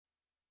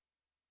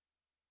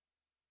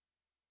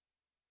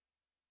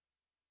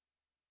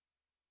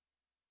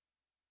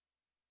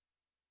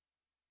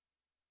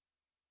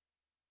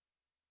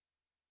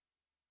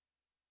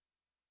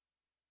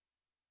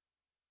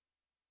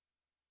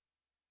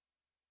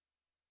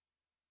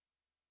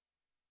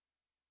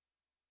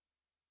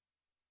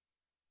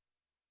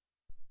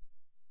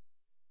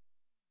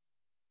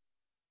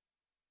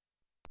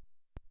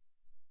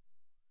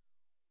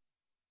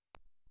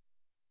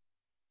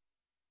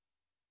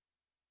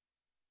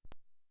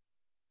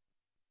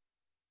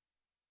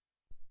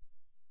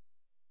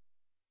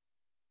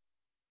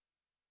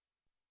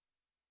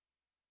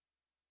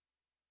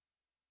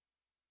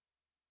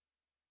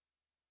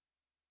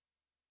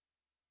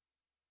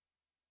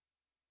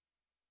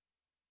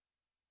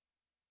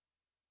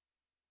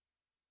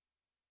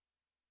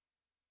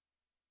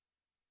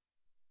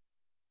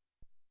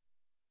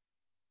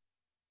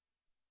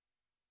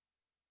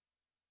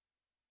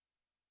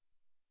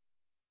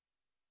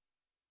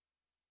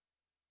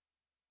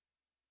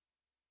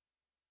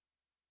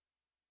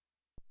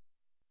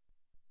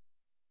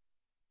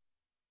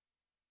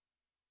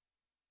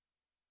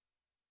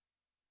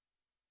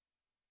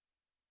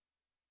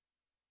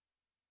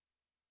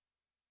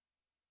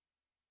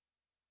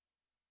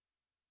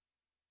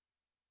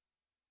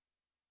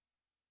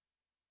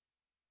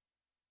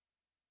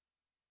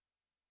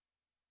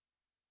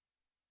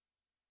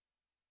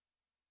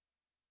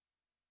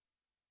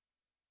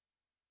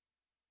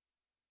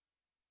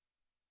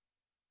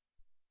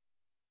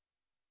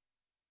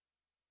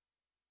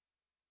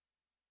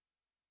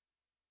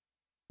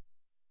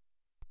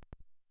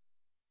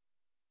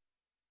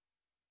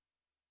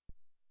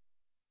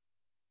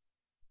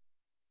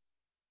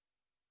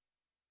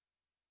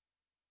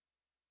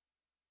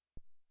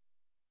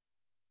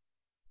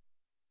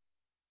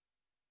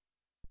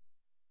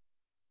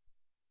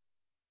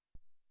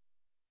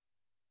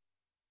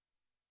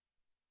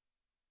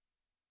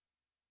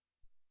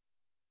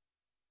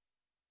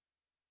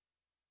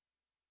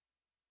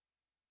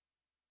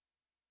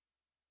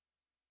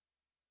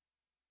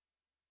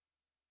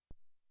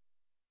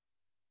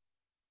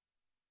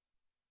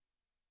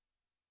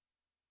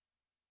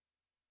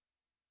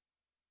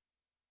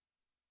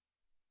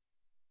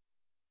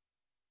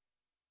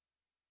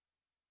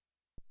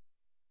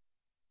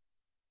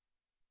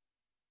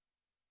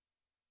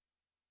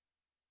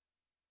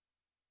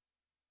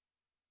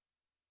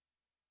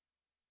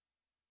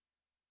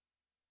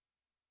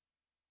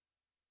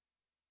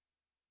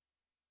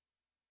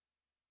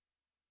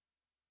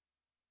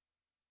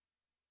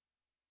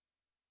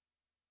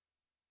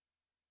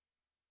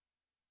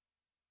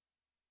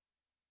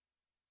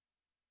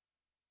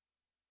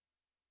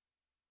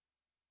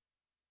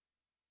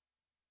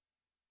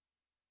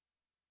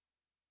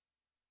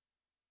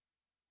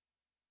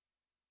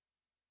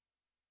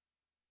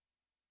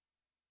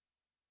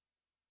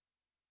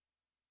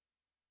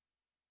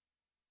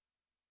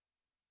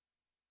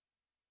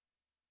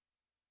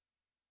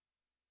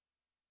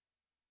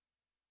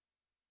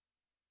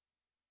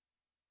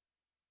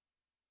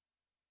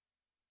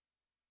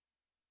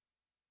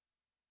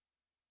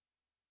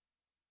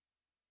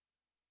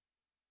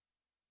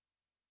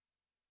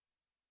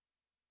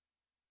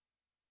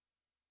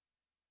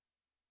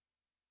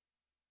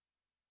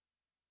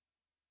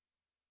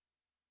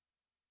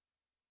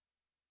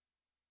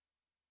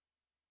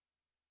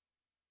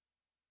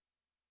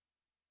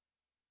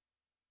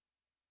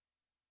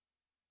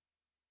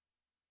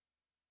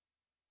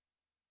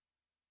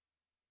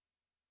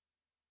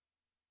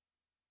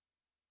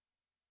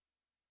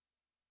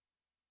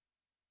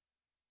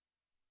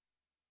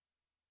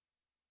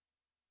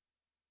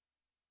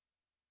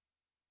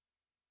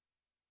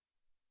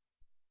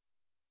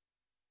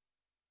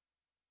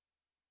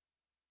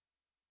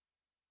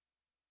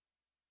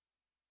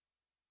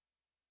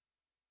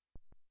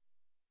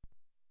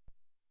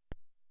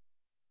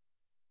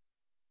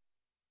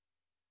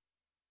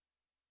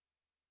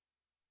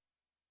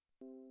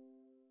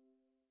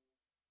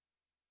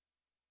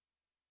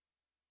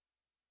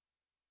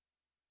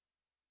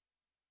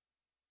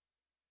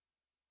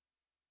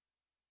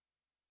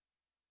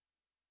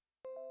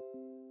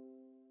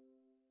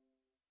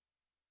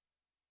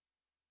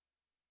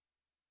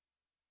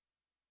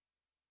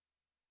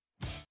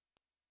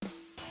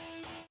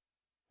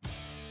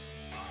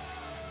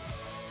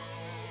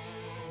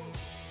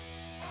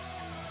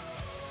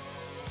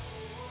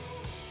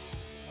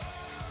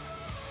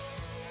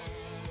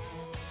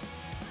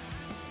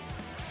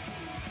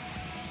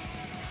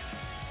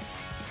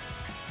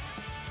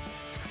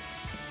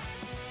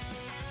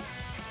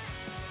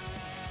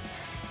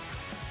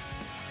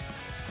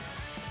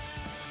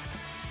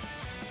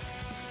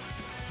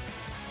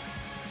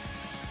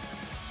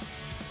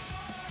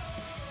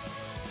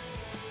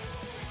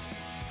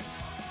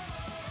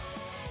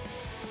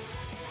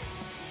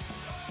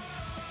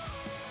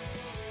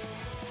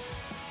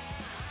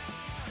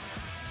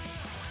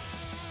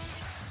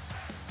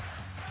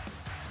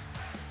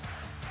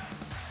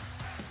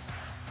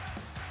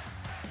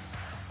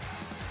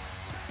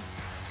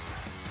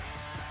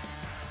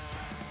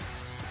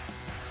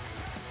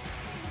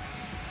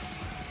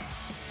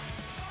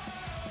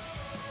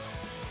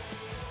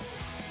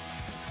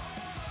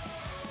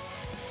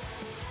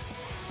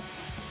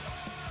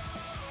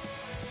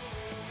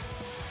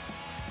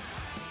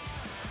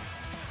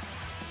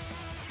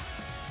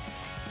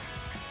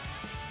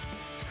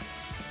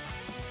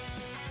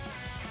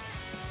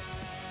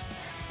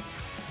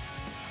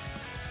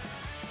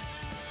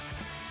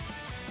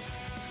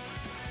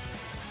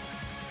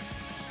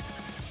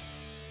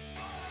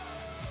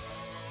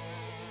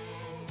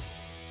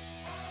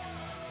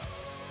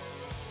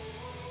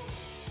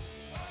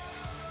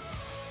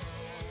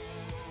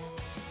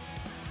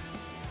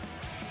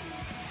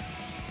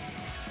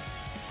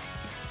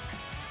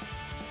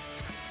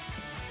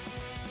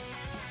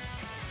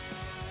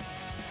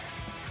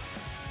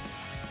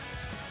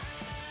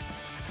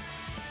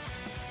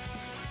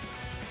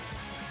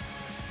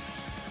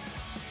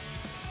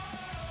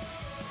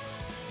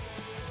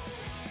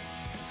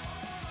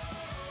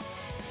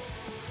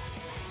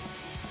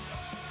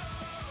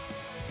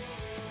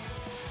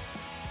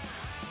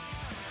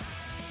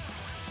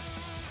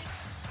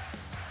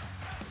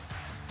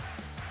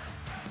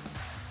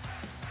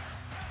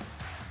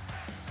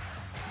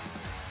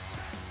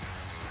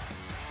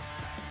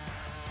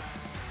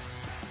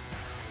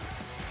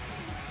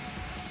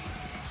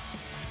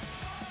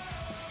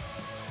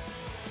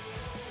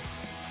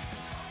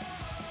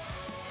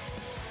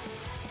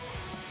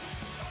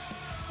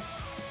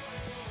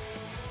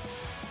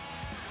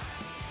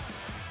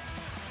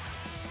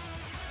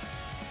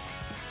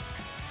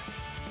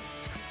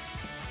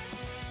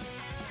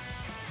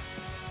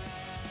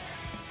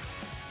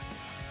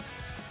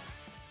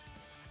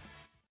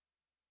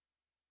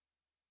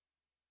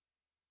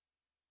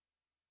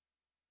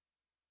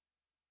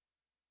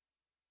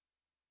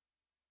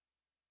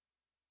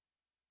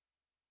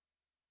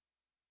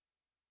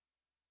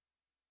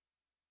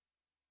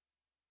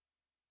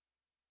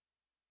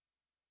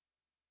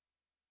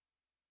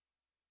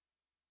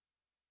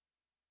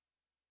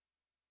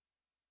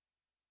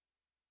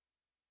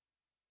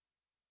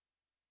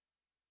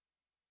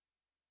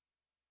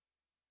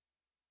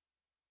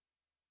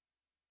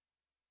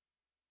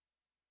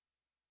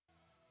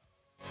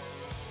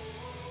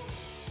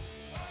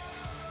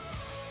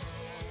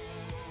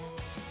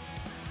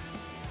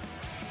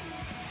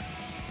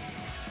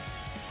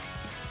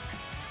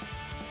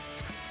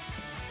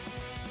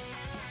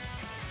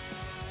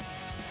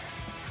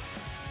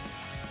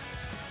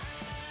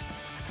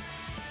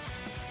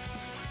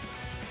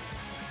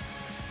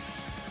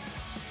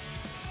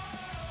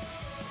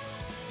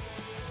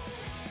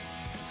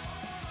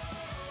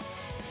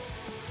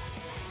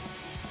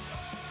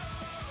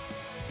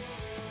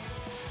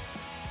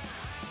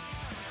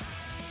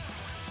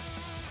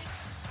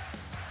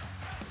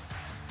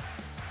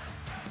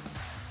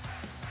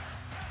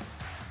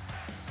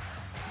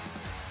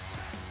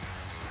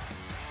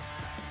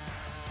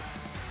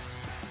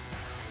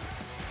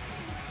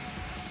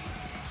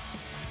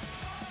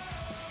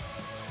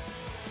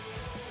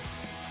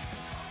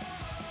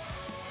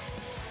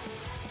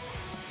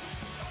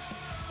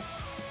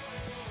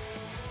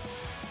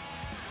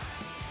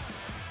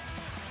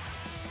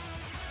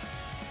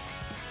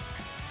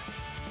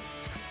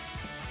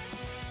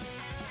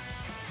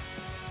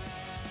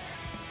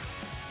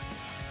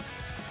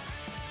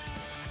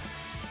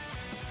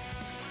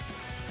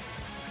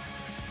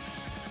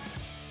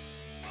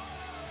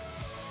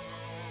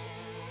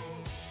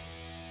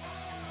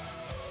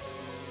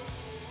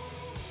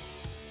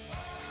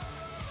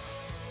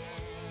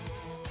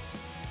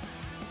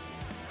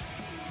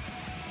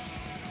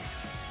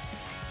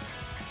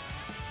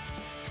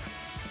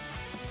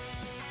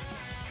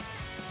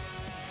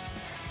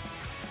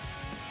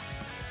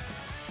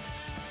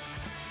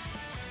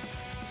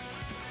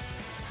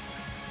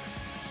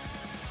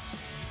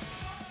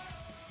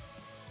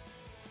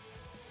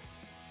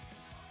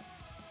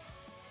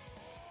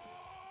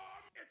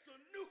It's a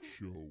new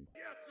show.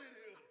 Yes, it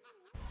is.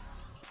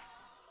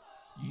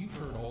 You've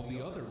heard all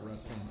the other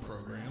wrestling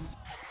programs.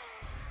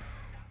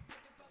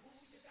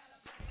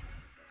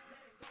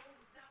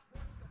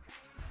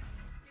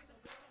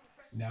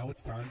 Now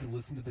it's time to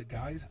listen to the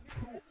guys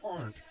who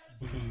aren't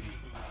booty.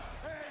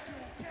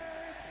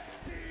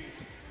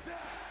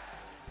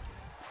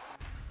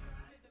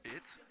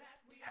 It's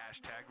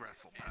hashtag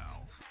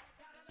WrestlePals.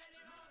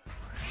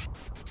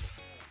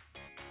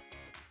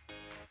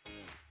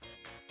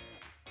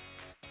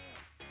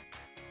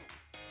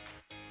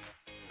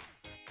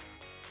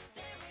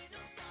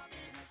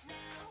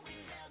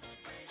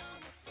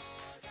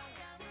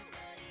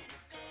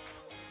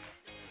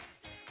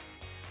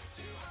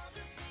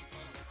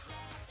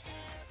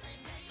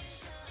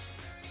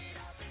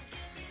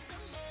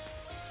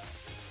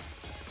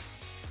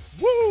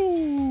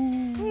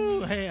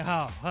 Woo! Hey,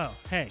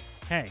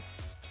 hey.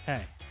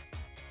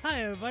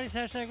 Hi, everybody. It's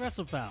hashtag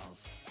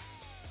WrestlePals.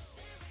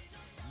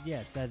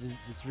 Yes,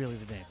 it's really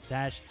the name. It's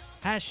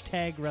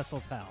hashtag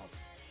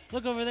WrestlePals.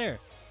 Look over there.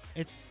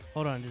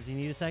 Hold on. Does he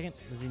need a second?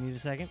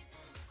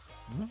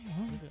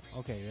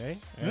 Okay, you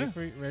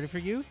ready? Ready for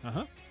you?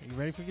 Uh-huh. Are you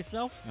ready for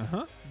yourself?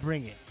 Uh-huh.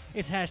 Bring it.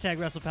 It's hashtag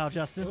WrestlePal,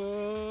 Justin.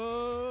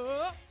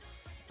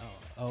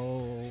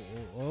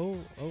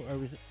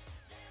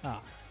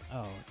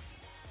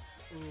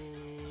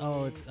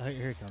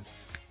 Here it comes.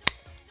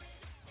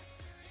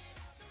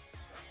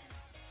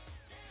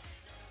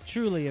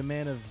 Truly a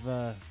man of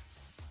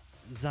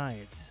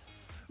Zions.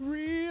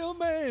 Real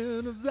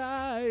man of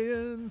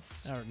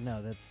Zions. Or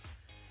no, that's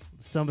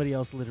somebody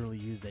else literally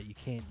used that. You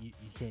can't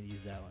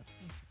use that one.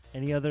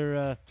 Any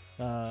other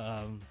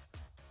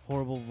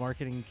horrible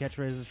marketing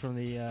catchphrases from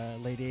the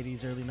late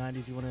 80s, early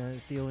 90s you want to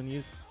steal and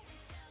use?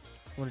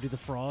 Want to do the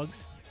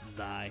frogs?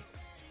 Zai.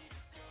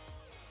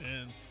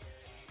 And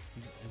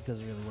It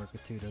doesn't really work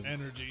with two, does it?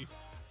 energy.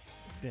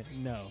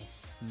 No.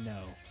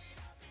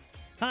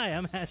 Hi,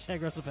 I'm hashtag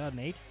WrestlePal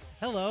Nate.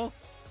 Hello.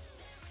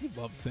 You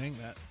love saying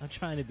that. I'm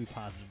trying to be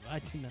positive. I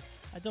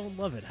don't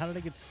love it. How did I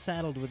get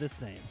saddled with this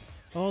name?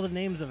 All the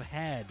names I've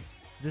had.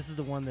 This is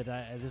the one that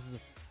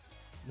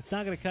it's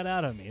not going to cut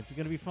out on me. It's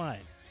going to be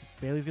fine.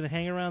 Bailey's going to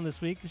hang around this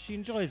week because she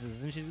enjoys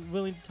this and she's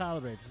willing to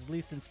tolerate this, at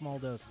least in small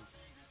doses.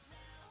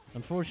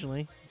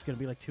 Unfortunately, it's going to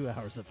be like 2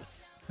 hours of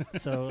us.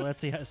 So let's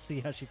see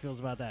how she feels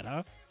about that,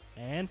 huh?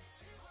 And?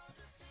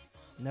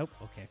 Nope.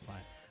 Okay,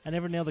 fine. I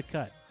never nailed the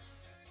cut.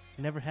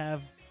 Never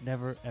have,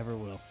 never, ever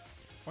will.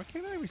 Why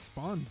can't I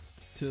respond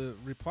to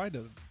reply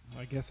to?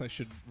 I guess I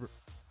should.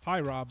 Hi,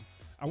 Rob.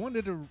 I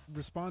wanted to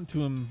respond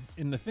to him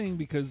in the thing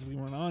because we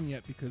weren't on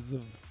yet because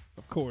of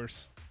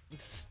course,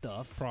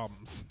 Stuff.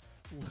 problems.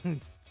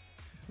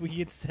 We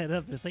get set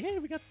up. It's like, hey,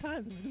 we got the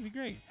time. This is going to be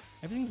great.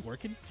 Everything's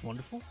working. It's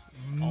wonderful.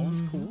 All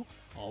is cool.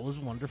 All is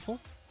wonderful.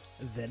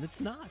 Then it's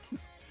not.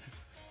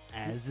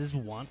 As is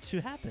wont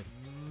to happen.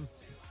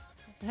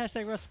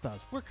 Hashtag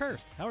WrestlePals. We're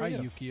cursed. How are Hi,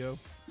 you? Yukio.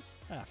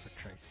 Ah, for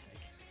Christ's sake.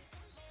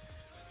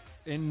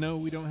 And no,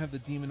 we don't have the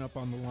demon up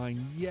on the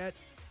line yet.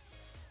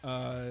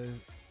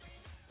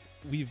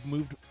 We've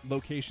moved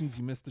locations.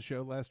 You missed the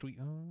show last week.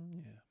 Oh,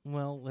 yeah.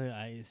 Well,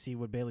 I see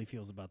what Bailey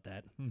feels about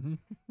that. Mm-hmm.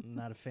 I'm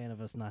not a fan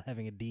of us not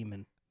having a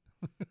demon.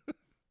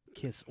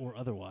 Kiss or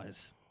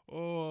otherwise.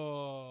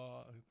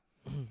 Oh.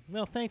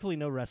 Well, thankfully,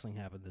 no wrestling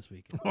happened this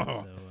week.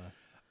 Oh.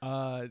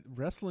 So,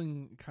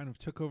 wrestling kind of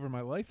took over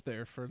my life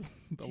there for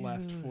the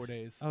last 4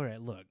 days. all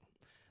right, look.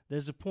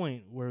 There's a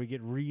point where we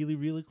get really,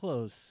 really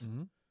close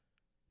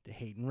to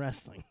hating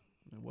wrestling.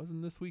 It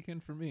wasn't this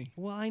weekend for me.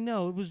 Well, I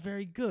know. It was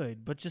very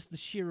good, but just the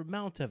sheer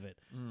amount of it.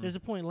 There's a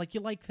point, like you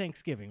like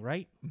Thanksgiving,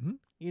 right? Mm-hmm.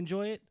 You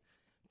enjoy it?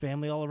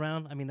 Family all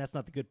around? I mean, that's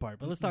not the good part,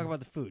 but let's talk about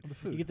the food. The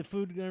food. You get the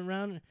food going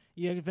around,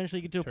 you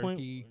eventually get to a point.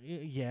 Turkey.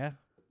 Yeah.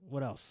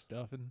 What else?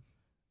 Stuffing.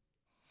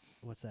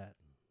 What's that?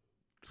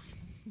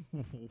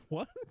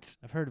 What?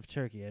 I've heard of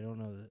turkey. I don't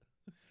know that.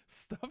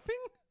 Stuffing?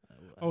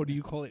 Oh, do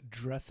you call it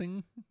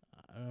dressing?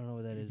 I don't know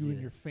what that is You and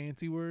either. your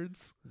fancy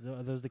words?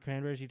 Are those the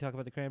cranberries? You talk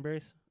about the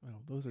cranberries? Oh,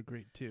 those are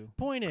great too.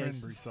 Point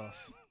is, Cranberry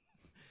sauce.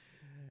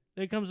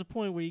 there comes a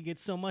point where you get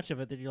so much of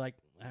it that you're like,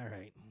 all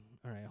right,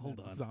 hold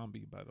That's on.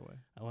 Zombie, by the way.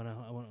 I want to,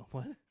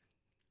 what?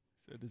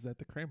 So is that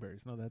the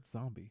cranberries? No, that's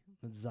zombie.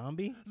 That's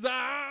zombie?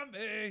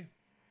 Zombie!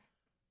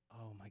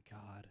 Oh my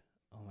God.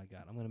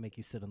 I'm going to make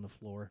you sit on the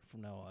floor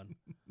from now on.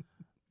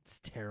 It's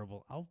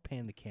terrible. I'll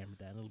pan the camera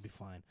down. It'll be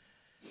fine.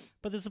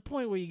 But there's a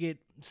point where you get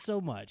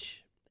so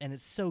much, and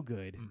it's so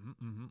good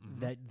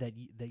that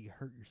you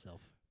hurt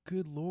yourself.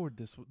 Good Lord,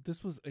 this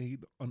was a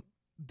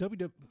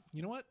WW.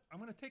 You know what? I'm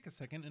going to take a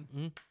second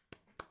and.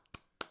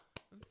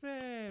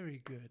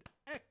 Very good.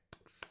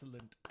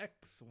 Excellent.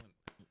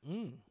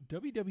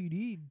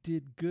 WWE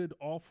did good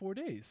all 4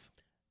 days.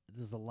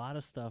 There's a lot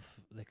of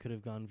stuff that could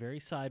have gone very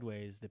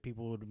sideways that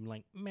people would have been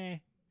like, meh.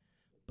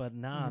 But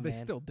nah, they man.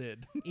 still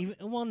did. No.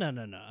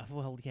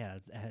 Well, yeah,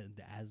 it's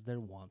as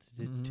they're wont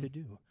to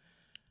do.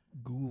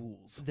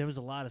 Ghouls. There was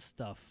a lot of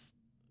stuff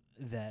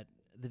that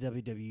the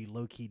WWE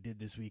low-key did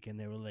this weekend.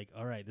 They were like,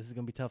 all right, this is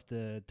going to be tough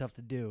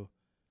to do,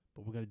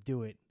 but we're going to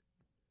do it,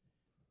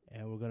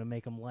 and we're going to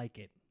make them like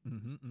it.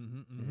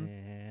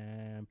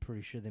 And I'm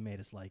pretty sure they made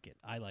us like it.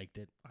 I liked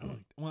it.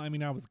 Well, I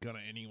mean, I was gonna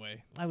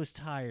anyway. I was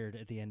tired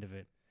at the end of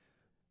it.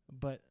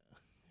 But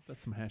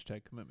That's some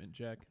hashtag commitment,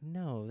 Jack.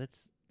 no,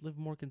 that's Liv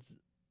Morgan's.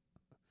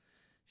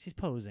 She's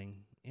posing.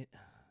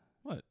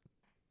 What?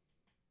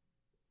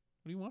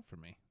 What do you want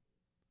from me?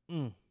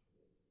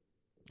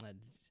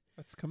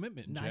 That's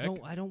commitment, No, Jack.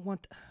 I don't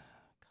want.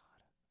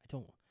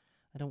 God,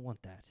 I don't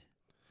want that.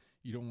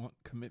 You don't want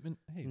commitment?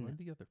 Hey, No. where'd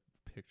the other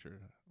picture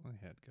I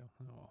had go?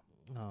 Oh,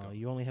 Oh, go.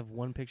 you only have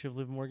one picture of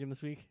Liv Morgan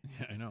this week?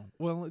 Yeah, I know.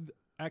 Well,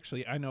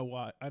 actually, I know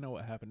why. I know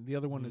what happened. The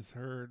other one is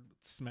her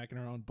smacking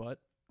her own butt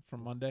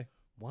from Monday,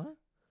 What?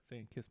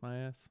 saying "kiss my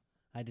ass"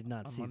 I did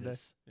not on see Monday.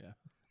 this. Yeah.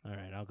 All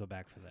right, I'll go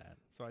back for that.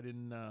 So I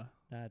didn't. Not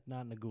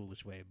in a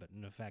ghoulish way, but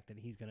in the fact that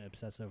he's going to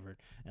obsess over it,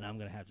 and I'm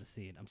going to have to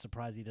see it. I'm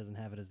surprised he doesn't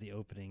have it as the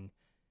opening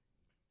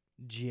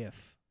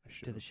GIF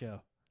to the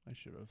show. I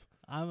should have.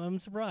 I'm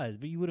surprised,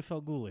 but you would have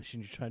felt ghoulish,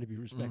 and you're trying to be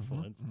respectful.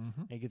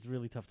 Mhm. It gets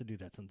really tough to do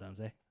that sometimes,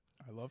 eh?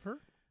 I love her.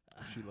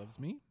 She loves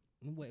me.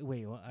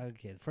 Wait.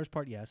 Okay, the first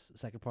part, yes.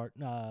 Second part,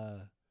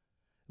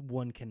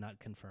 one cannot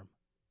confirm.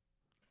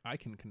 I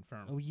can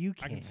confirm. Oh, you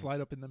I can. can slide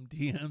up in them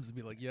DMs and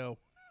be like, "Yo,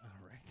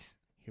 All right,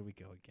 here we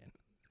go again.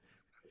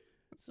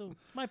 So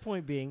my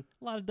point being,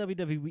 a lot of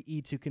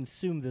WWE to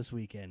consume this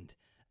weekend,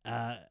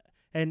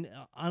 and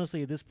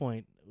honestly, at this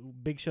point,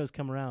 big shows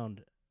come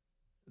around.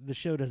 The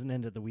show doesn't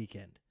end at the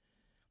weekend.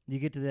 You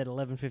get to that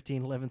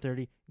 11:15,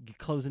 11:30,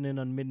 closing in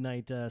on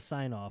midnight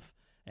sign off,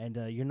 and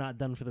you're not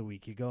done for the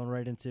week. You're going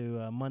right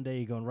into Monday.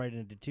 You're going right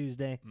into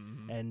Tuesday,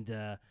 and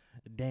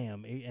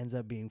damn, it ends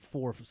up being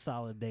 4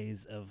 solid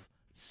days of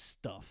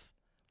stuff,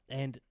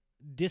 and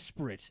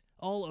disparate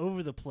all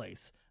over the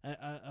place.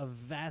 A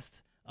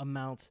vast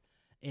amount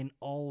in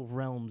all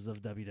realms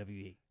of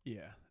WWE.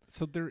 yeah."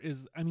 So there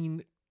is. I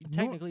mean,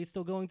 Technically, it's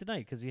still going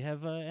tonight because you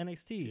have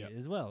NXT Yep.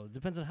 as well. It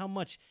depends on how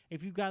much.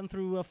 If you've gotten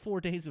through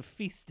 4 days of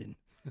feasting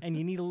and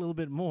you need a little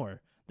bit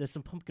more, there's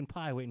some pumpkin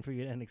pie waiting for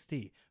you at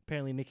NXT.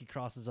 Apparently, Nikki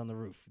Cross is on the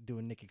roof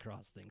doing Nikki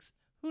Cross things.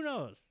 Who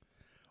knows?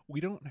 we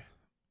don't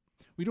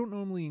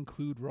normally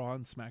include Raw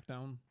and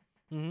SmackDown.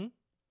 Mm-hmm.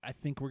 I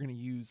think we're gonna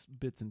use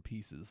bits and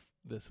pieces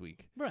this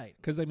week Right.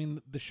 because I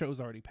mean the show's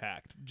already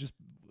packed. Just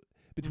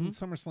between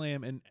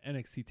SummerSlam and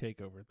NXT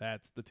Takeover,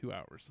 that's the 2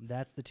 hours.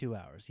 That's the 2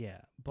 hours,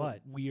 yeah.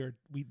 But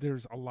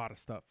there's a lot of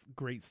stuff,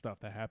 great stuff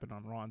that happened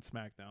on Raw and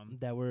SmackDown.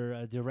 that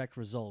were direct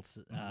results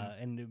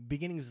and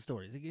beginnings of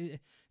stories.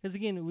 Because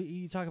again,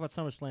 you talk about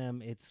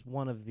SummerSlam, it's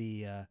one of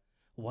the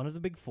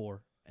big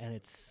four, and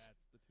it's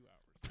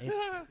That's the 2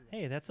 hours.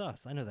 hey, that's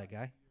us. I know that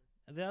guy.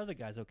 The other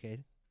guy's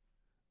okay.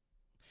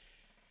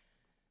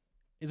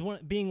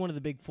 Being one of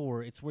the big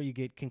four, it's where you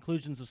get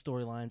conclusions of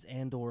storylines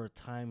and or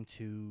time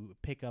to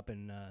pick up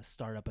and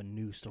start up a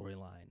new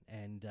storyline.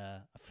 And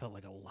I felt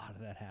like a lot of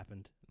that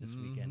happened this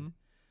weekend.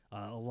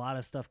 A lot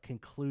of stuff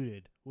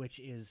concluded, which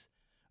is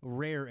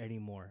rare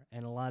anymore.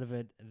 And a lot of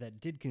it that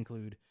did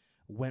conclude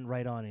went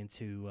right on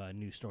into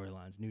new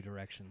storylines, new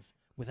directions,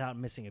 without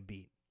missing a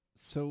beat.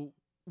 So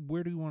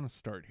where do you want to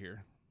start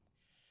here?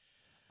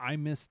 I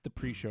missed the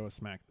pre-show of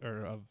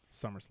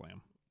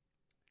SummerSlam,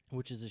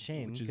 Which is a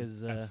shame which because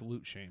is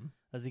absolute shame.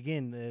 as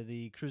again,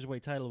 the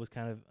Cruiserweight title was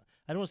kind of,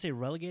 I don't want to say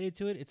relegated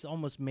to it. It's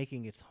almost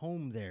making its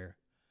home there.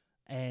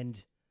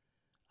 And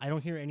I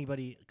don't hear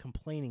anybody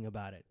complaining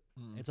about it.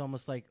 It's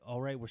almost like, all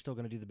right, we're still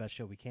going to do the best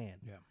show we can.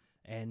 Yeah.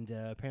 And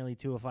apparently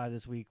 205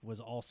 this week was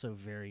also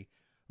very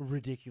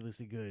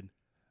ridiculously good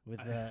with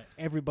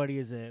everybody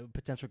as a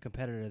potential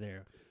competitor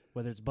there.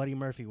 Whether it's Buddy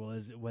Murphy,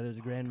 whether it's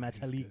Grand God,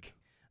 he's Metalik, good.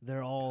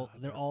 they're all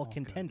good.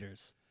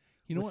 contenders.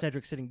 You know with what?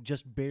 Cedric sitting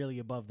just barely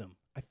above them.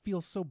 I feel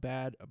so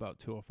bad about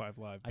 205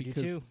 Live. I do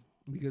too.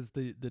 Because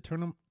the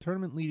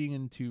tournament leading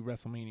into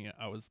WrestleMania,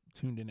 I was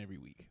tuned in every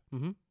week.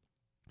 Mm-hmm.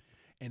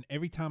 And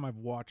every time I've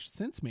watched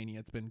since Mania,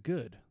 it's been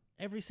good.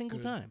 Every single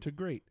Good time. to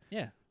great.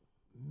 Yeah.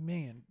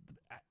 Man,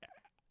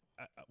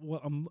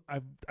 I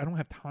don't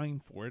have time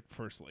for it,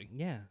 firstly,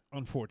 Yeah.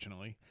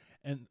 unfortunately.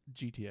 And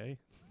GTA,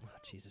 Oh,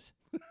 Jesus.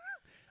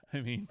 I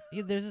mean,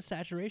 Yeah, there's a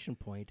saturation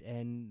point,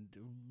 and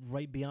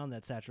right beyond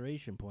that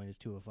saturation point is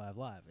 205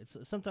 Live. It's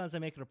sometimes I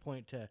make it a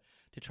point to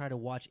try to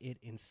watch it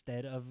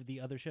instead of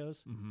the other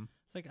shows. mm-hmm.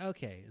 It's like,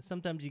 okay,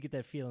 sometimes you get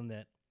that feeling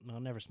that, well,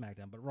 never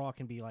SmackDown, but Raw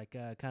can be like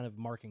kind of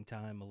marking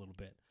time a little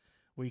bit,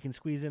 where you can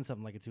squeeze in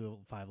something like a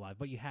 205 Live,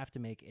 but you have to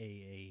make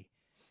a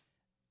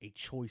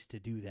choice to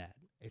do that.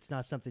 It's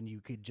not something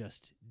you could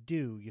just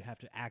do. You have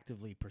to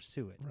actively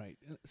pursue it. Right.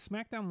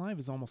 SmackDown Live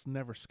is almost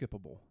never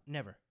skippable.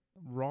 Never.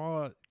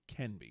 Raw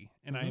can be,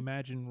 and I Mhm.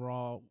 imagine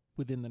Raw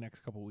within the next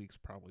couple of weeks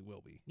probably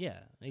will be.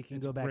 Yeah, you can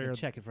It's go back rare and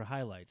check it for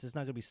highlights. It's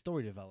not going to be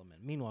story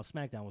development. Meanwhile,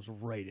 SmackDown was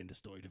right into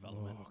story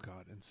development. Oh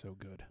God, and so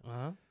good.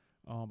 Uh-huh.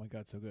 Oh my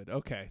God, so good.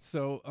 Okay,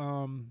 so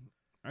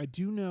I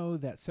do know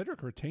that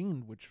Cedric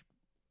retained, which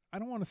I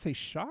don't want to say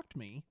shocked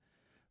me,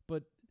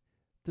 but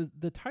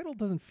the title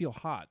doesn't feel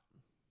hot.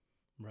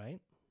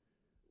 Right?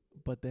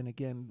 But then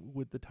again,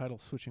 would the title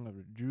switching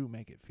over to Drew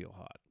make it feel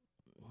hot?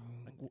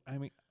 Like, I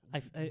mean,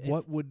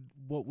 what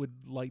would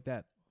light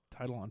that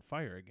title on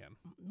fire again.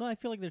 No, I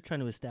feel like they're trying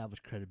to establish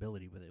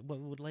credibility with it. What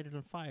would light it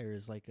on fire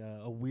is like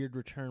a weird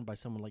return by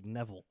someone like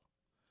Neville,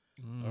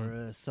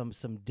 or some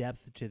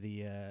depth to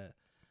the.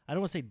 I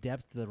don't want to say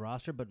depth to the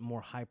roster, but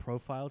more high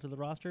profile to the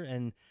roster.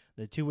 And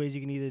the two ways you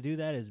can either do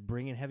that is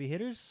bring in heavy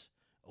hitters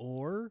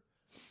or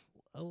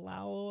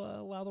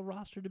allow the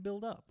roster to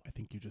build up. I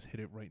think you just hit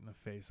it right in the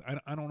face.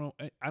 I don't know.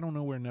 I don't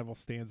know where Neville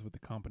stands with the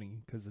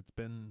company because it's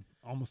been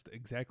almost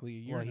exactly a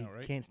year now,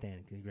 right? He can't stand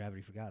it because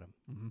gravity forgot him.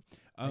 Mm-hmm.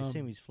 I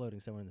assume he's floating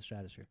somewhere in the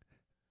stratosphere.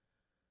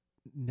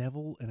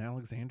 Neville and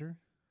Alexander.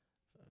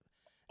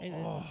 Hey,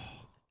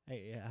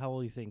 how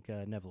old do you think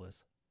Neville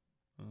is?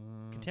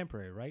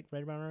 Contemporary, right?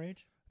 Right around our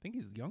age? I think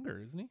he's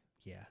younger, isn't he?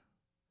 Yeah.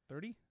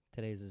 30?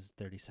 Today's his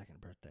 32nd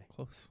birthday.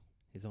 Close.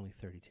 He's only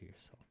 32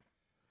 years old.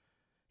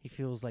 He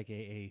feels like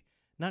a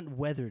not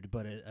weathered,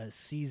 but a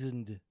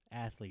seasoned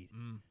athlete.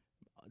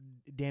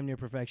 Damn near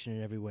perfection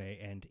in every way,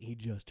 and he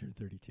just turned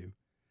 32.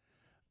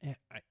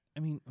 I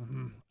mean,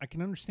 I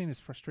can understand his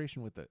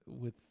frustration with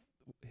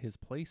his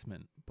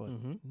placement, but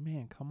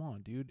man, come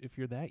on, dude. If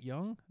you're that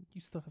young, you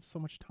still have so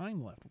much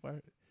time left.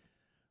 Why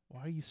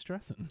are you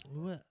stressing?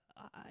 Well,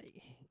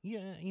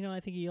 I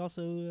think he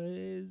also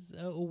is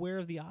aware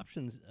of the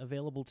options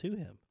available to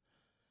him.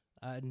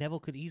 Neville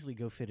could easily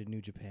go fit in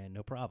New Japan,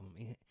 no problem.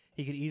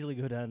 He could easily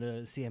go down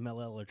to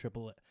CMLL or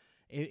Triple.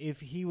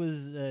 If he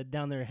was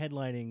down there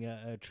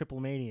headlining Triple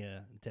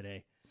Mania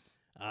today,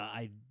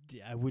 I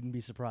wouldn't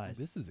be surprised.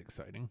 This is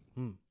exciting.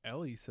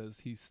 Ellie says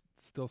he's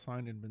still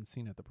signed and been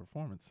seen at the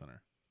Performance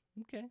Center.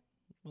 Okay.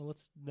 Well,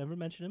 let's never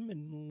mention him,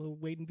 and we'll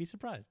wait and be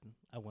surprised.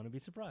 I want to be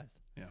surprised.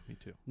 Yeah, me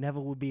too.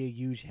 Neville would be a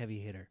huge heavy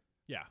hitter.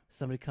 Yeah.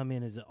 Somebody come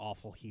in as an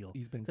awful heel.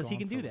 He's been because he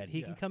can do that.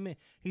 He can come in.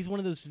 He's one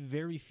of those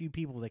very few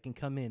people that can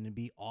come in and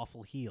be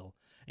awful heel.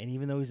 And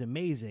even though he's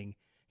amazing,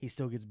 he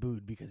still gets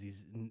booed because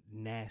he's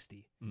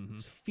nasty.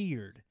 He's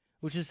feared,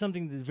 which is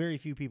something that very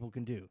few people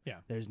can do. Yeah.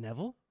 There's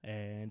Neville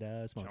and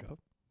Smojo.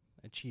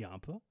 And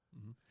Ciampa.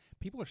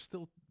 People are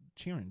still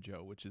cheering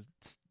Joe, which is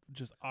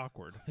just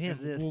awkward.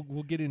 Yes,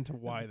 we'll get into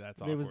why that's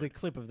awkward. There was the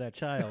clip of that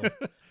child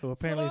who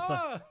apparently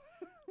thought,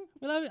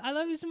 I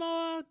love you,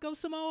 Samoa. Go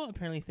Samoa.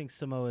 Apparently thinks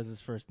Samoa is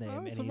his first name.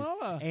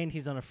 And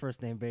he's on a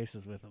first-name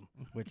basis with him,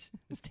 which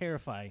is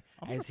terrifying.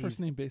 I'm on a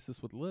first-name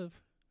basis with Liv.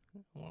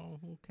 Well,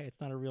 okay, it's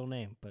not a real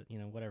name, but,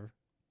 whatever.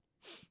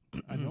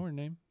 I know her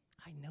name.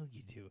 I know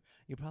you do.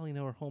 You probably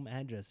know her home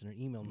address and her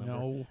email number.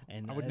 No,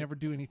 and I would never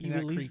do anything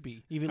that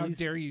creepy. How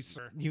dare you,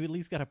 sir? You've at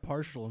least got a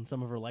partial in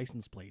some of her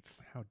license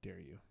plates. How dare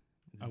you?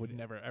 I would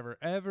never,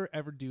 ever,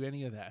 ever do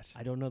any of that.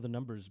 I don't know the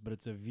numbers, but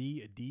it's a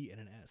V, a D,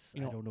 and an S. I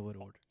don't know what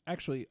order.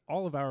 Actually,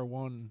 all of Hour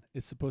 1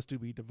 is supposed to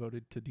be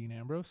devoted to Dean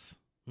Ambrose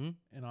in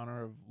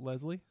honor of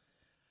Leslie.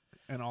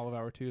 And all of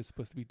Hour 2 is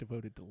supposed to be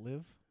devoted to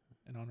Liv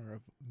in honor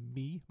of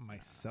me,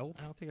 myself.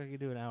 I don't think I could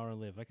do an hour on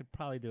Liv. I could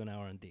probably do an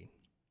hour on Dean.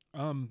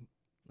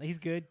 He's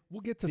good.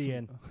 We'll get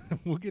to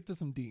we'll get to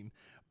some Dean.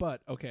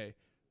 But, okay.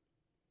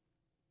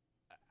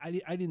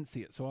 I didn't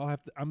see it, so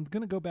I'm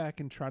gonna go back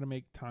and try to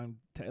make time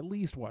to at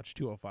least watch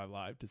 205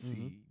 Live to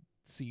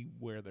see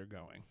where they're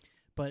going.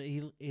 But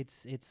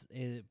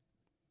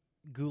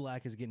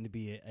Gulak is getting to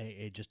be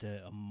just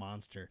a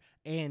monster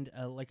and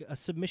like a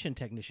submission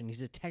technician.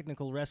 He's a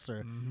technical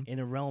wrestler in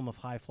a realm of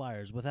high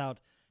flyers without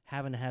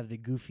having to have the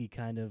goofy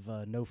kind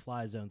of no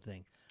fly zone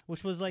thing.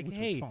 Which was like,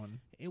 was fun.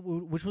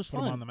 Which was Put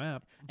fun him on the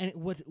map. And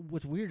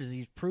what's weird is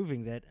he's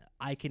proving that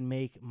I can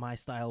make my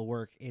style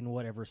work in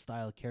whatever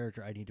style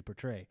character I need to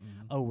portray.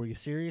 Oh, were you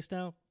serious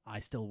now?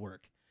 I still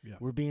work. Yeah.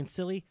 We're being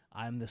silly.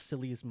 I'm the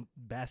silliest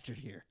bastard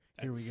here.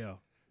 Here we go.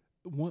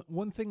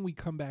 One thing we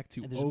come back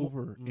to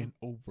over and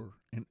over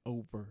and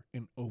over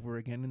and over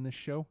again in this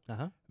show,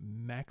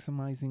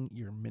 maximizing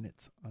your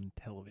minutes on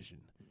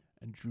television.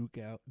 And Drew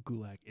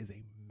Gulak is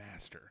a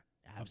master.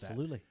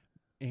 Absolutely. Of that.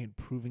 And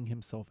proving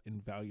himself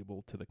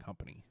invaluable to the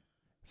company.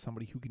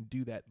 Somebody who can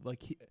do that.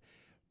 Like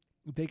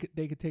they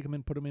could take him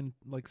and put him in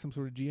like some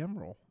sort of GM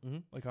role,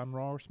 like on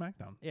Raw or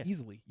SmackDown. Yeah.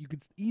 Easily. You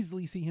could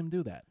easily see him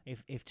do that.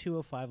 If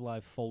 205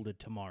 Live folded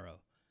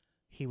tomorrow,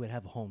 he would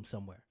have a home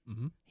somewhere.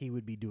 He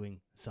would be doing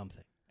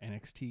something.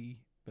 NXT,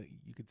 but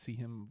you could see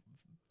him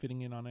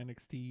fitting in on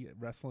NXT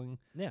wrestling.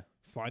 Yeah.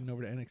 Sliding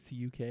over to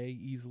NXT UK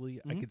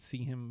easily. I could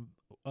see him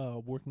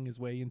working his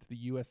way into the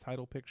US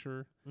title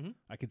picture.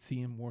 I could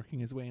see him working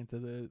his way into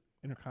the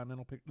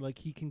Intercontinental picture. Like,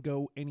 he can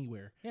go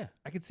anywhere. Yeah.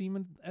 I could see him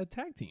in a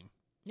tag team.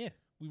 Yeah.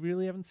 We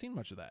really haven't seen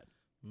much of that.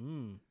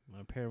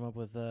 I pair him up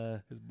with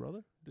his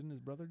brother. Didn't his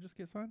brother just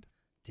get signed?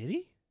 Did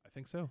he? I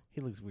think so. He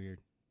looks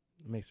weird.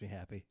 It makes me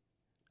happy.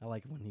 I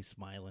like it when he's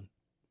smiling.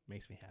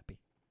 Makes me happy.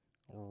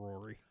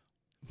 Rory.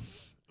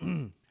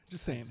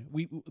 Just saying,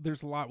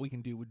 there's a lot we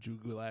can do with Drew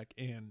Gulak,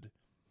 and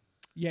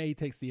yeah, he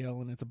takes the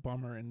L, and it's a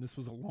bummer. And this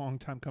was a long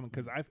time coming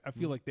because I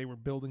feel like they were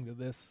building to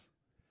this.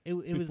 It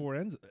before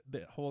was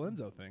the whole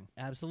Enzo thing.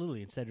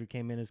 Absolutely, and Cedric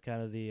came in as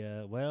kind of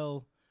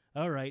the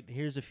all right,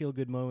 here's a feel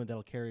good moment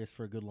that'll carry us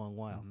for a good long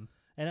while.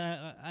 And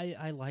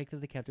I like that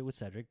they kept it with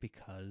Cedric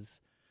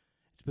because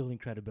it's building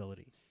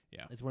credibility.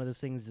 Yeah, it's one of those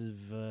things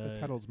of the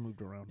title's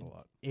moved around a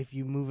lot. If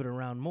you move it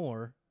around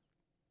more,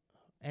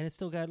 And it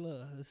still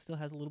it still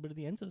has a little bit of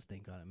the Enzo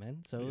stink on it,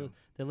 man. So Yeah.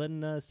 they're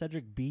letting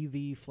Cedric be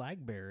the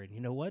flag bearer, and you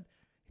know what?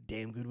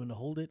 Damn good one to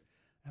hold it.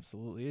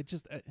 Absolutely. It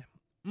just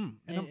And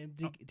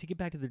to get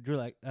back to the Drew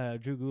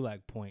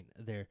Gulak point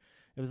there,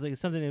 it was like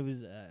something that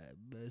was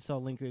saw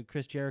link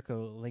Chris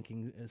Jericho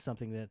linking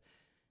something that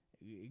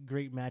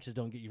great matches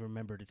don't get you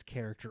remembered. It's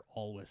character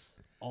always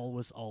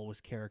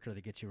character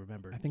that gets you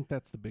remembered. I think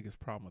that's the biggest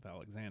problem with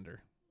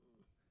Alexander.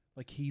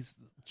 Like, he's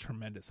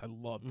tremendous. I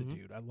love the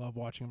dude. I love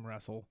watching him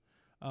wrestle.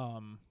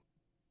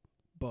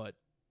 But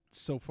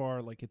so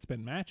far, like, it's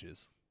been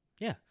matches.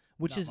 Yeah,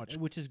 which Not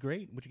much. is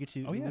great, which gets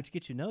you Oh, yeah. which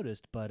gets you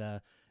noticed. But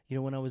you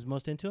know, when I was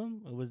most into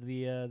him, it was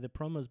the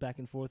promos back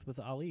and forth with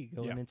Ali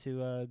going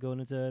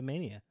into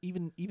Mania.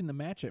 Even the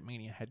match at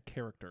Mania had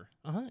character.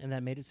 And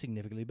that made it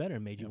significantly better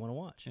and made you want to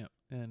watch. Yeah,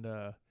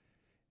 and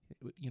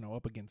you know,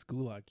 up against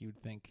Gulak, you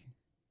would think,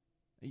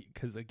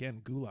 because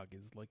again, Gulak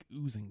is like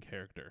oozing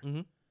character.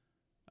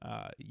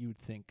 You would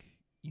think,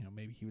 you know,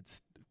 maybe he would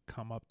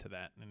come up to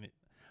that, and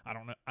I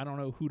don't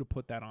know who to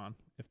put that on.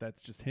 If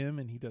that's just him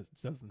and he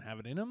doesn't have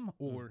it in him,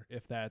 or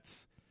if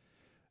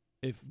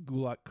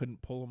Gulak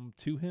couldn't pull him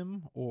to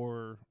him,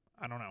 or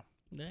I don't know.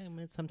 Yeah, I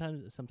mean,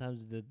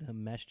 sometimes the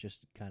mesh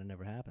just kind of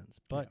never happens.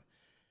 But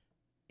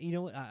you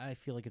know what? I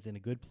feel like it's in a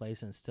good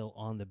place and it's still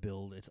on the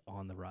build. It's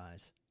on the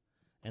rise.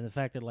 And the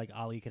fact that like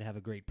Ali could have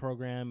a great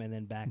program and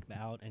then back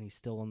out and he's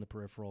still on the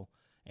peripheral,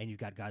 and you've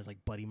got guys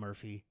like Buddy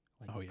Murphy.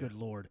 Like, good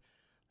Lord.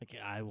 Like,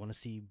 I want to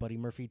see Buddy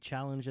Murphy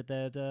challenge at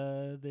that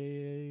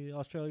the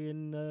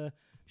Australian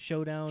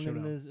showdown.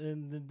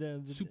 in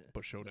the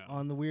Super Showdown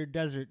on the weird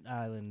desert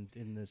island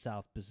in the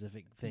South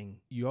Pacific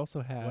thing. You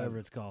also have whatever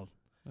it's called.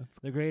 That's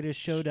The greatest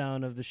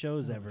showdown of the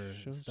shows ever.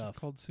 Show's Stuff. just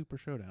called Super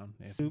Showdown.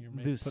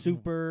 The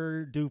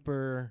super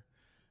duper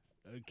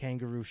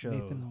kangaroo show.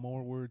 Nathan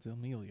More words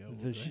Emilio.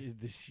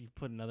 She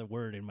put another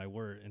word in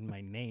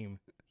my name.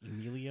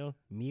 Emilio?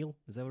 Meal?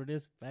 Is that what it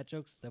is? Fat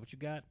jokes? Is that what you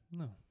got?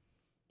 No.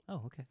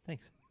 Oh, okay.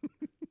 Thanks.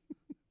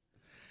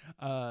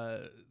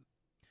 But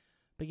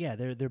yeah,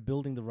 they're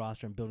building the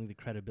roster and building the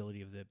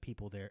credibility of the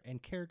people there,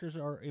 and characters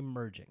are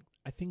emerging.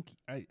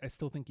 I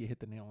still think you hit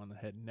the nail on the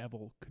head.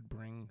 Neville could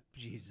bring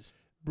Jesus,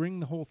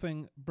 the whole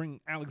thing, bring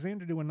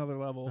Alexander to another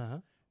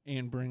level,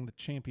 and bring the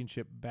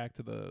championship back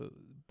to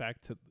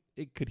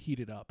it could heat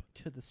it up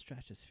to the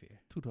stratosphere.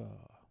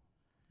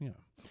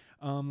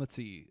 Let's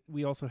see.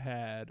 We also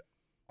had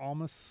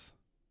Almas.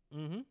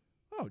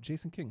 Oh,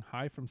 Jason King,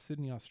 hi from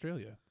Sydney,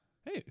 Australia.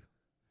 Hey,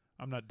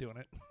 I'm not doing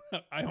it.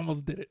 I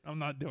almost did it. I'm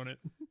not doing it.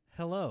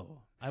 Hello.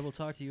 I will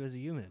talk to you as a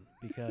human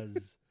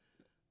because,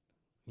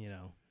 you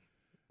know,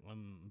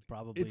 I'm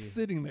probably... It's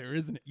sitting there,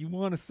 isn't it? You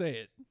want to say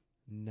it.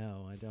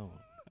 No, I don't.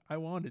 I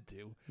wanted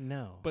to.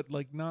 No. But,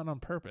 like, not on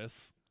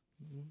purpose.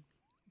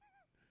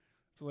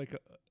 It's like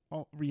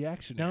a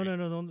reactionary.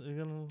 No.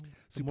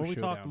 The more we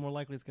talk, the more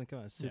likely it's going to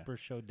come out. Super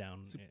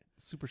Showdown.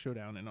 Super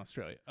Showdown in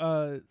Australia.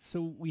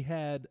 So we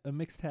had a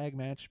mixed tag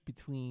match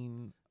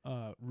between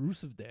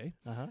Rusev Day,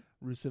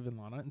 Rusev and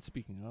Lana. And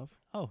speaking of,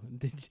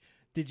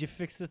 did you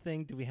fix the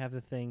thing? Do we have the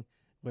thing?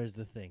 Where's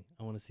the thing?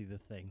 I want to see the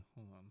thing.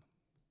 Hold on,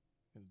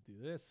 I'm gonna do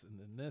this and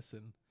then this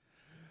and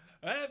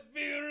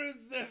Happy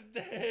Rusev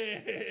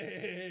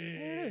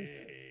Day. Yes.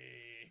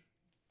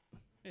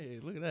 Hey,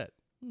 look at that.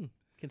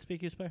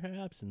 Conspicuous by her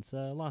absence,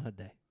 Lana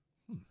Day.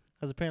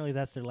 Because apparently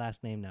that's their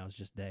last name now. It's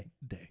just Day.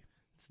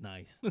 It's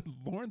nice.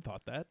 Lauren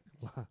thought that.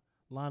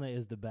 Lana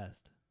is the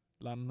best.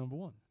 Lana number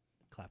one.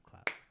 Clap,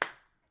 clap.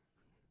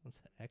 What's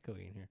that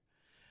echoing in here?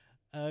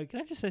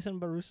 Can I just say something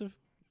about Rusev?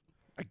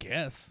 I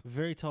guess.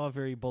 Very tall,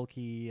 very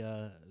bulky,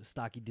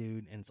 stocky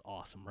dude, and it's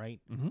awesome,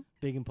 right?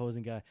 Big,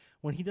 imposing guy.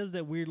 When he does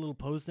that weird little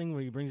pose thing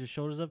where he brings his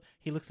shoulders up,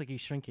 he looks like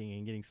he's shrinking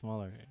and getting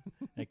smaller.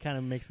 It kind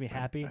of makes me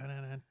happy.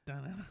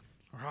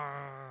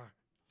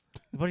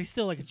 But he's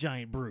still like a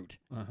giant brute.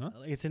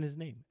 It's in his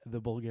name, the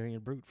Bulgarian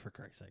brute, for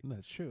Christ's sake.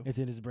 That's true. It's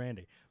in his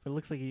branding. But it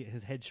looks like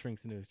his head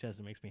shrinks into his chest.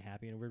 It makes me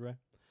happy in a weird way.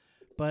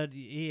 But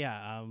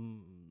yeah,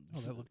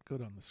 that looked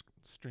good on the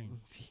stream.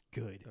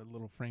 Good. That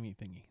little framey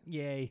thingy.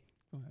 Yay.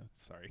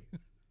 Sorry.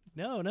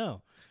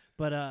 No.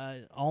 But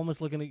Almas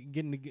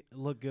getting to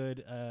look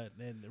good,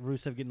 and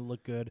Rusev getting to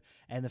look good,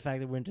 and the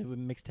fact that we're into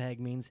mixed tag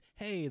means,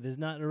 hey, there's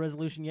not a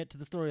resolution yet to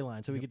the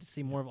storyline, so we get to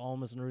see more of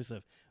Almas and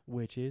Rusev,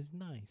 which is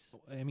nice.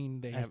 I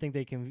mean, I think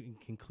they can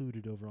conclude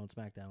it over on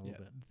SmackDown a little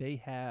bit. They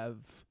have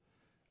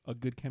a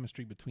good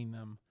chemistry between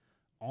them.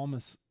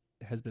 Almas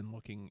has been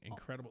looking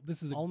incredible.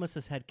 Almas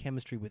has had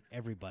chemistry with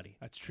everybody.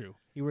 That's true.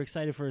 You were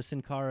excited for a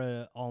Sin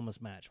Cara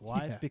Almas match.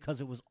 Why? Yeah.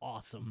 Because it was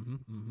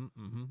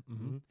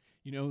awesome.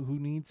 You know who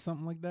needs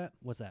something like that?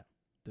 What's that?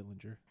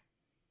 Dillinger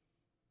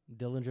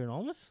and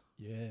Almas?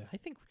 Yeah. I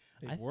think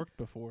they've worked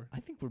before. I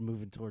think we're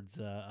moving towards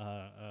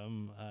I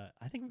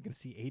think we're going to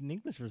see Aiden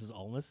English versus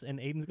Almas, and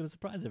Aiden's going to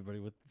surprise everybody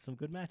with some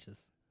good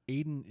matches.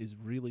 Aiden is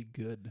really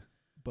good,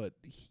 but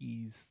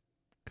he's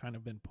kind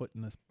of been put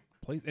in this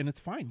place, and it's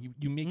fine.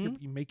 You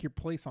make your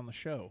place on the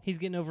show. He's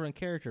getting over in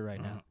character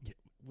right now.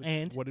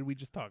 And what did we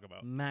just talk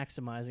about?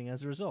 Maximizing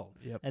as a result.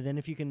 Yep. And then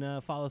if you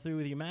can follow through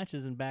with your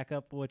matches and back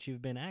up what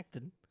you've been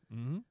acting,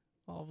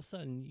 all of a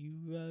sudden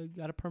you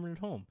got a permanent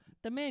home.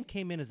 The man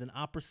came in as an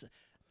opera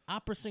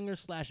singer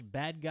 /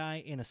 bad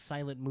guy in a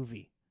silent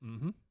movie.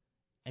 Mm-hmm.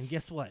 And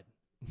guess what?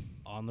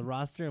 On the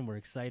roster, and we're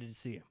excited to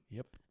see him.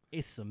 Yep.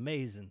 It's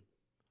amazing.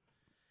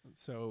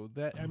 So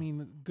that, I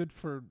mean, good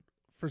for,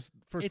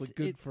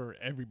 good for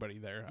everybody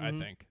there, I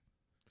think.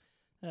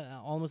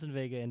 Almost and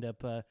Vega end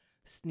up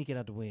sneaking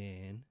out to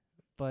win.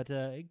 But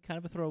kind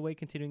of a throwaway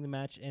continuing the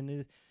match.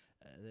 And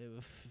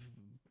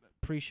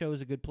pre-show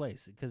is a good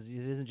place because it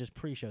isn't just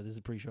pre-show. This is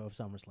a pre-show of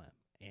SummerSlam.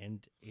 And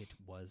it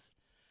was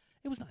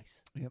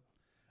nice. Yep.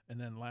 And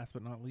then last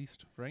but not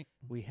least, right?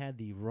 We had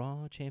the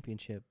Raw Tag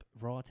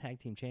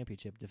Team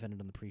Championship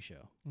defended on the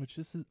pre-show. Which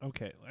this is,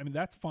 okay. I mean,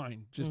 that's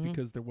fine just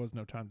because there was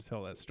no time to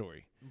tell that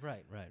story.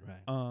 Right.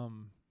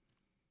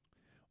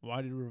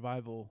 Why did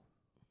Revival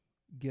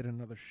get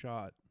another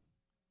shot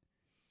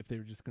if they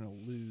were just going to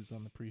lose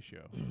on the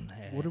pre-show?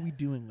 What are we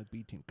doing with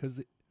B Team? Because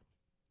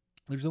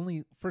there's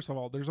only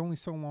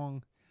so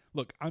long.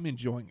 Look, I'm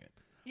enjoying it.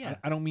 Yeah.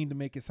 I don't mean to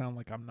make it sound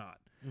like I'm not,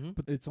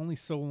 but it's only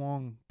so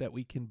long that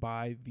we can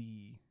buy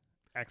the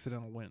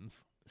accidental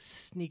wins,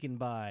 sneaking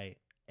by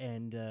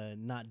and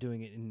not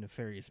doing it in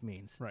nefarious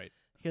means. Right.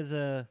 Because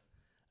I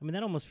mean,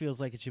 that almost feels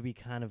like it should be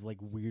kind of like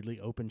weirdly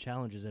open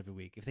challenges every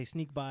week. If they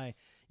sneak by,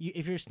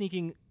 if you're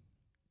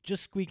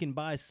just squeaking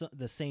by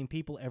the same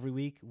people every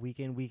week, week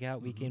in, week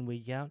out, week in,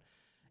 week out,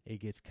 it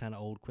gets kind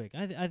of old quick.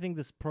 I think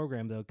this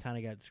program, though, kind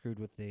of got screwed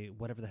with the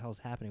whatever the hell's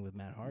happening with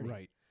Matt Hardy.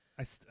 Right.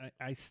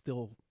 I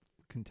still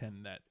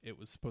contend that it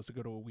was supposed to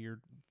go to a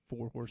weird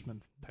 4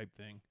 horsemen type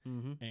thing,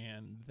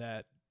 and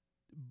that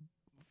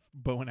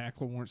Bo and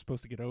Axel weren't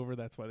supposed to get over.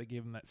 That's why they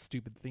gave him that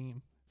stupid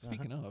theme.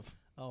 Speaking of.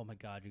 Oh, my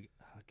God.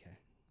 Okay.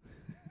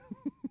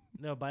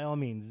 No, by all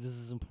means, this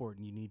is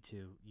important. You need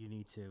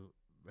to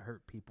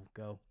hurt people.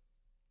 Go.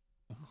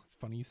 Oh, it's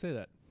funny you say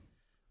that.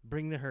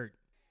 Bring the hurt.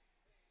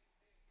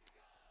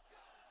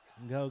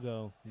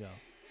 Go.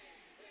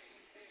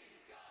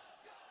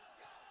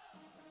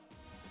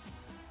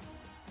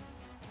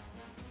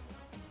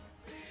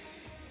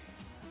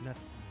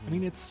 Nothing. I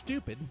mean, it's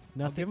stupid.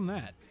 I'll give them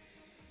that.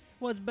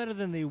 Well, it's better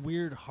than the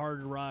weird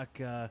hard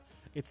rock,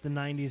 it's the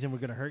 90s and we're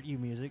going to hurt you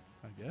music.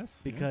 I guess.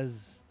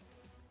 Because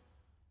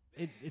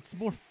it's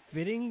more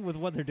fitting with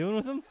what they're doing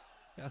with them.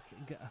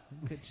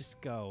 Okay, just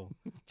go.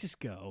 Just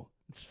go.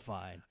 It's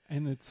fine.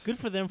 And it's good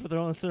for them for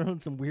throwing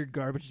some weird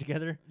garbage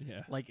together.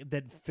 Yeah. Like,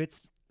 that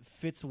fits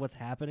what's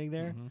happening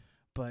there.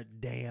 But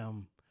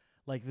damn.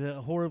 Like,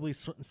 the horribly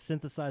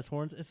synthesized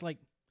horns, it's like...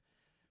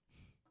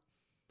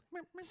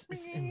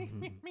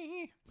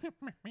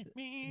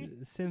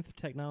 Synth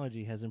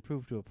technology has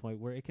improved to a point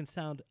where it can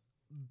sound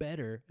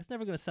better. It's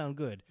never going to sound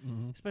good,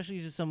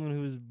 especially to someone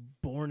who was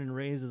born and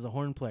raised as a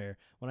horn player.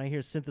 When I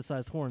hear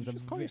synthesized horns, Did you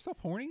just call yourself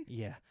horny?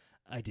 Yeah,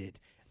 I did.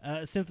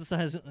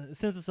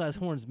 Synthesized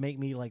horns make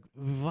me like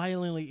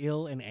violently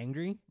ill and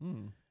angry.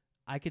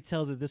 I could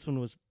tell that this one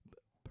was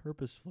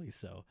purposefully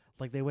so.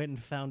 Like they went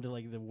and found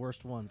like the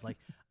worst ones. Like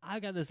I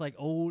got this like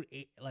old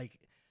like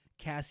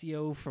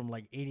Casio from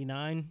like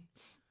 '89.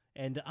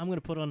 And I'm going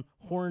to put on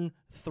horn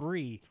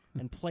 3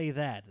 and play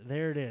that.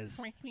 There it is.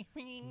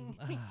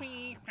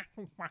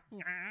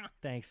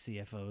 Thanks,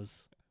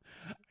 CFOs.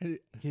 You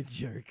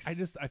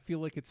jerks. I feel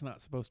like it's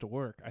not supposed to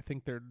work. I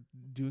think they're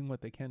doing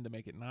what they can to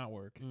make it not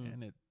work,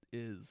 and it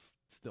is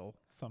still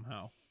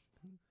somehow.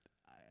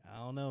 I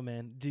don't know,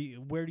 man.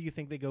 Where do you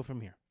think they go from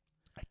here?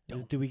 I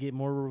don't. Do we get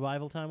more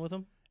Revival time with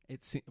them?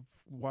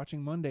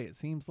 Watching Monday, it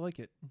seems like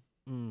it.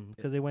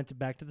 Because they went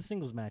back to the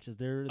singles matches.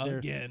 They're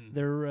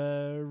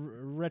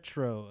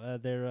retro.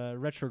 They're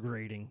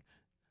retrograding,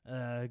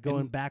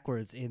 going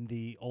backwards in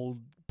the old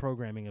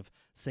programming of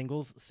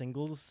singles,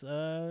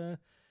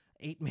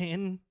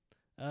 8-man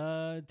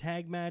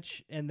tag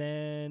match, and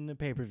then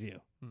pay-per-view.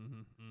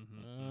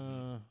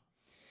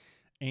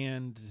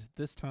 And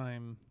this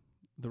time,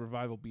 the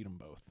Revival beat them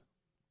both.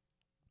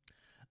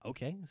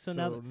 Okay, so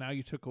now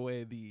you took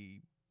away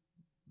the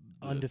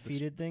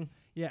undefeated thing.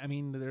 Yeah, I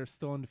mean they're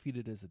still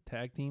undefeated as a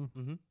tag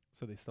team,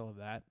 so they still have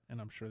that,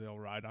 and I'm sure they'll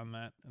ride on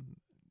that, and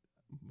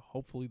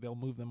hopefully they'll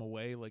move them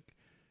away,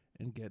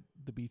 and get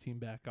the B team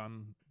back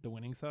on the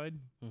winning side.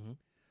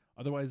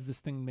 Otherwise, this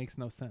thing makes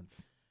no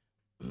sense.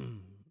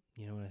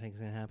 You know what I think is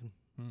gonna happen?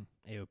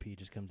 AOP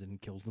just comes in and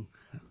kills them,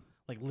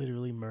 like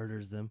literally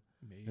murders them.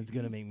 Maybe. It's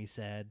gonna make me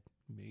sad.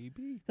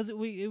 Maybe because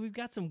we've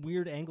got some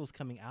weird angles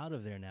coming out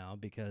of there now.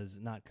 Because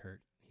not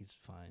Kurt, he's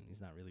fine. He's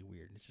not really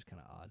weird. It's just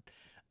kind of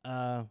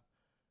odd.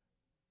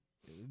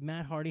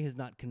 Matt Hardy has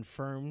not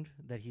confirmed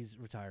that he's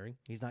retiring.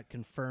 He's not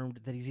confirmed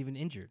that he's even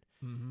injured.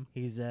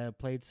 He's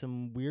played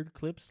some weird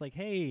clips like,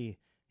 hey,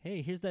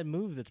 here's that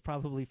move that's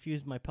probably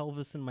fused my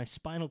pelvis and my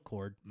spinal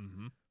cord.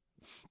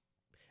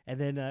 And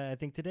then I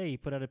think today he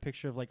put out a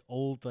picture of like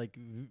old like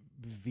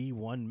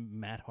V1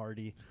 Matt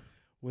Hardy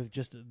with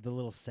just the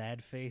little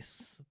sad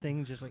face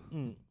thing, just like,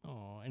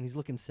 oh, and he's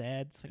looking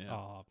sad. It's like,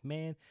 oh,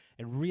 man.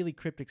 And really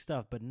cryptic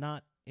stuff, but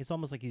not, it's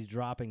almost like he's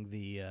dropping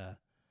the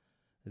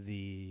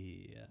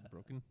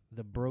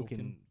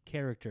broken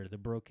character, the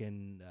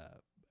broken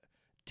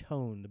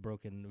tone, the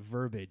broken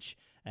verbiage,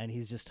 and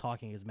he's just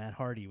talking as Matt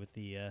Hardy with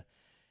the,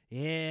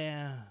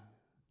 yeah,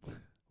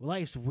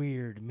 life's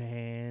weird,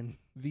 man.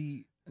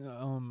 The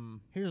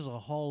Here's a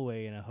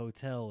hallway in a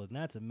hotel, and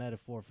that's a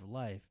metaphor for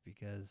life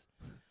because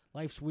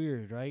life's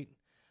weird, right?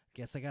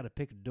 Guess I gotta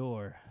pick a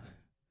door.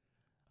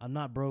 I'm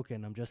not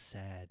broken. I'm just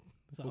sad.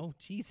 Oh,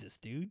 Jesus,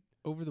 dude.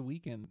 over the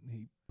weekend,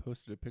 he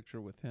posted a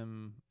picture with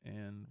him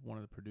and one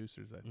of the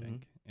producers, I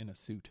think, in a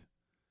suit.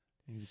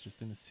 He was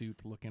just in a suit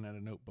looking at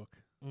a notebook.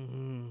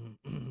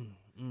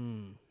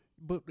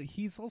 But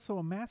he's also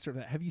a master of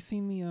that. Have you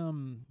seen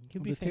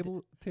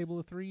the table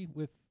of three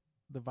with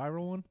the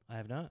viral one? I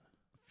have not.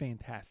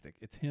 Fantastic.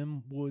 It's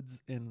him,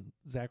 Woods, and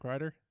Zack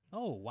Ryder.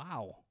 Oh,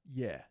 wow.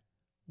 Yeah.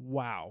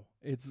 Wow.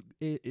 It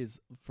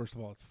is, first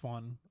of all, it's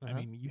fun. I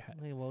mean, you have...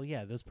 Well,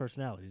 yeah, those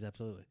personalities,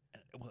 absolutely.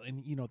 Well,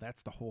 and,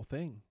 that's the whole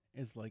thing,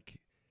 is like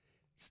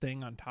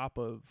staying on top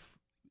of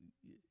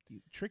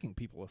tricking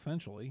people,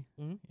 essentially,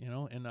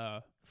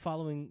 and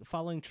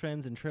following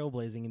trends and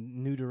trailblazing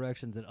in new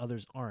directions that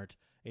others aren't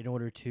in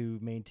order to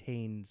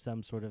maintain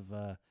some sort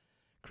of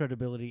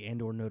credibility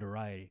and or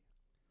notoriety.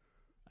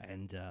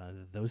 And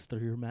those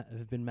three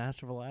have been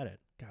masterful at it.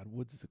 God,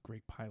 Woods is a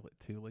great pilot,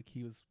 too. Like,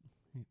 he was...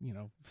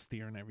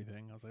 steering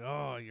everything. I was like,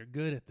 oh, you're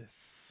good at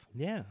this.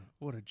 Yeah.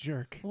 What a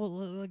jerk.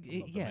 Well,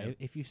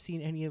 if you've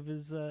seen any of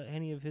his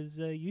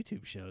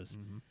YouTube shows,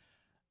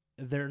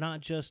 they're not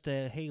just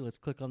hey, let's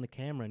click on the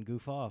camera and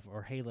goof off,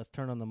 or hey, let's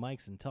turn on the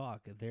mics and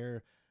talk.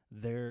 They're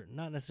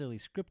not necessarily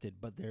scripted,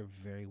 but they're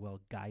very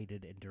well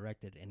guided and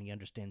directed, and he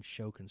understands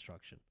show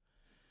construction.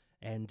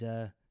 And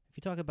if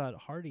you talk about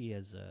Hardy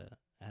as a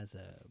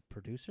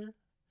producer,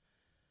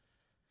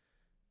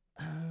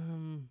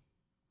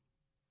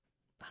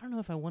 I don't know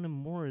if I want him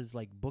more as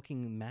like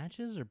booking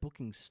matches or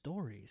booking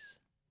stories.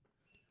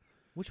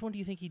 Which one do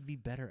you think he'd be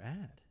better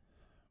at?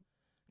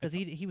 Because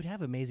he would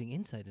have amazing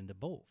insight into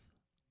both.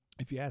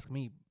 If you ask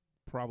me,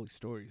 probably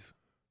stories.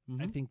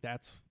 I think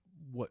that's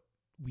what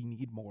we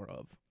need more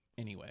of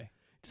anyway.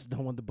 Just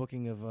don't want the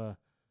booking of,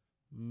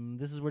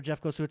 this is where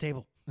Jeff goes to a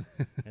table.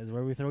 This is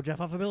where we throw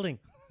Jeff off a building.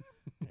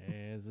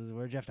 This is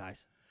where Jeff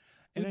dies.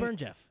 We burn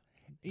Jeff.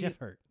 Jeff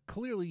hurt.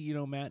 Clearly,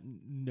 Matt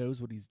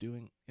knows what he's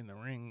doing in the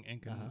ring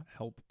and can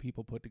help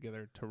people put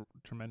together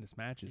tremendous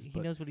matches. He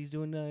knows what he's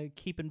doing,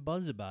 keeping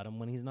buzz about him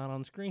when he's not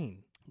on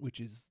screen, which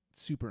is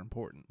super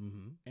important.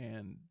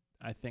 And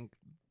I think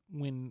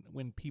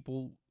when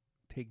people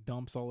take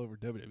dumps all over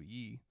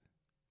WWE,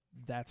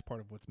 that's part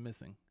of what's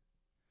missing.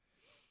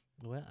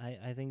 Well,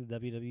 I think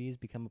WWE has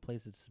become a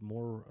place that's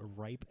more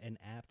ripe and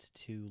apt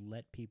to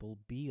let people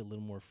be a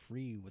little more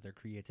free with their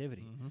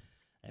creativity.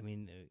 I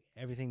mean,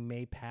 everything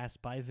may pass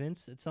by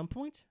Vince at some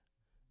point,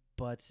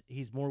 but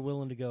he's more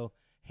willing to go,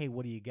 hey,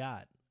 what do you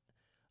got?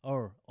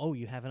 Or, oh,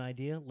 you have an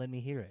idea? Let me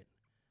hear it.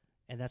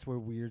 And that's where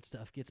weird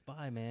stuff gets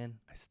by, man.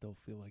 I still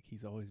feel like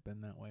he's always been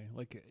that way.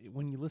 Like,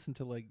 when you listen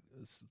to, like,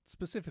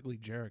 specifically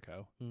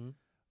Jericho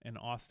and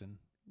Austin,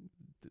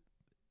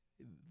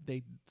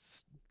 they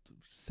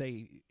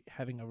say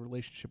having a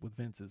relationship with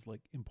Vince is,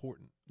 like,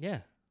 important. Yeah.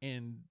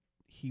 And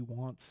he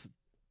wants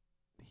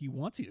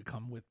you to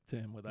come to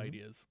him with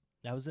ideas.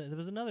 There was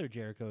another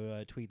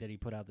Jericho tweet that he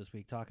put out this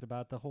week talking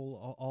about the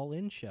whole All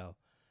In show.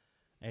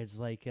 It's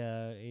like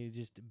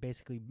just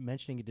basically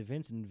mentioning it to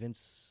Vince, and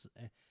Vince,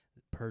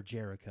 per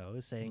Jericho,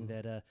 saying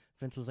that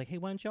Vince was like, "Hey,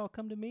 why don't y'all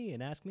come to me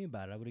and ask me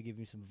about it? I would have given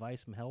you some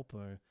advice, some help,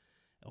 or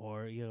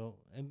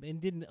and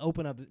didn't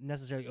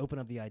necessarily open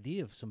up the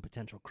idea of some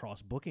potential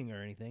cross booking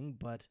or anything.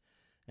 But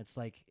it's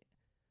like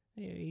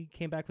he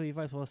came back with the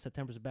advice. Well,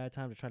 September's a bad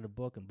time to try to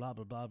book, and blah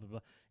blah blah blah blah.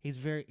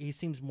 He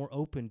seems more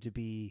open to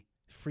be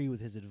free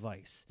with his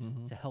advice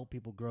to help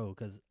people grow,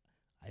 because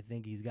I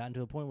think he's gotten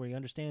to a point where he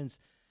understands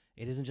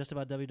it isn't just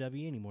about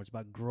WWE anymore. It's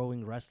about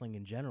growing wrestling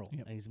in general,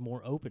 and he's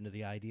more open to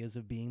the ideas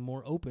of being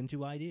more open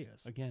to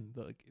ideas. Again,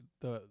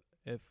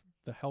 if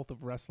the health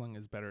of wrestling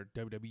is better,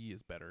 WWE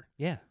is better.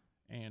 Yeah.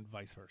 And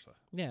vice versa.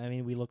 Yeah, I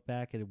mean, we look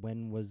back at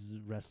when was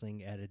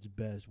wrestling at its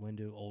best. When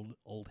do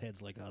old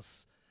heads like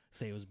us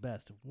say it was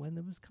best? When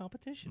there was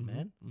competition,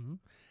 man.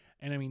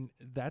 And I mean,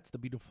 that's the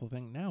beautiful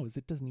thing now, is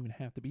it doesn't even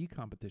have to be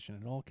competition.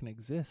 It all can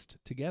exist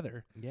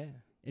together. Yeah.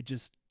 It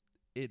just,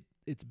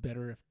 it's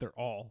better if they're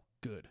all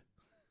good.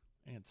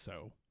 And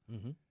so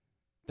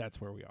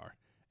that's where we are.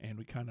 And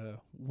we kind of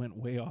went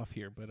way off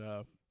here, but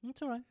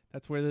that's all right.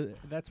 That's where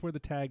the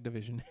tag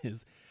division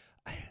is.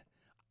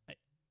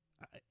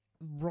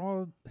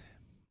 Raw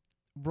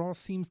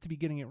seems to be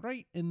getting it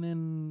right, and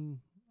then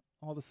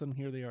all of a sudden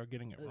here they are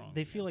getting it wrong.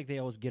 They feel like they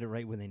always get it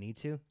right when they need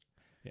to.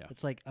 Yeah.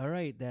 It's like, all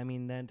right, I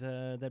mean,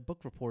 that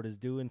book report is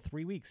due in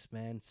 3 weeks,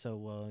 man,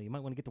 so you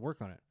might want to get to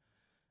work on it.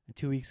 And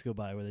 2 weeks go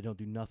by where they don't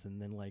do nothing.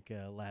 Then, like,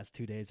 last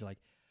 2 days, they're like,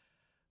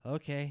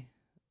 okay,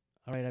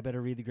 all right, I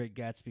better read The Great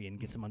Gatsby and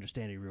get some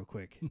understanding real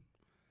quick.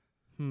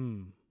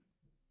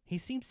 He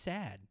seems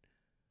sad.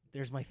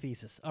 There's my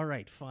thesis. All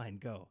right, fine,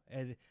 go.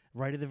 And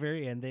right at the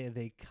very end,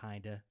 they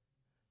kind of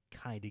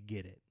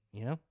get it,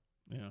 you know?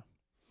 Yeah.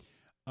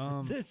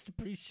 It's the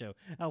pre-show.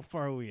 How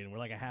far are we in? We're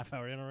like a half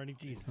hour in already?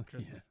 Jesus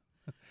Christmas.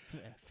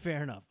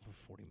 Fair enough.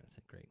 40 minutes,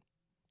 great.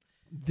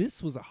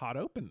 This was a hot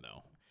open,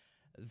 though.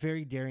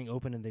 Very daring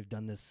open, and they've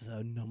done this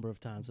a number of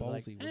times. So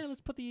like, Ballsy was-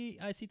 let's put the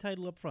IC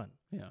title up front.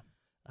 Yeah.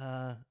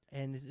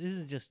 And this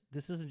isn't just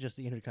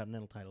the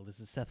Intercontinental title. This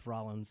is Seth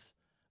Rollins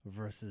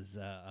versus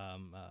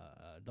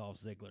Dolph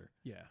Ziggler.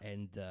 Yeah.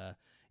 And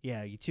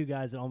you two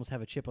guys that almost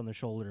have a chip on their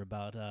shoulder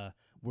about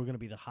we're going to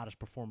be the hottest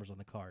performers on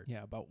the card.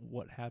 Yeah, about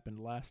what happened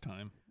last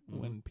time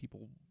when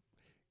people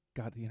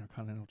got the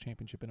Intercontinental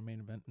Championship in a main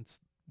event and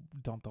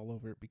dumped all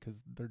over it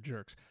because they're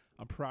jerks.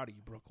 I'm proud of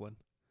you, Brooklyn.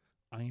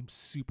 I am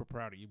super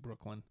proud of you,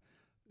 Brooklyn.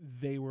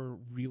 They were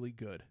really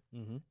good.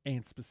 Mm-hmm.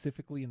 And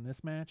specifically in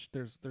this match,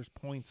 there's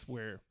points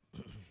where,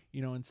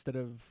 instead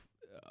of,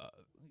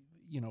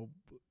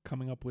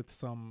 coming up with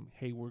some,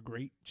 hey, we're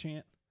great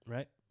chant,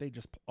 Right. they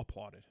just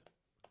applauded.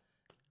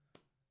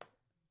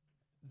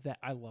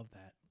 I love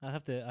that. I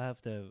have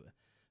to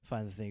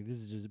find the thing. This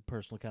is just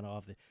personal, kind of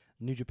off the.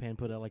 New Japan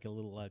put out like a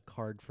little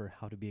card for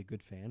how to be a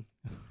good fan,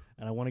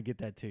 and I want to get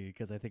that to you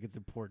because I think it's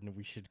important and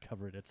we should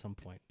cover it at some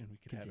point. And we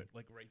could have it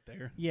like right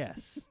there.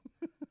 Yes.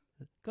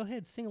 Go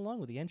ahead, sing along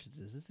with the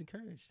entrances. It's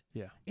encouraged.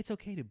 Yeah. It's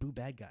okay to boo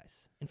bad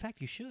guys. In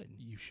fact, you should.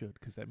 You should,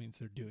 because that means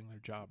they're doing their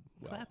job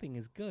well. Clapping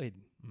is good.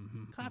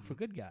 Mm-hmm, Clap for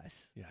good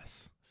guys.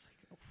 Yes. It's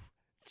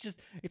like,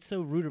 it's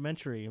so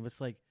rudimentary, and it's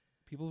like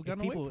People have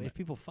gotten away from if it.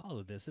 people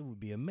followed this, it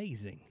would be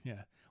amazing.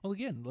 Yeah. Well,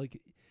 again, like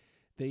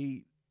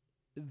they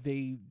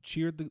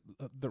cheered the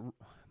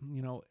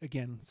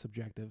again,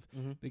 subjective.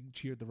 Mm-hmm. They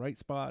cheered the right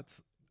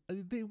spots.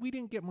 We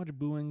didn't get much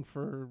booing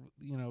for,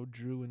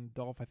 Drew and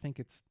Dolph. I think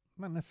it's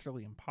not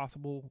necessarily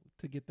impossible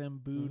to get them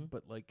booed,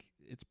 but like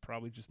it's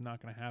probably just not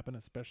going to happen,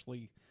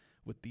 especially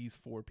with these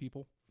four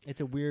people.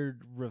 It's a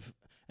weird,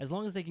 as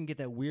long as they can get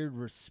that weird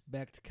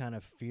respect kind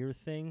of fear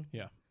thing.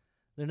 Yeah.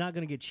 They're not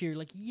going to get cheered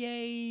like,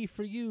 yay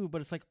for you,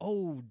 but it's like,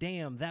 oh,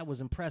 damn, that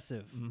was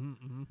impressive.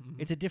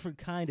 It's a different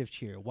kind of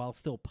cheer. While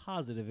still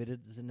positive, it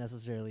isn't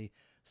necessarily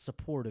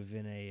supportive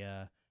in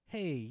a,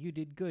 hey, you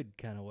did good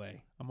kind of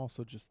way. I'm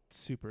also just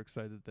super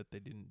excited that they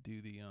didn't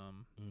do the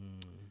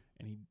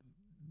any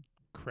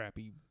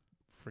crappy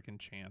freaking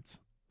chants.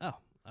 Oh,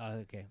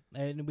 okay.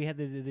 And we had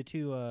the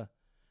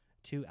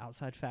two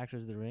outside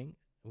factors of the ring.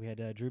 We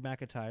had Drew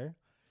McIntyre,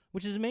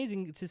 which is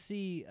amazing to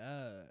see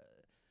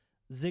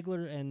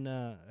Ziggler and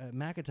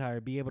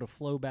McIntyre be able to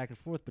flow back and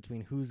forth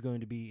between who's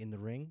going to be in the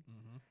ring.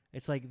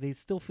 It's like they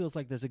still feels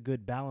like there's a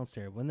good balance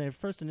there. When their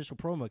first initial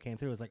promo came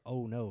through, it was like,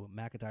 oh no,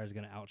 McIntyre's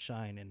going to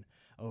outshine and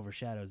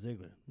overshadow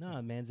Ziggler.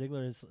 No, man,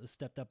 Ziggler has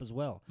stepped up as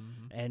well,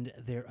 and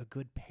they're a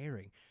good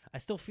pairing. I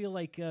still feel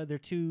like they're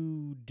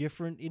two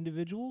different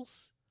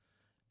individuals,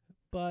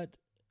 but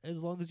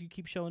as long as you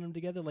keep showing them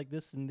together like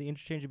this and the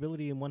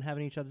interchangeability and one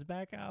having each other's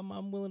back,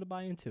 I'm willing to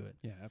buy into it.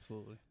 Yeah,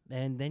 absolutely.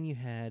 And then you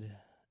had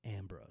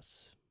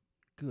Ambrose.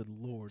 Good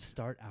Lord.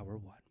 Start hour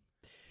one.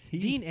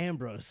 Dean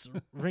Ambrose,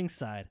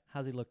 ringside.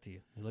 How's he look to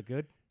you? He look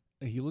good?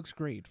 He looks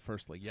great,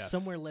 firstly, yes.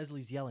 Somewhere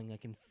Leslie's yelling. I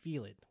can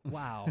feel it.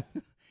 Wow.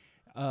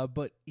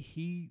 But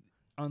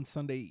on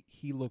Sunday,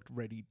 he looked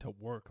ready to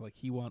work. Like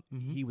he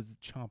was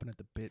chomping at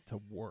the bit to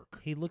work.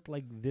 He looked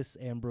like this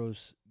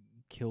Ambrose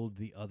killed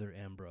the other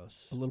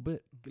Ambrose. A little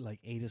bit. Like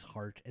ate his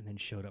heart and then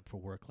showed up for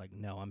work like,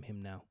 no, I'm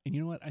him now. And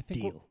you know what? I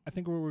think Deal.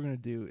 what we're going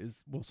to do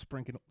is we'll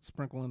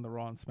sprinkle in the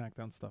Raw and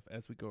SmackDown stuff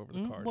as we go over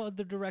the card. Well,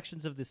 the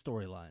directions of the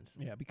storylines.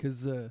 Yeah,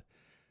 because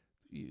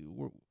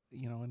we're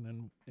and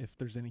then if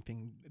there's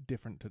anything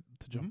different to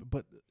jump.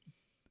 But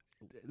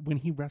when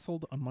he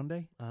wrestled on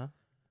Monday,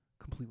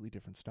 completely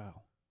different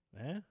style.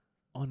 Yeah?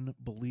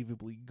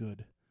 Unbelievably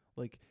good.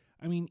 Like,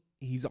 I mean,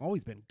 he's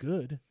always been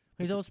good.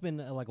 He's always been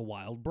like a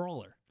wild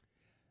brawler.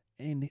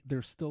 And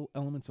there's still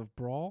elements of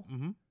brawl,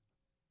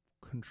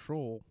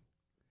 control,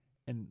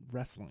 and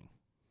wrestling.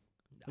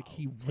 Like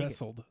he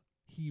wrestled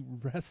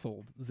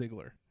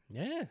Ziggler.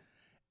 Yeah.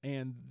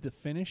 And the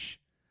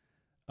finish,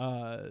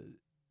 the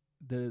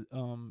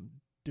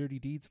Dirty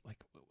Deeds, like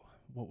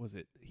what was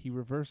it? He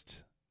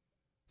reversed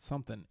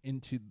something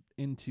into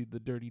the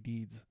Dirty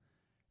Deeds,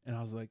 and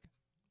I was like,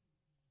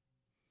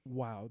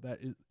 wow, that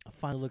is. I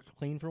finally looked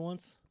clean for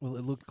once. Well,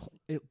 it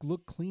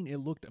looked clean.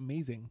 It looked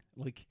amazing.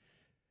 Like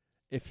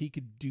if he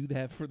could do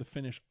that for the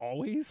finish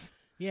always.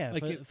 Yeah,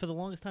 like for the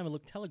longest time it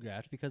looked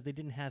telegraphed because they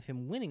didn't have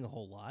him winning a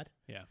whole lot.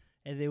 Yeah.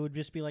 And they would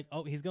just be like,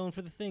 oh, he's going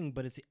for the thing,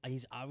 but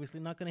he's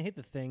obviously not going to hit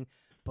the thing.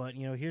 But,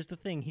 here's the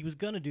thing. He was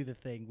going to do the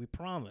thing, we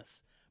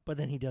promise. But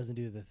then he doesn't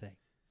do the thing.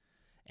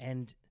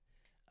 And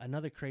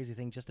another crazy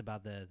thing just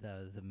about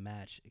the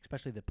match,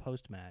 especially the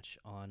post-match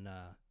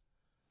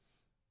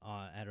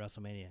at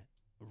WrestleMania,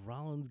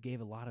 Rollins gave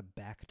a lot of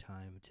back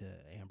time to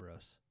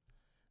Ambrose.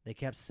 They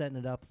kept setting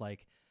it up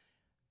like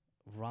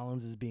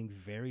Rollins is being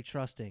very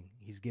trusting.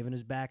 He's giving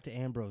his back to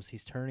Ambrose.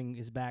 He's turning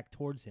his back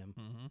towards him.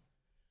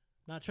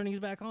 Not turning his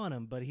back on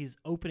him, but he's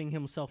opening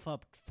himself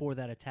up for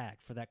that attack,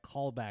 for that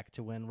callback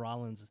to when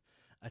Rollins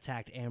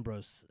attacked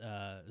Ambrose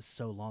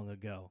so long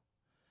ago.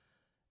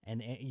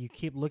 And you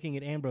keep looking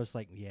at Ambrose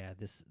like, yeah,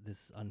 this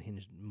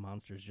unhinged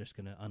monster is just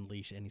going to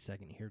unleash any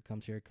second. Here it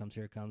comes, here it comes,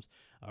 here it comes.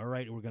 All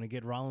right, we're going to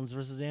get Rollins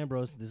versus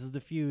Ambrose. This is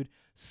the feud.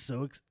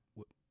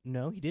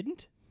 No, he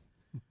didn't.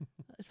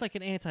 It's like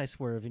an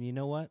anti-swerve, and you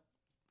know what?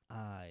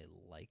 I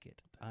like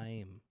it.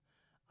 I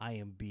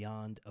am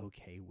beyond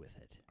okay with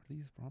it. Are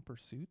these romper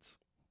suits?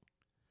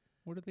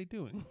 What are they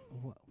doing?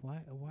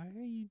 Why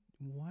are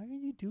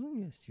you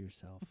doing this to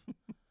yourself?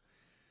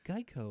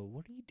 Geico,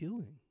 what are you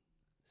doing?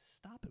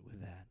 Stop it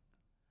with that.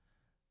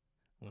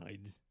 Well,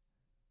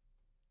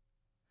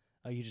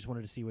 you just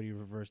wanted to see what he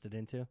reversed it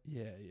into?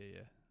 Yeah.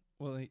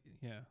 Well,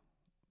 yeah.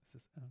 Is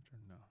this after?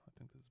 No, I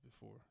think this is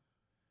before.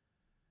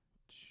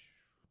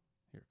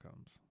 Here it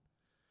comes.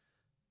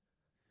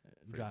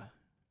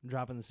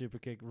 Dropping the super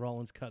kick.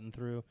 Rollins cutting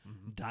through.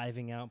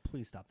 Diving out.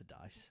 Please stop the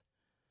dives.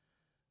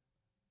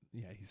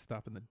 Yeah, he's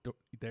stopping the door.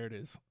 There it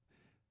is.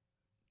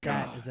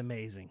 That is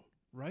amazing.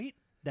 Right?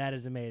 That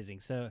is amazing.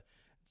 So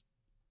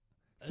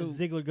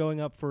Ziggler going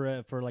up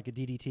for like a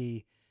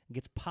DDT,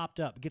 gets popped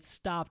up, gets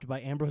stopped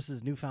by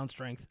Ambrose's newfound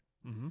strength,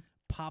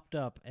 popped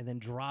up, and then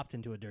dropped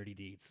into a Dirty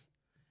Deeds.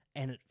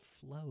 And it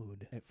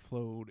flowed.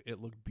 It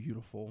looked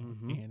beautiful,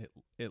 and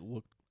it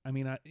looked. I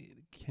mean,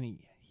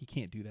 he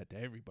can't do that to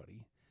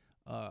everybody,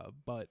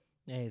 but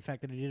hey, the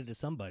fact that he did it to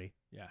somebody,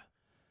 yeah.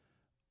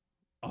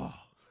 Oh,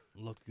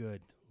 looked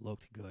good.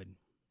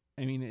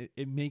 I mean,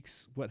 it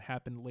makes what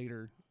happened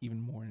later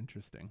even more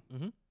interesting,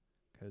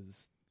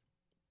 because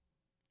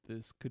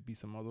this could be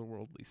some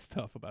otherworldly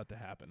stuff about to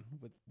happen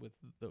with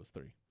those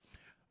three.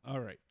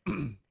 All right,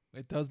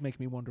 it does make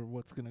me wonder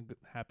what's going to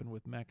happen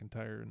with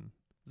McIntyre and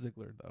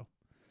Ziggler, though.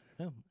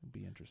 Oh, it'd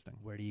be interesting.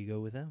 Where do you go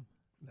with them?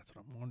 That's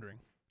what I'm wondering.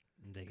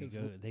 They could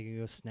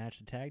go snatch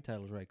the tag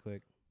titles right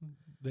quick.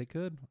 They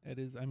could. It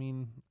is. I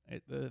mean,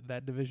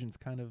 that division's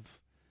kind of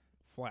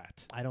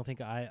flat. I don't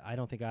think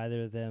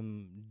either of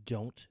them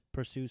don't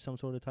pursue some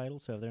sort of title.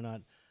 So if they're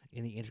not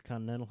in the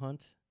Intercontinental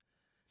hunt,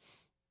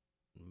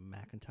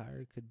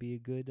 McIntyre could be a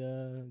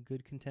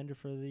good contender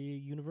for the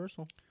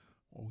Universal.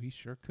 Oh, he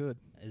sure could.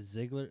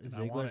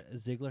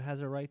 Ziggler has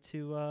a right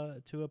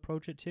to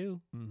approach it too.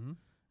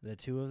 The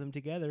two of them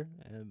together,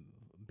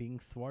 being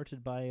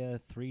thwarted by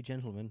three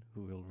gentlemen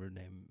who will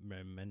remain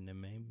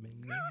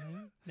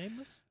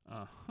nameless.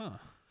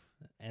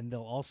 And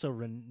they'll also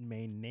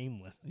remain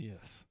nameless.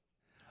 Yes.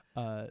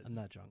 I'm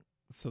not drunk.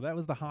 So that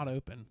was the hot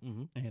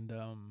open, and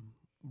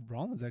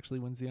Rollins actually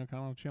wins the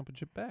Intercontinental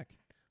Championship back.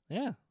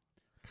 Yeah.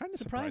 Kind of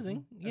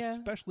surprising, yeah.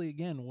 Especially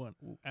again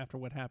after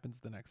what happens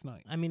the next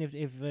night. I mean,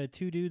 if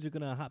two dudes are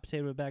gonna hot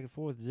potato it back and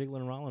forth, Ziggler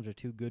and Rollins are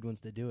two good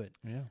ones to do it.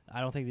 Yeah,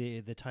 I don't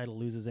think the title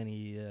loses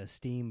any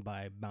steam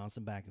by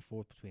bouncing back and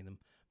forth between them.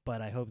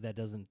 But I hope that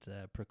doesn't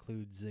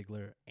preclude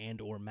Ziggler and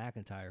or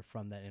McIntyre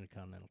from that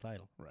Intercontinental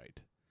title. Right.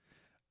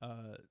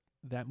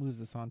 That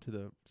moves us on to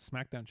the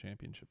SmackDown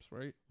Championships,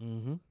 right?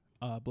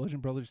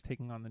 Bludgeon Brothers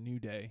taking on the New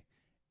Day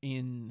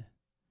in,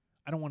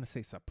 I don't want to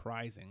say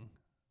surprisingly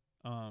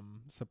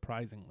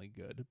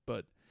good,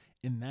 but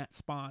in that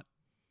spot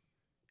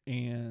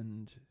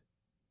and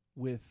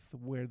with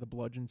where the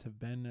Bludgeons have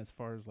been as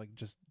far as like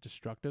just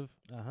destructive.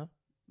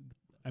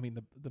 I mean,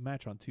 the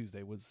match on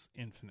Tuesday was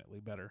infinitely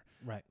better.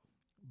 Right.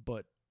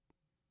 But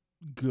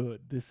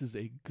good. This is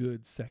a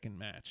good second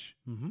match.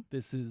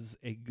 This is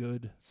a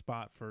good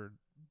spot for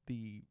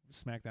the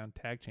SmackDown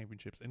Tag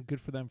Championships, and good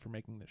for them for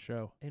making the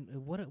show.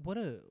 And what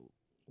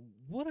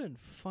a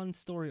fun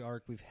story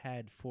arc we've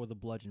had for the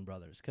Bludgeon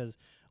Brothers, because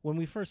when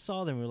we first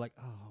saw them, we were like,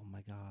 oh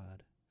my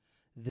God,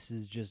 this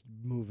is just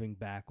moving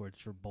backwards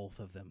for both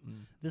of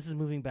them. This is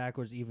moving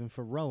backwards even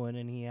for Rowan,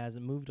 and he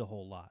hasn't moved a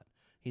whole lot.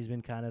 He's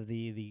been kind of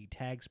the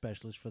tag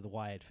specialist for the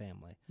Wyatt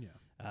family. Yeah.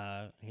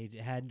 He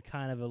had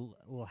kind of a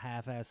little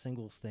half-ass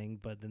singles thing,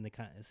 but then they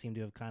kind of seemed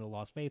to have kind of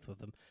lost faith with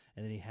him,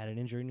 and then he had an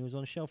injury and he was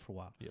on the shelf for a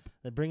while. Yep.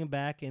 They bring him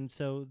back, and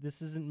so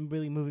this isn't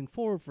really moving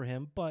forward for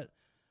him, but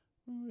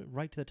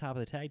right to the top of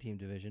the tag team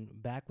division,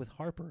 back with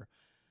Harper,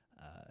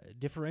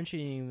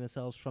 differentiating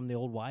themselves from the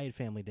old Wyatt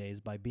family days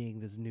by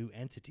being this new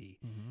entity.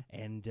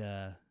 And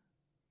I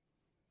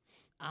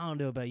don't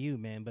know about you,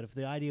 man, but if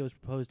the idea was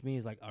proposed to me,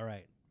 it's like, all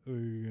right, we're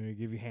going to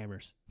give you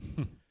hammers.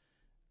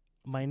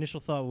 My initial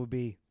thought would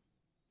be,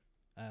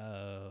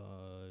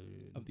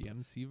 of the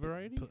MC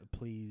variety?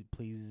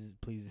 Please,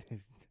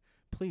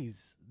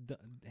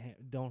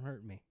 don't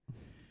hurt me.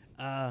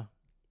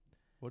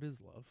 What is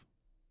love?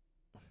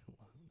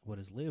 What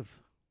is live?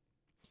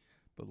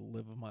 The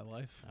live of my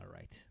life. All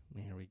right,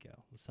 here we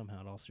go.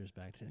 Somehow it all steers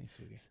back to hey,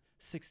 sweetie.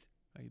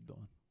 How you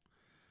doing?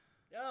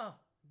 Oh,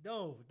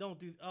 no, don't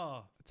do.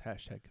 Oh, it's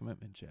hashtag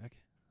commitment, Jack.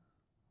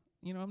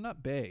 You know, I'm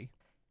not bae.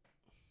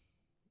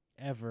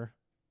 Ever.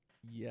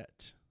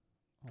 Yet.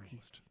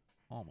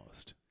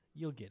 Almost.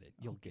 You'll get it.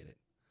 You'll get it.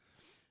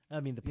 I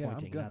mean, the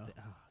pointing, not the.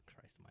 Oh,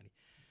 Christ almighty.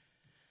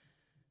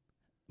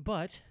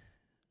 But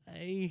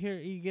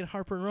you get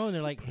Harper and Rowan.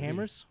 They're like, pretty.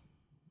 Hammers.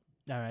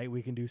 All right,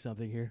 we can do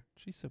something here.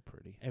 She's so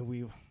pretty. And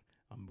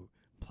I'm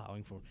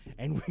plowing forward.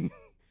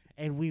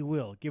 And we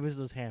will. Give us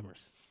those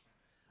hammers.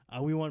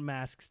 We want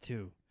masks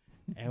too.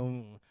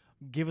 And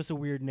Give us a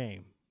weird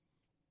name.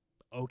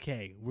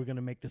 Okay, we're going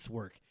to make this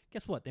work.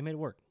 Guess what? They made it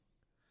work.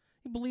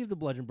 You believe the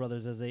Bludgeon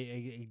Brothers as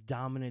a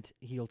dominant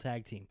heel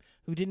tag team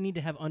who didn't need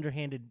to have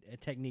underhanded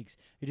techniques,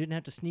 who didn't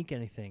have to sneak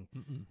anything.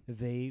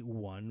 They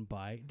won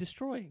by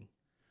destroying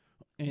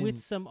with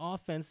some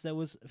offense that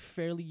was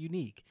fairly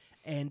unique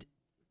and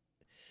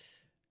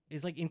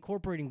is like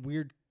incorporating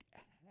weird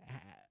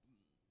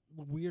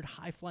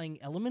high-flying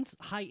elements,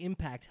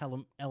 high-impact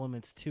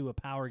elements to a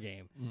power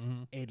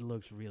game. It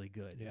looked really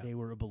good. Yeah. They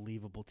were a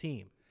believable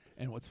team.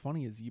 And what's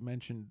funny is you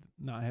mentioned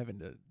not having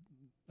to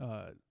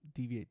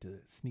deviate to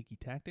sneaky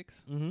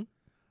tactics.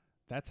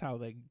 That's how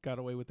they got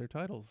away with their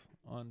titles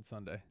on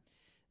Sunday.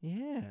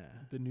 Yeah.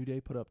 The New Day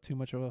put up too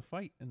much of a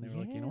fight, and they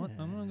were like, you know what?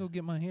 I'm going to go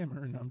get my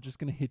hammer, and I'm just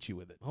going to hit you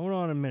with it. Hold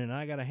on a minute.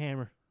 I got a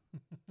hammer.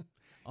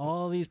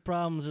 All these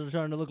problems are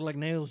starting to look like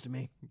nails to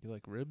me. You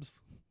like ribs?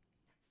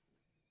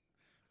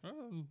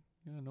 Oh,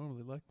 yeah, I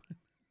normally like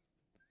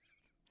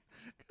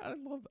God,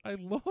 I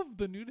love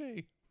the New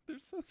Day. They're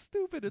so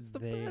stupid. It's the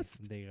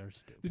best. They are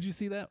stupid. Did you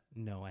see that?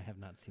 No, I have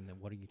not seen that.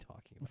 What are you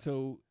talking about?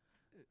 So,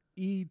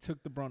 E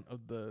took the brunt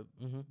of the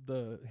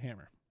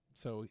hammer.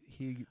 So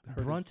he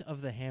brunt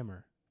of the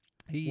hammer.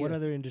 What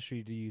other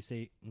industry do you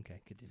say?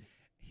 Okay, continue.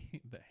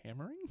 The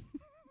hammering.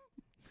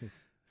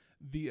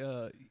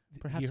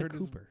 Perhaps a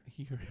Cooper.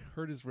 He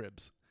hurt his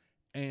ribs,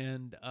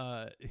 and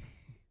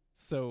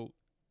so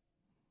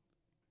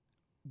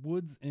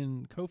Woods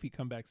and Kofi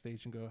come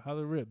backstage and go, "How are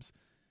the ribs?"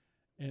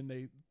 And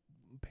they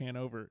pan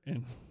over,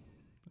 and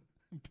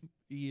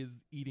he is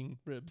eating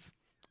ribs.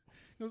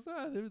 He goes,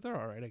 they're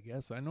all right, I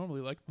guess. I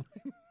normally like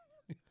mine.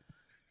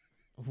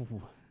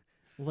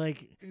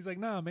 Like, he's like,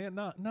 nah, man,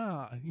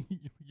 nah,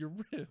 your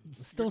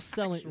ribs. Still your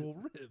selling actual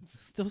ribs.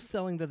 Still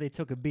selling that they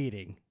took a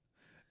beating.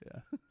 Yeah.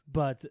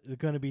 But they're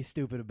going to be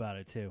stupid about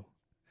it, too.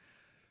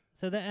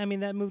 So,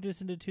 that moved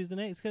us into Tuesday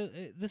night.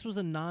 This was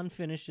a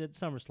non-finish at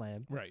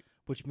SummerSlam. Right.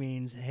 Which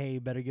means, hey,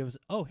 better give us...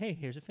 Oh, hey,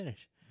 here's a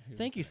finish.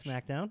 Thank you,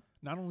 SmackDown.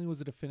 Not only was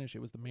it a finish,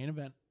 it was the main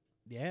event.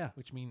 Yeah.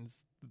 Which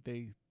means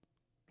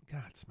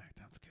God,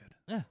 SmackDown's good.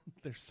 Yeah.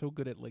 They're so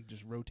good at like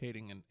just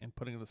rotating and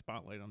putting the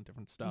spotlight on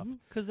different stuff.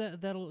 Because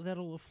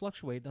that'll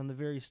fluctuate on the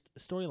various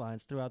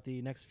storylines throughout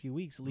the next few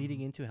weeks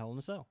leading into Hell in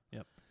a Cell.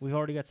 Yep. We've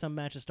already got some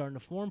matches starting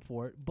to form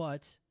for it,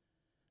 but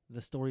the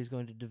story's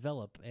going to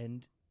develop.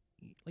 And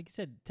like you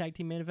said, tag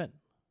team main event.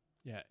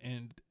 Yeah,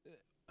 and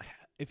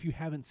if you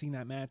haven't seen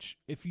that match,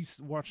 if you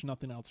watch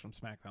nothing else from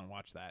SmackDown,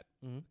 watch that.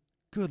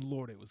 Good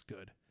Lord, it was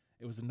good.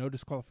 It was a no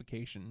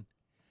disqualification,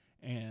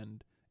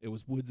 and it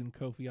was Woods and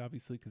Kofi,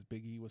 obviously, because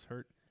Big E was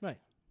hurt. Right.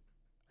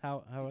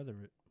 How other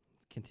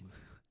continue?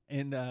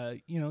 And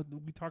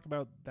we talked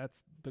about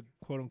that's the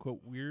quote unquote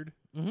weird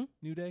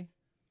New Day.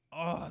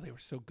 Oh, they were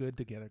so good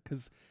together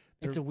because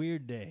it's a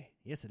weird day.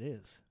 Yes, it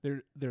is.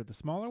 They're the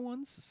smaller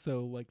ones,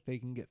 so like they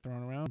can get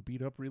thrown around,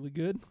 beat up really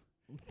good,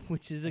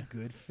 which is a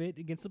good fit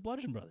against the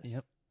Bludgeon Brothers.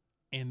 Yep.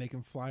 And they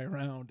can fly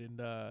around and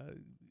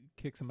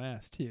kick some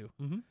ass too.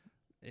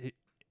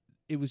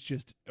 It was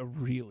just a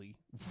really,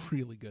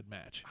 really good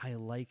match. I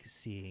like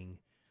seeing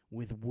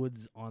with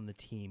Woods on the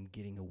team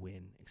getting a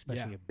win,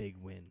 especially a big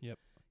win. Yep.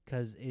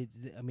 Because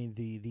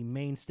the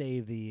mainstay,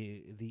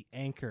 the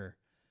anchor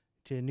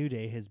to New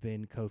Day has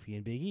been Kofi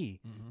and Big E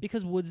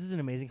because Woods is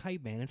an amazing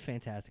hype man and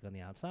fantastic on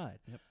the outside.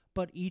 Yep.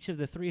 But each of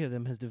the three of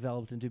them has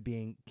developed into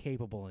being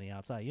capable on the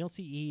outside. You don't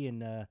see E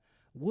and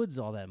Woods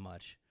all that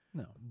much.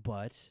 No.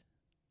 But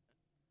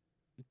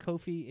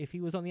Kofi, if he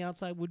was on the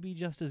outside, would be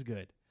just as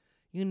good.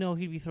 You know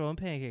he'd be throwing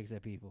pancakes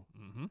at people,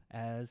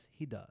 as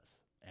he does.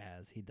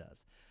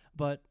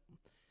 But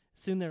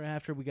soon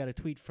thereafter, we got a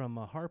tweet from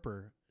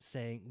Harper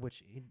saying,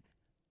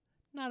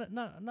 not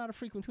a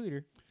frequent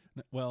tweeter.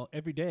 Well,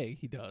 every day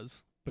he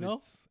does, but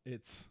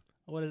it's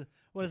what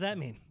does that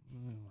mean?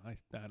 I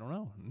don't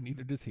know.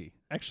 Neither does he.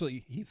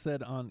 Actually, he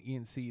said on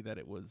ENC that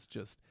it was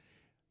just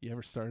you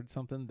ever started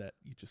something that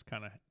you just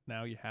kind of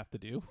now you have to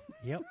do.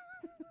 Yep.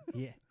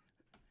 Yeah.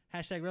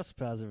 Hashtag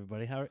WrestlePals,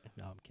 everybody. No,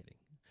 I'm kidding.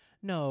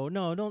 No,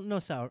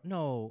 don't sour.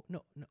 No,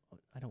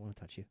 I don't want to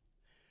touch you.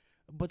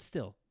 But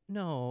still,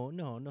 don't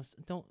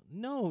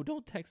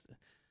text.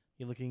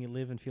 You're looking at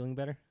Liv and feeling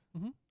better?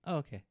 Oh,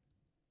 okay.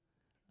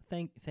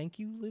 Thank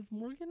you, Liv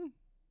Morgan?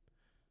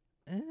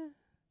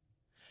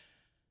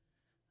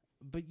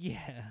 But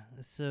yeah,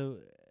 so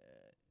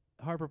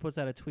Harper puts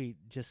out a tweet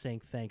just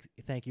saying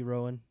thank you,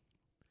 Rowan.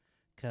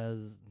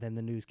 Because then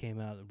the news came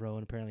out that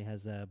Rowan apparently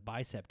has a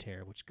bicep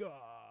tear, which,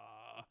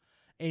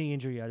 any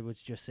injury I would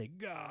just say,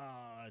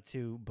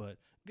 too, but,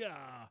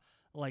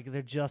 like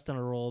they're just on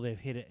a roll. They've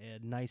hit a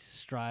nice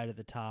stride at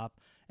the top.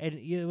 And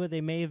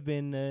they may have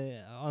been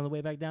on the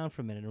way back down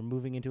for a minute or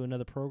moving into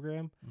another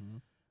program.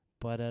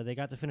 But they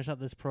got to finish out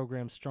this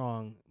program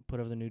strong, put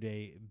over the New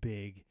Day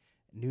big.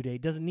 New Day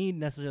doesn't need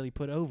necessarily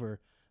put over,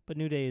 but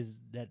New Day is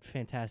that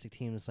fantastic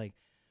team. It's like,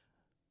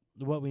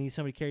 we need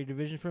somebody to carry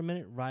division for a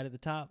minute, right at the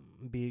top,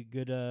 be a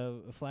good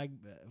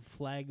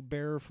flag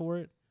bearer for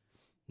it.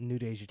 New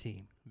Day's your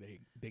team.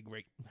 They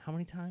great. How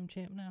many time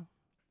champ now?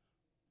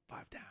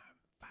 5 time.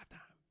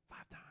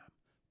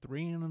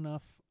 3 ain't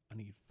enough. I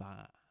need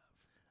 5.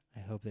 I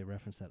hope they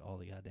reference that all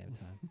the goddamn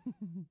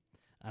time.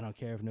 I don't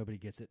care if nobody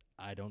gets it.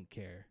 I don't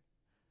care.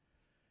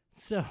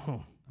 So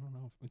I don't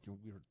know if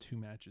we were 2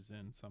 matches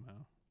in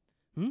somehow.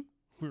 We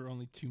were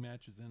only 2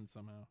 matches in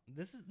somehow.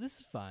 This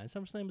is fine.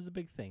 SummerSlam is a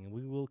big thing, and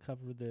we will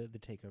cover the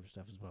TakeOver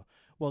stuff as well.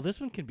 Well, this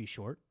one can be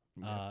short.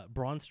 Yeah.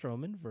 Braun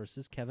Strowman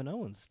versus Kevin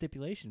Owens.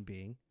 Stipulation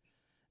being,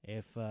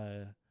 if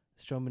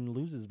Strowman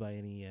loses by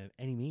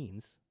any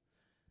means,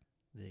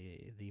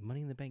 the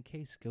Money in the Bank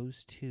case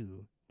goes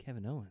to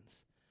Kevin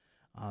Owens.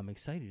 I'm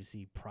excited to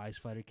see prize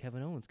fighter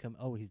Kevin Owens come.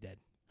 Oh, he's dead.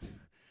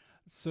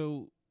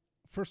 So,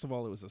 first of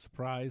all, it was a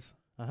surprise.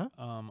 Uh-huh.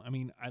 I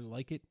mean, I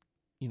like it,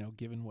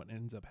 given what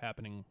ends up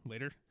happening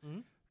later. Mm-hmm.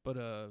 But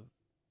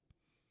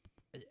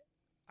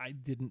I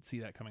didn't see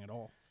that coming at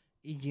all.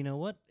 You know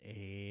what?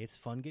 It's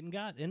fun getting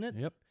got, isn't it?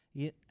 Yep.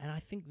 Yeah, and I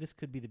think this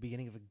could be the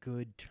beginning of a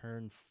good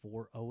turn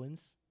for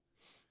Owens.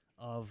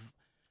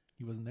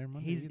 He wasn't there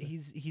Monday.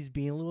 He's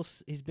been a little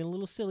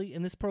silly,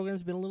 and this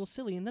program's been a little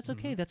silly, and that's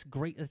okay. Mm-hmm. That's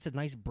great. That's a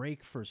nice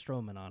break for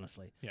Strowman,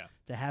 honestly. Yeah.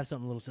 To have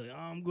something a little silly.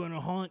 I'm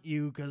gonna haunt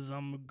you because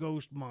I'm a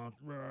ghost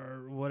monster,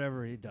 or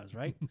whatever he does,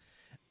 right?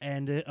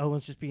 And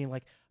Owens just being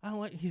like, I don't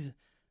like.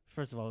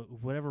 First of all,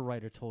 whatever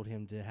writer told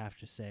him to have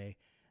to say,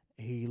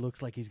 he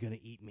looks like he's gonna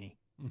eat me.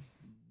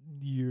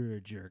 You're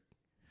a jerk.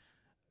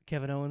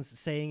 Kevin Owens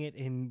saying it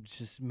and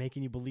just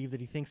making you believe that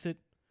he thinks it.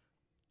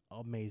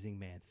 Amazing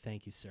man.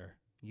 Thank you, sir.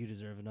 You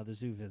deserve another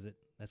zoo visit.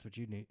 That's what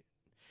you need.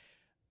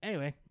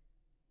 Anyway,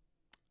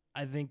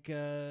 I think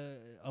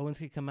Owens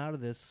could come out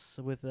of this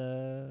with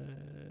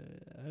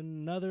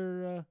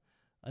another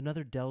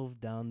delve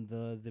down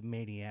the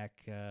maniac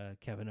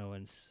Kevin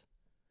Owens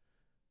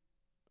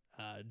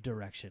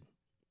direction.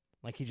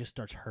 Like he just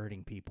starts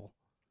hurting people.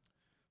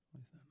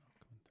 Why is that not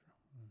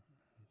coming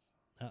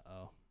through?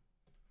 Uh-oh.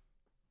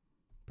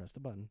 Press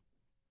the button.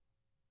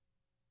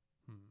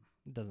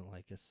 It doesn't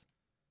like us.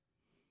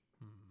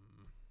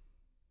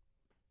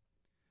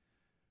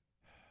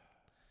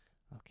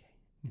 Okay.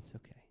 It's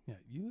okay. Yeah,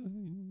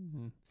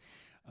 you.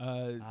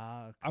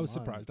 I was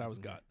surprised. I was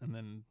got, and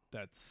then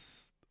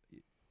that's.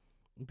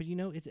 But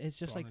it's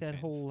just Braun like that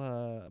retains.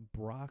 whole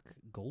Brock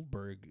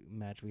Goldberg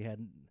match we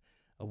had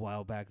a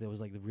while back. That was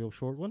like the real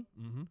short one.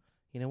 Mm-hmm.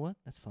 You know what?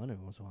 That's fun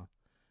every once in a while.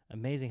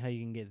 Amazing how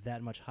you can get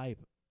that much hype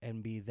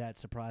and be that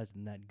surprised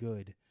and that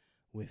good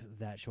with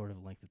that short of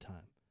a length of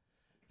time.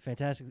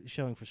 Fantastic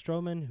showing for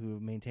Strowman, who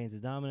maintains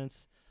his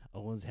dominance.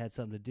 Owens had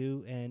something to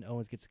do, and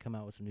Owens gets to come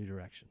out with some new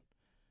direction.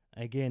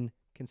 Again,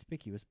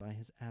 conspicuous by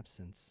his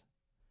absence.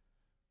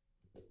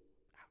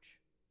 Ouch.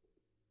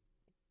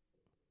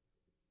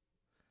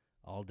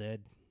 All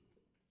dead.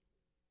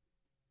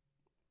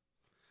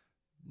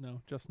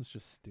 No, Justin's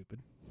just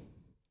stupid.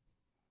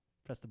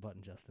 Press the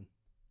button, Justin.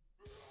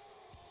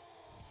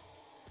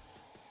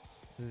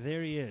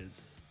 There he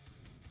is.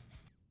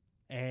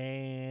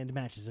 And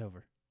match is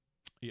over.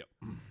 Yep.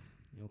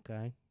 You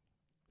okay?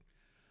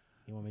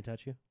 You want me to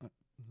touch you?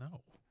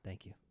 No.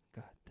 Thank you.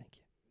 God, thank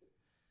you.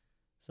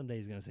 Someday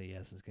he's going to say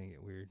yes. It's going to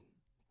get weird.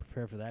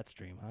 Prepare for that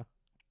stream, huh?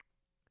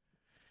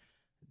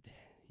 Yeah,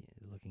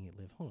 looking at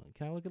Liv. Hold on.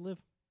 Can I look at Liv?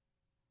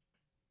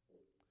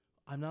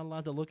 I'm not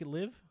allowed to look at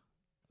Liv?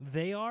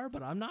 They are,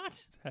 but I'm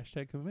not.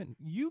 Hashtag commitment.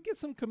 You get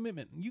some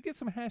commitment. You get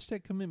some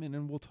hashtag commitment,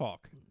 and we'll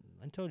talk.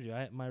 I told you.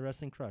 My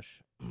wrestling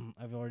crush.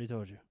 I've already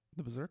told you.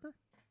 The Berserker?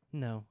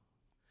 No.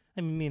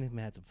 I mean, me and him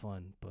had some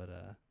fun, but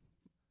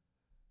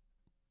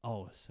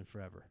always and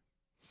forever,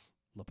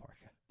 La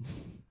Parka.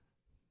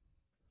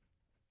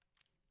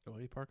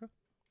 L.A. Parka?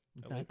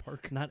 L.A.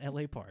 Park? Not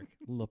L.A. Park.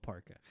 La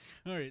Parka.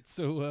 All right,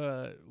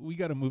 so we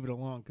got to move it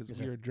along because Yes,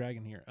 we sir. are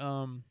dragging here.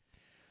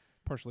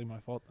 Partially my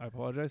fault. I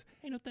apologize.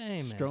 Ain't no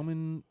thing, man.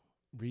 Strowman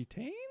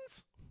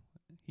retains?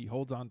 He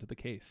holds on to the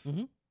case.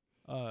 Mm-hmm.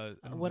 I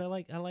don't What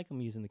like- I like him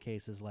using the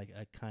case as like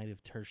a kind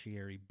of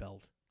tertiary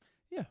belt.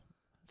 Yeah.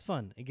 It's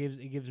fun. It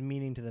gives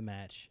meaning to the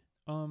match.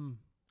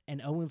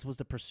 And Owens was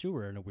the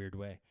pursuer in a weird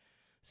way.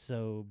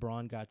 So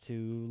Braun got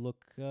to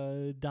look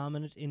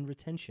dominant in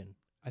retention.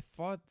 I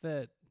thought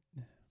it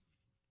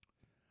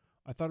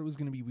was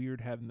going to be weird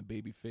having the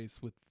baby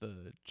face with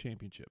the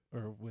championship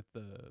or with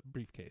the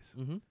briefcase.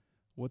 Mm-hmm.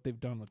 What they've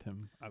done with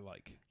him, I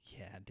like.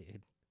 Yeah,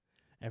 dude.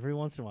 Every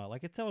once in a while,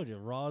 like I told you,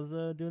 Raw's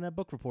doing that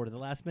book report at the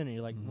last minute.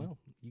 You're like, Mhm. well,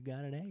 you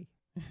got an A.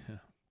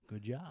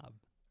 Good job.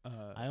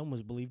 I I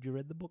almost believed you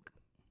read the book.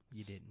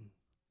 You didn't.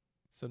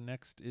 So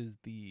next is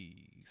the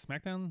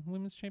SmackDown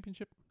Women's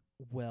Championship.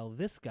 Well,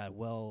 this got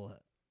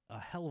a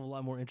hell of a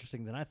lot more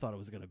interesting than I thought it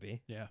was going to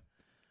be. Yeah.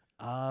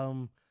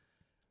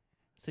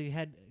 So you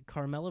had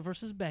Carmella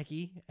versus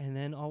Becky, and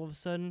then all of a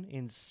sudden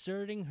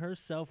inserting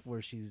herself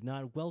where she's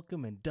not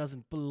welcome and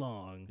doesn't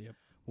belong. Yep.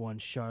 One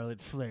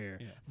Charlotte Flair.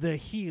 Yeah. The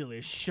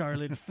heelish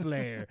Charlotte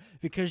Flair.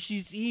 Because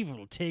she's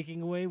evil,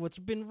 taking away what's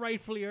been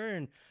rightfully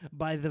earned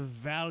by the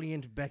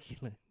valiant Becky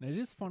Lynch. Now, it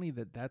is funny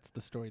that that's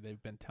the story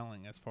they've been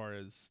telling as far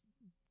as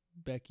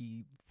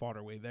Becky fought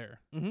her way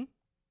there. Mm-hmm.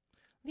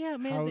 Yeah,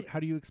 man.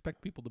 How do you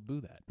expect people to boo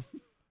that?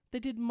 They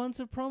did months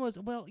of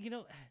promos. Well,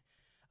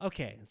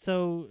 Okay,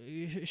 so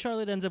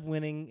Charlotte ends up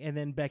winning, and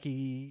then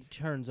Becky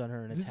turns on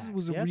her and attacks. This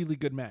was a really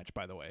good match,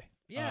 by the way.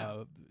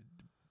 Yeah.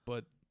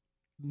 But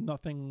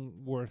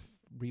nothing worth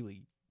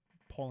really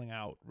pulling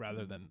out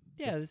rather than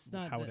it's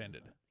not how it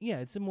ended. Yeah,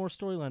 it's a more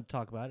storyline to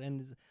talk about,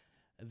 and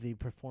the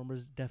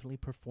performers definitely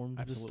performed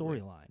Absolutely.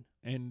 the storyline.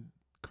 And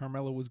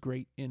Carmella was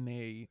great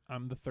in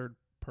I'm the third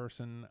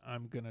person.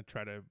 I'm going to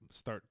try to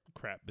start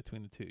crap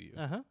between the two of you.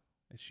 Uh-huh.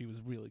 She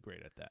was really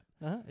great at that.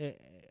 Uh-huh.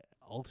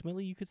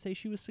 Ultimately, you could say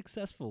she was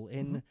successful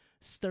in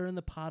stirring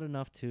the pot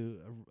enough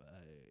to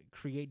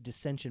create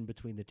dissension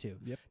between the two.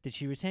 Yep. Did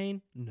she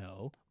retain?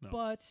 No.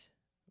 But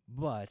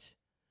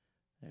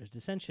there's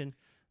dissension,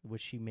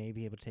 which she may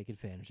be able to take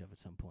advantage of at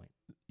some point.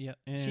 Yeah.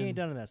 And she ain't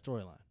done in that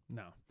storyline.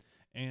 No.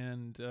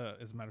 And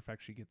as a matter of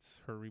fact, she gets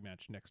her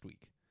rematch next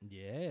week.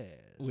 Yes.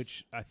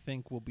 Which I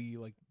think will be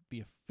like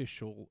the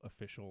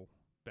official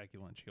Becky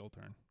Lynch heel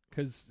turn.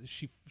 Because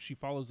she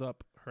follows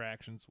up her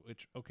actions,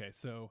 which,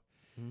 so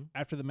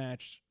after the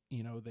match,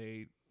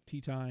 they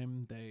tea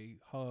time, they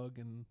hug,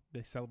 and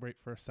they celebrate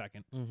for a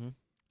second. Mm-hmm.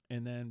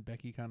 And then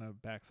Becky kind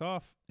of backs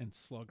off and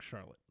slugs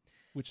Charlotte,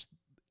 which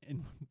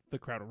and the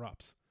crowd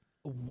erupts.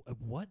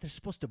 What? They're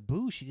supposed to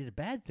boo. She did a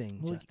bad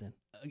thing, Justin.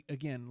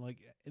 Again,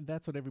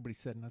 that's what everybody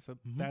said. And I said,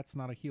 that's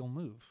not a heel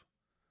move.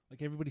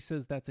 Like, everybody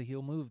says that's a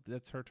heel move.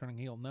 That's her turning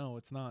heel. No,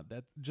 it's not.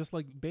 That just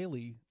like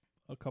Bayley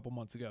a couple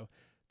months ago.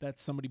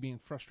 That's somebody being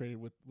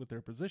frustrated with their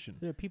position.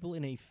 There are people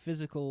in a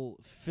physical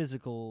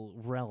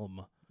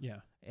realm. Yeah.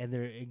 And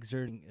they're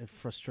exerting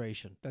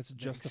frustration. That's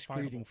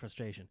justifiable. Excreting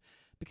frustration.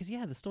 Because, the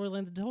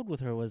storyline they told with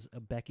her was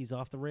Becky's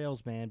off the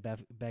rails, man.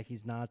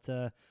 Becky's not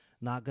going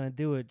to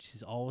do it.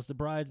 She's always the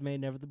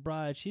bridesmaid, never the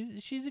bride.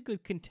 She's a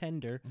good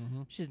contender.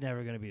 Mm-hmm. She's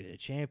never going to be the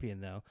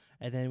champion, though.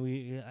 And then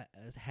we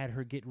had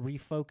her get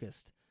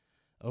refocused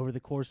over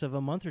the course of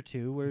a month or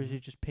two where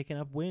she's just picking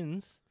up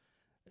wins,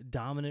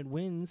 dominant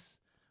wins,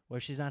 where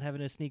she's not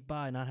having to sneak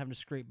by, not having to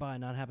scrape by,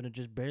 not having to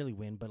just barely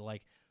win, but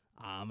like,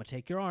 I'm going to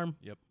take your arm.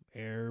 Yep.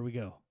 There we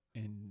go.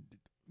 And,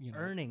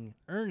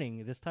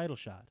 earning this title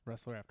shot.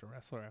 Wrestler after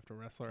wrestler after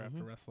wrestler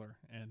after wrestler.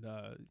 And,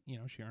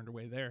 she earned her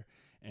way there.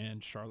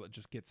 And Charlotte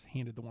just gets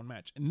handed the one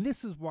match. And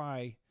this is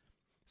why,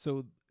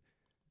 the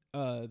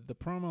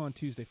promo on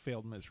Tuesday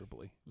failed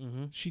miserably.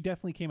 Mm-hmm. She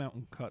definitely came out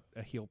and cut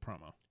a heel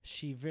promo.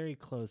 She very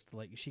close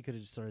to, she could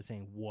have just started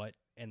saying what,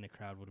 and the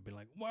crowd would have been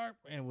like, what?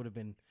 And would have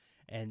been,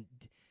 and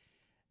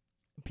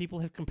people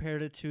have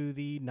compared it to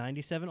the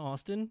 97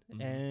 Austin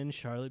and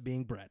Charlotte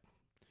being Brett.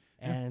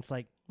 And it's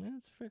like,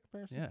 it's a fair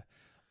comparison.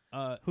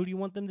 Yeah. Who do you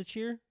want them to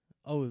cheer?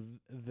 Oh,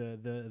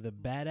 the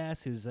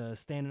badass who's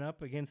standing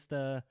up against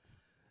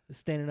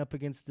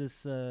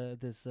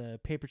this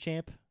paper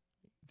champ.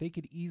 They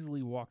could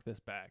easily walk this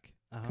back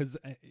because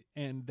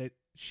and that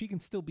she can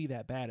still be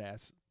that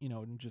badass,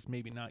 and just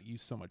maybe not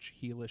use so much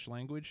heelish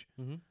language.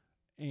 Mm-hmm.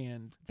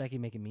 And Becky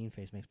making mean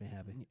face makes me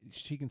happy.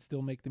 She can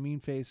still make the mean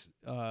face.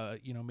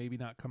 Maybe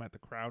not come at the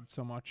crowd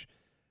so much.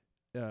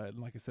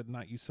 Like I said,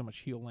 not use so much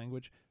heel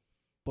language,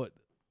 but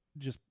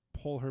just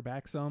pull her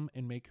back some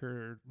and make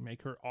her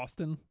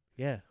Austin.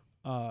 Yeah.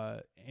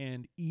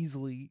 And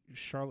easily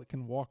Charlotte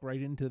can walk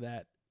right into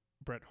that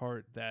Bret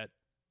Hart that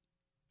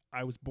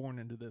I was born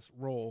into this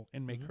role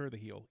and make her the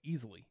heel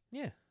easily.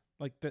 Yeah.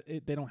 Like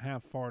they don't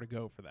have far to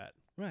go for that.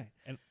 Right.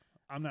 And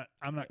I'm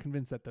not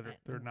convinced that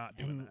they're not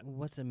doing that.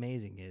 What's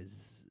amazing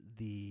is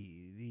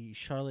the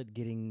Charlotte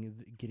getting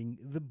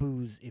the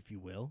booze, if you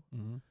will.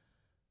 Mm-hmm.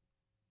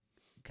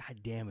 God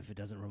damn if it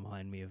doesn't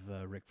remind me of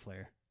Ric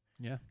Flair.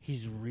 Yeah.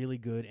 He's really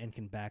good and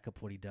can back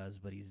up what he does,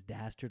 but he's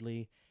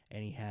dastardly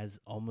and he has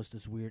almost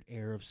this weird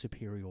air of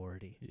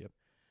superiority. Yep.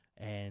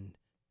 And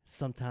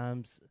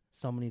sometimes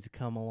someone needs to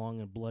come along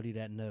and bloody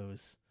that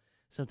nose.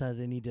 Sometimes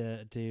they need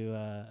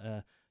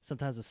to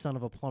sometimes the son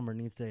of a plumber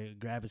needs to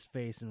grab his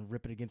face and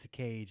rip it against a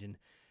cage and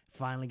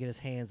finally get his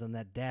hands on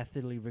that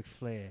dastardly Ric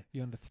Flair.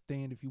 You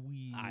understand, if you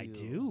will? I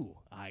do.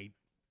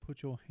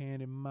 Put your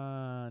hand in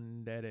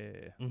mine,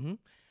 daddy. Mm-hmm.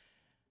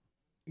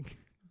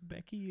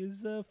 Becky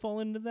is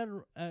falling into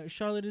that.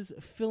 Charlotte is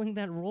filling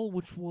that role,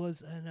 which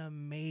was an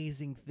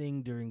amazing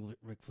thing during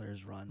Ric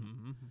Flair's run.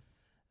 Mm-hmm.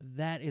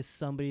 That is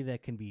somebody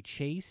that can be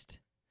chased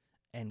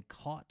and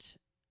caught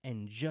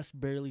and just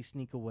barely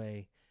sneak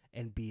away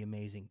and be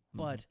amazing,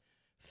 but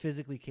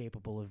physically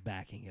capable of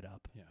backing it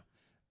up. Yeah.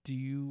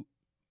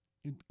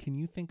 Can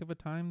you think of a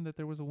time that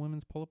there was a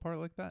women's pull apart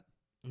like that?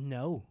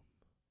 No.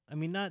 I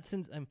mean, not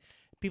since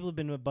people have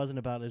been buzzing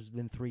about it. It's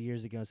been 3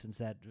 years ago since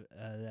that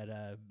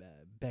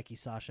Becky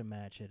Sasha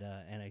match at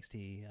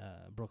NXT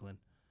Brooklyn.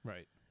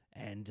 Right.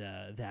 And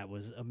that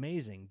was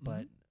amazing.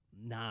 But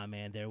nah,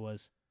 man, there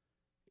was,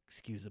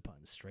 excuse the pun,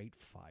 straight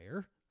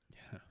fire.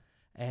 Yeah.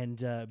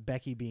 And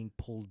Becky being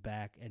pulled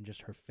back and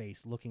just her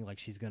face looking like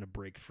she's going to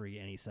break free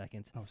any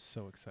second. I was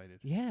so excited.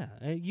 Yeah.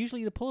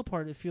 Usually the pull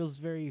apart, it feels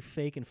very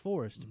fake and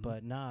forced.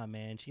 But nah,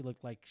 man, she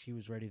looked like she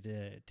was ready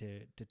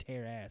to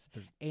tear ass.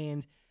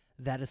 And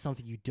that is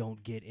something you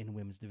don't get in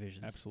women's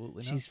divisions.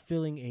 Absolutely not. She's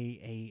filling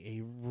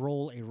a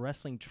role, a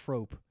wrestling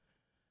trope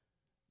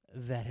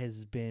that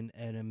has been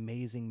an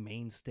amazing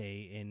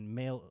mainstay in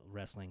male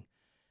wrestling,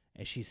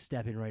 and she's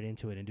stepping right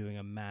into it and doing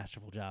a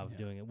masterful job of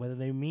doing it. Whether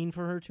they mean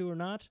for her to or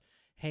not,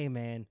 hey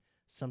man,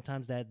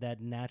 sometimes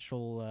that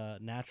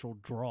natural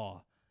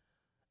draw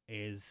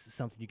is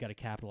something you got to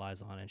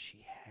capitalize on, and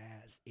she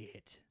has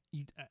it.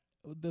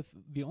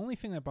 The only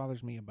thing that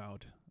bothers me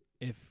about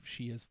if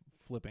she is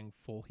flipping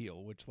full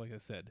heel, which, like I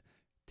said,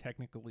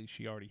 technically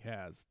she already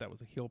has. That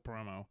was a heel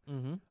promo.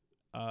 Mm-hmm.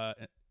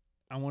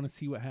 I want to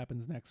see what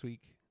happens next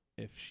week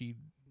if she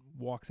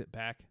walks it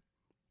back,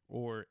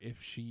 or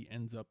if she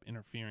ends up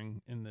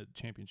interfering in the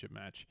championship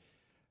match,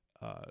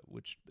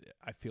 which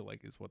I feel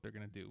like is what they're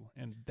going to do,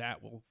 and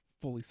that will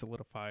fully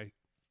solidify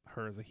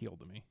her as a heel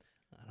to me.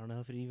 I don't know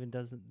if it even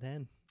does it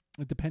then.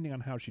 Depending on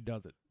how she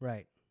does it.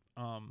 Right.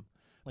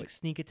 Like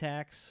sneak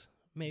attacks.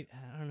 Maybe,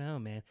 I don't know,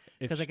 man.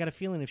 Because I got a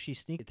feeling if she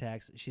sneak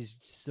attacks, she's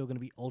still going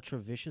to be ultra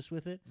vicious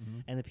with it,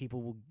 and the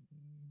people will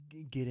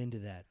get into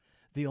that.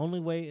 The only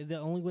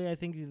way I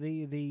think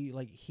they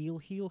like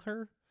heal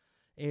her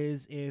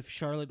is if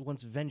Charlotte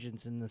wants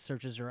vengeance and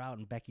searches her out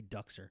and Becky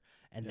ducks her,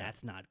 and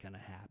that's not going to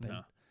happen.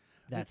 No.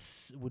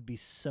 That's would be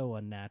so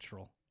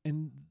unnatural.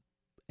 And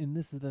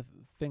this is the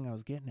thing I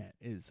was getting at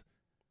is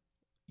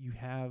you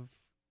have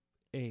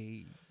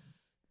a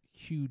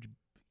huge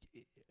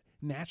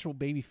natural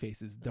baby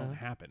faces don't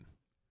happen.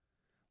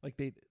 Like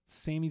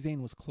Sami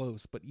Zayn was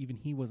close, but even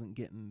he wasn't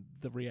getting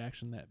the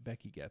reaction that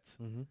Becky gets.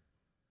 Mm-hmm.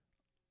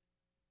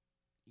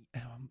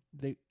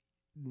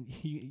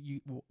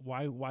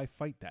 Why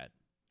fight that?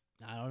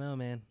 I don't know,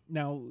 man.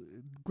 Now,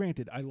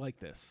 granted, I like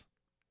this,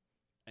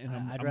 and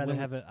I'd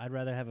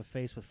rather have a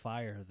face with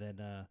fire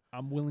than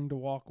I'm willing to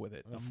walk with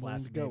it. I'm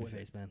willing to go with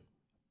face, man.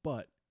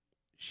 But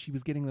she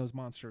was getting those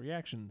monster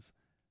reactions.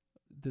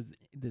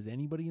 Does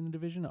anybody in the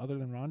division other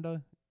than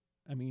Ronda?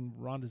 I mean,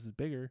 Ronda's is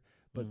bigger,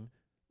 but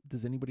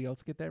does anybody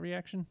else get that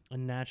reaction? A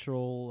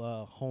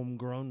natural,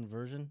 homegrown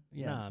version?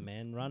 Yeah. Nah,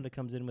 man. Ronda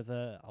comes in with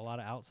a lot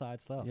of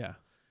outside stuff. Yeah.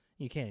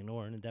 You can't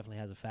ignore it, and it definitely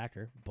has a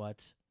factor.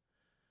 But,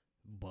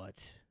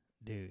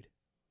 dude.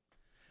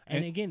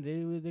 And again,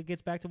 it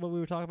gets back to what we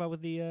were talking about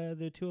with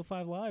the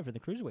 205 Live or the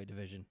Cruiserweight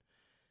division.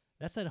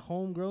 That's that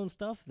homegrown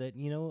stuff that,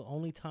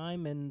 only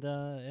time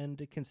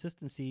and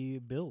consistency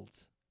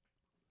builds.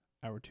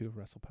 Hour 2 of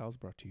Wrestle Pals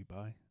brought to you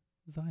by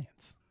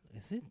Zions.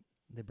 Is it?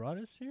 They brought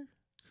us here?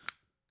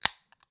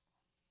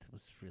 That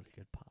was really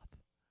good pop.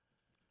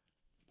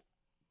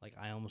 Like,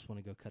 I almost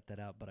want to go cut that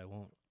out, but I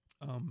won't.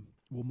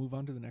 We'll move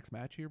on to the next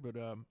match here, but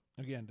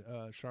again,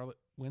 Charlotte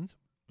wins.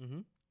 Mm-hmm.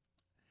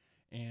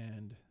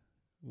 And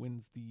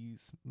wins the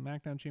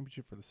SmackDown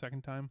Championship for the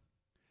second time.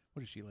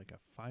 What is she, like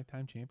a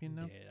 5-time champion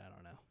now? Yeah, I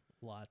don't know.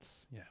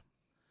 Lots. Yeah.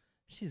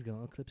 She's going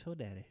to eclipse her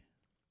daddy.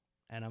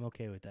 And I'm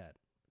okay with that.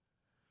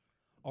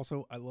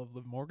 Also, I love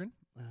Liv Morgan.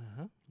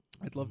 Uh-huh.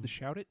 I'd love to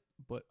shout it,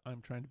 but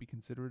I'm trying to be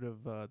considerate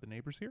of the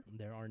neighbors here.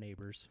 There are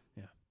neighbors.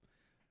 Yeah.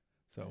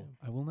 So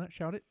I will not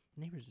shout it.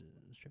 Neighbors is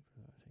a stripper,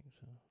 I think.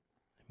 So,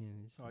 I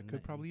mean, so I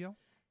could probably yell.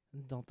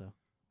 Don't though.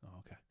 Oh,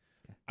 okay.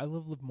 I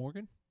love Liv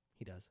Morgan.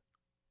 He does.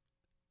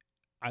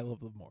 I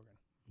love Liv Morgan.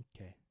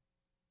 Okay.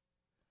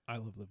 I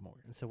love Liv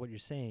Morgan. And so what you're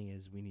saying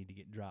is we need to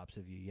get drops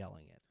of you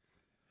yelling it.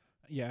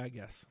 Yeah, I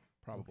guess.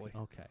 Probably.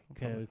 Okay.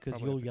 Because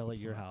you'll yell at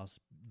your house,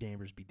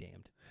 damners be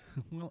damned.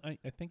 Well, I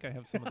think I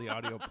have some of the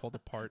audio pulled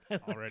apart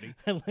already.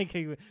 I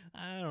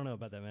don't know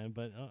about that, man,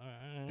 but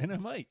and I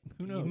might.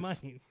 Who knows? You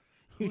might.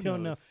 You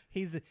don't know.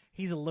 He's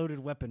a loaded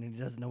weapon, and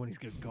he doesn't know when he's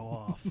going to go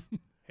off.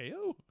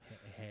 Hey-o.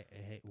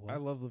 Hey, what? I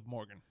love Liv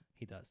Morgan.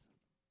 He does.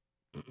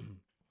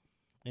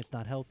 It's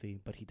not healthy,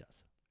 but he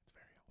does. It's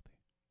very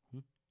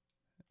healthy.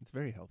 It's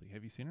very healthy.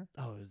 Have you seen her?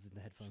 Oh, it was in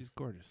the headphones. She's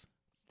gorgeous.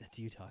 That's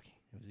you talking.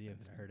 It was you.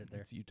 I heard it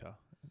there. It's Utah.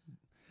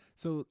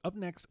 So up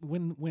next,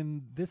 when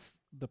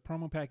the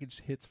promo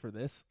package hits for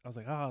this, I was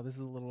like, this is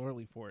a little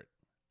early for it.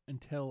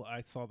 Until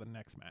I saw the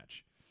next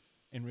match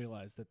and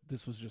realized that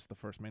this was just the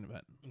first main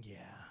event. Yeah.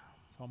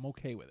 So I'm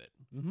okay with it.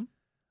 Mm-hmm.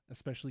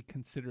 Especially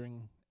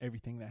considering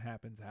everything that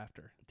happens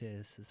after.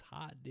 This is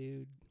hot,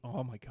 dude.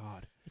 Oh my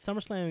God.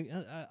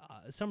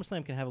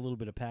 SummerSlam can have a little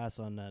bit of pass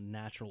on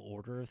natural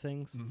order of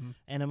things,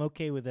 and I'm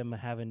okay with them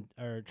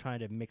trying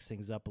to mix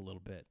things up a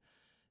little bit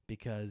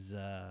because,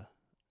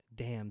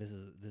 damn, this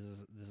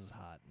is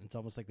hot. It's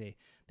almost like they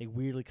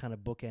weirdly kind of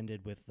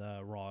bookended with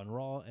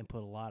Raw and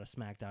put a lot of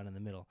SmackDown in the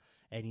middle.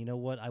 And you know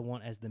what I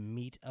want as the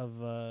meat of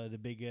the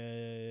big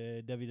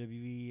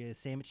WWE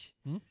sandwich?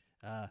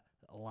 A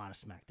lot of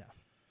SmackDown.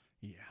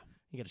 Yeah.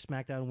 You got a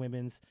SmackDown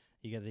women's,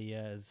 you got the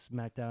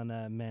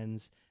SmackDown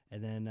men's,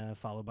 and then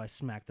followed by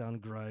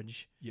SmackDown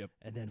Grudge. Yep.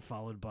 And then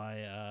followed by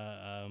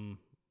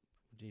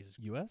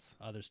US?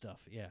 Other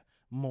stuff. Yeah.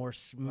 More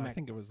I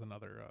think it was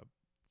another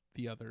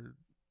the other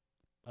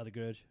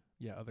Grudge.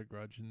 Yeah, other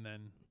Grudge, and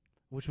then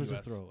which was US.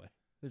 a throwaway.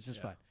 It's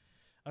just fine.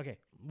 Okay,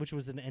 which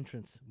was an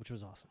entrance, which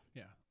was awesome.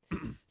 Yeah.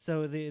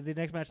 So the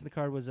next match in the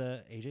card was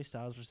AJ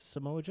Styles versus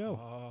Samoa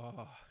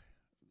Joe.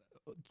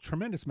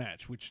 tremendous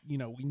match, which we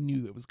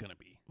knew it was going to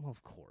be. Well,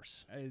 of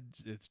course.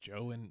 It's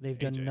Joe and They've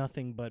AJ. done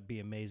nothing but be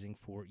amazing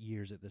for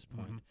years at this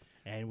point.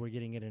 And we're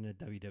getting it in a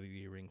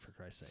WWE ring, for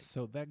Christ's sake.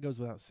 So that goes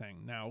without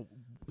saying. Now,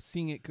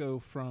 seeing it go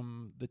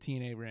from the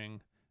TNA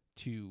ring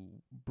to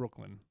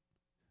Brooklyn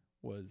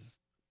was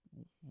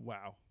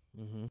wow.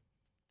 Mm-hmm.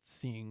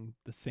 Seeing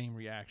the same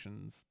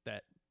reactions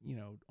that,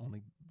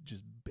 only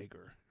just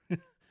bigger.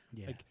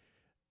 Yeah. Like,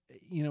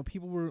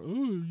 people were,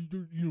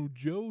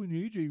 Joe and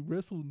AJ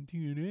wrestled in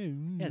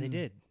TNA. Yeah, they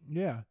did.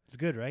 Yeah. It's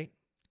good, right?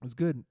 It was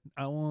good.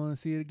 I want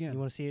to see it again. You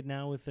want to see it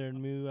now with their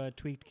new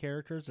tweaked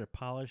characters, their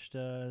polished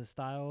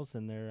styles,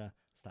 and their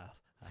styles.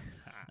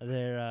 All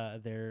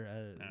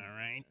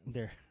right.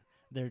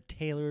 They're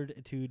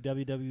tailored to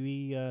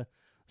WWE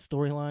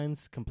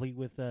storylines, complete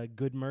with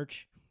good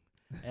merch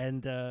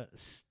and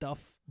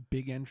stuff.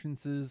 Big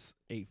entrances,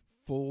 a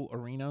full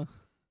arena.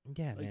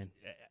 Yeah, Like, man.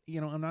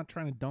 I'm not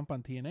trying to dump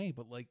on TNA,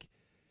 but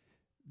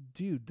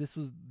dude, this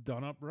was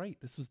done up right.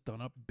 This was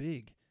done up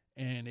big,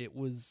 and it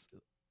was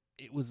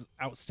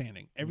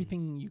outstanding.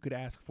 Everything you could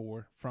ask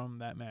for from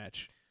that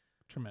match,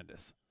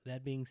 tremendous.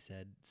 That being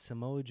said,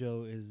 Samoa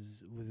Joe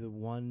is the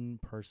one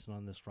person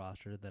on this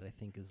roster that I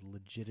think is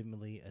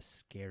legitimately a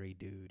scary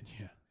dude.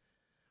 Yeah.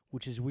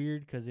 Which is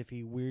weird because if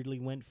he weirdly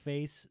went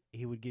face,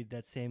 he would get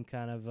that same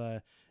kind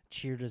of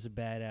cheered as a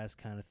badass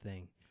kind of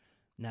thing.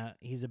 Now,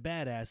 he's a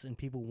badass, and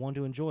people want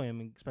to enjoy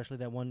him, especially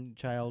that one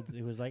child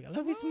who was like, I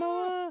love you,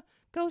 Samoa.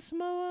 Go,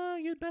 Samoa.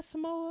 You're the best,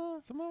 Samoa.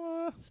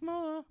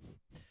 Samoa.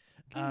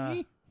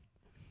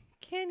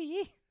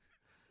 Kenny.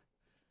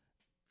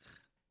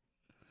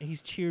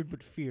 He's cheered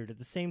but feared. At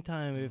the same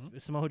time,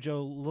 if Samoa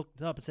Joe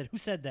looked up and said, who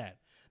said that?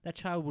 That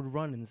child would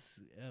run and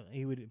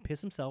he would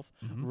piss himself,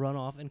 run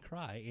off and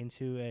cry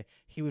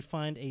he would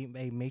find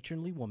a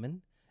matronly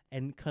woman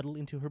and cuddle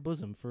into her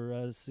bosom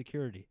for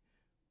security.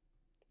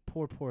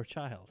 Poor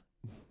child.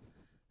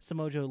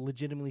 Samoa Joe,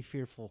 legitimately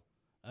fearful,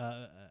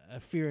 a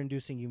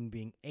fear-inducing human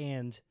being,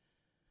 and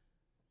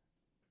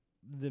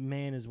the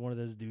man is one of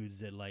those dudes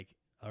that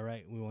all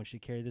right, we want you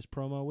to carry this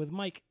promo with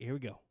Mike. Here we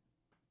go.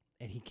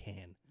 And he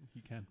can.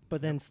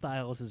 But then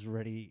Styles is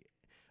ready.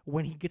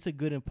 When he gets a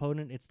good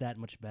opponent, it's that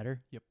much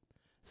better. Yep.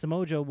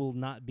 Samoa Joe will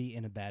not be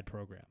in a bad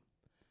program.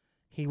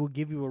 He will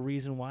give you a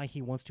reason why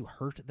he wants to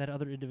hurt that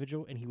other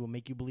individual, and he will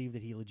make you believe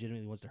that he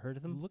legitimately wants to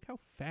hurt them. Look how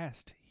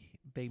fast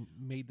they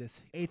made this.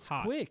 It's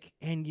hot. quick,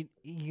 and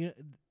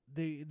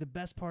the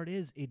best part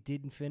is it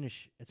didn't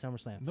finish at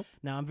SummerSlam. Nope.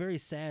 Now I'm very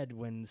sad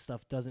when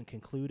stuff doesn't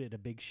conclude at a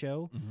big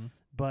show,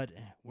 but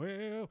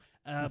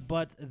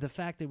the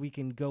fact that we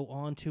can go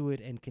on to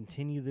it and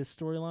continue this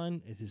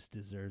storyline, it just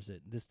deserves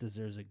it. This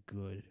deserves a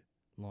good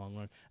long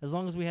run. As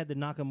long as we had the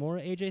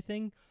Nakamura AJ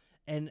thing,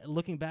 and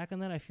looking back on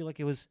that, I feel like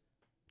it was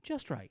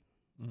just right.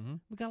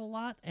 We got a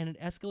lot, and it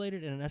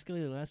escalated and it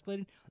escalated and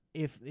escalated.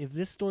 If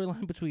this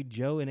storyline between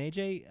Joe and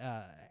AJ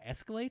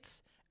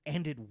escalates,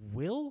 and it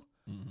will,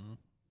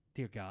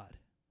 dear God,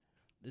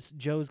 this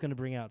Joe's going to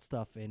bring out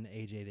stuff in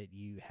AJ that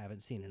you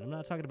haven't seen. And I'm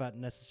not talking about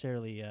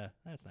necessarily,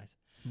 that's nice,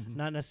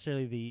 not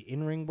necessarily the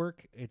in-ring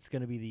work. It's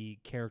going to be the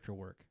character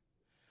work.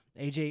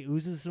 AJ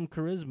oozes some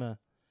charisma,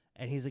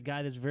 and he's a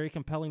guy that's very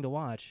compelling to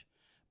watch,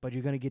 but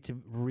you're going to get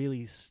to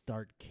really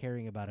start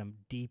caring about him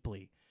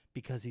deeply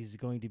because he's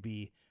going to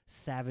be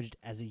savaged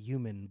as a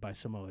human by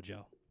Samoa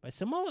Joe. By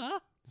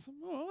Samoa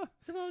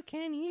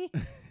Kenny.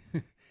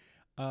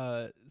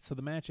 So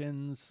the match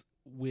ends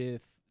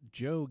with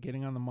Joe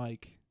getting on the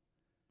mic,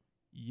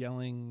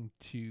 yelling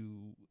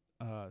to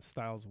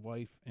Styles'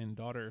 wife and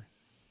daughter,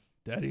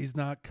 "Daddy's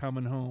not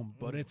coming home,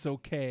 but it's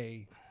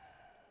okay.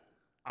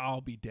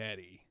 I'll be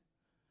daddy."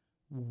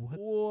 What?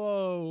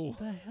 Whoa!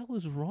 The hell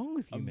is wrong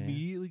with you, man?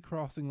 Immediately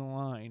crossing the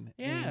line.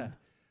 Yeah.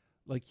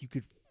 And, you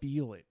could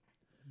feel it.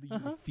 You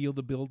could feel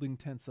the building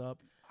tense up.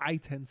 I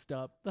tensed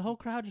up. The whole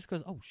crowd just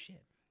goes, "Oh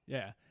shit!"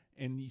 Yeah,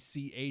 and you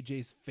see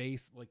AJ's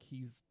face,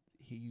 he's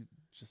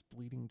just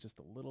bleeding just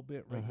a little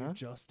bit right here,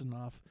 just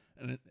enough,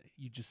 and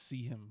you just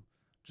see him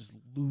just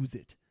lose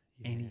it,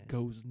 and he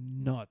goes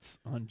nuts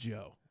on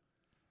Joe.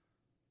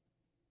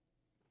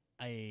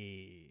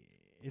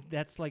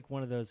 That's like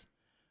one of those.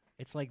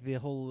 It's like the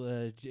whole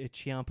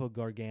Ciampa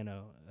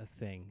Gargano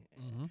thing.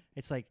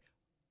 It's like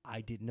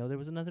I didn't know there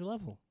was another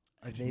level.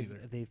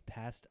 They've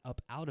passed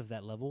up out of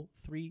that level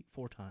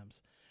 3-4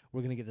 times.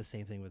 We're gonna get the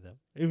same thing with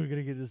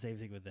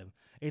them.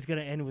 It's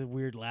gonna end with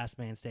weird last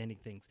man standing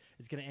things.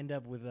 It's gonna end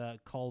up with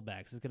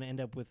callbacks. It's gonna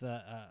end up with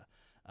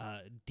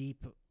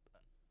deep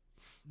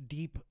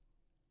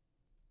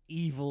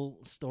evil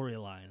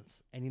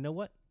storylines. And you know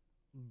what?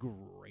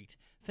 Great.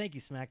 Thank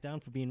you,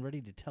 SmackDown, for being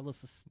ready to tell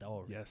us a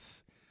story.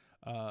 Yes.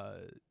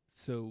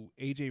 So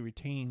AJ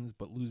retains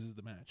but loses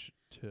the match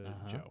to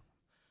Joe.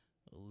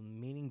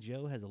 Meaning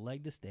Joe has a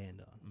leg to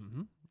stand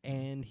on.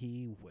 And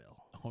he will.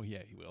 Oh,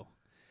 yeah, he will.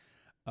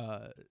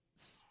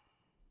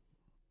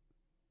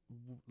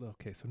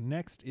 Okay, so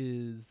next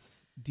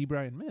is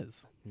D-Bry and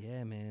Miz.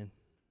 Yeah, man.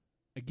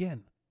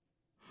 Again,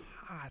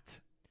 hot.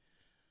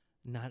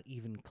 Not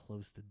even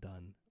close to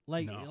done.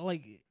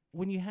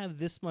 when you have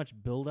this much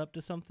build up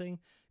to something,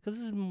 because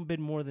this has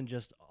been more than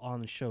just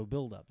on the show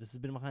build up. This has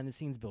been behind the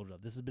scenes build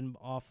up. This has been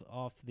off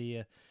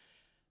the.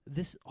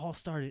 This all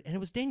started, and it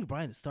was Daniel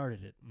Bryan that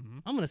started it. Mm-hmm.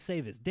 I'm going to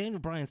say this: Daniel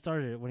Bryan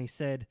started it when he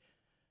said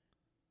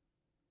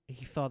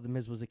he thought the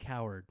Miz was a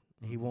coward.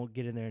 He won't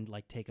get in there and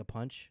like take a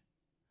punch.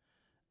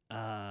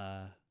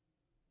 And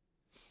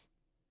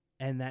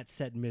that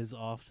set Miz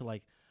off to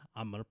like,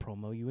 I'm going to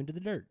promo you into the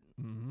dirt.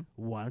 Mm-hmm.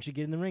 Why don't you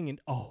get in the ring? And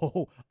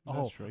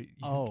That's right.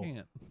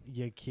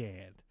 You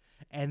can't.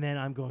 And then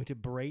I'm going to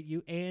berate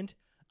you, and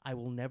I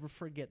will never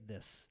forget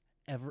this.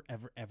 Ever,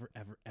 ever, ever,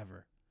 ever,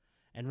 ever.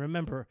 And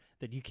remember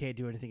that you can't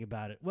do anything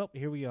about it. Well,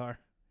 here we are,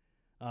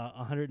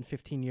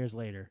 115 years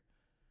later.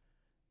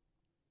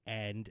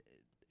 And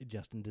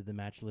Justin, did the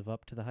match live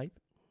up to the hype?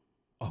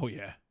 Oh,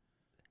 yeah.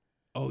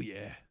 Oh,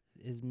 yeah.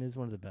 Is Miz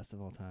one of the best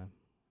of all time?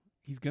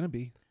 He's going to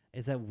be.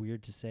 Is that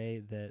weird to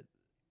say that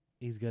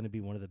he's going to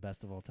be one of the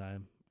best of all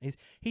time?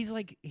 He's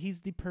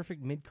the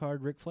perfect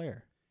mid-card Ric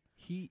Flair.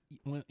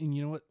 And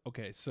you know what?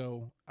 Okay,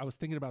 so I was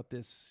thinking about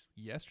this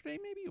yesterday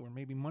maybe, or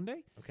maybe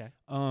Monday. Okay.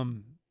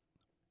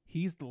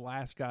 He's the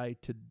last guy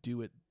to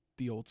do it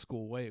the old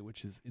school way,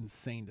 which is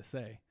insane to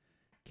say.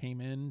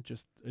 Came in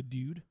just a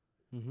dude,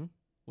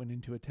 went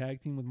into a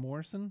tag team with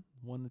Morrison,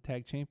 won the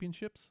tag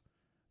championships.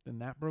 Then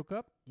that broke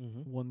up,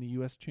 won the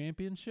U.S.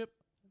 championship,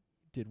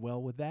 did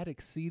well with that,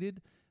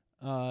 exceeded,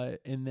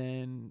 and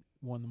then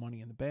won the Money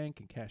in the Bank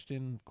and cashed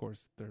in. Of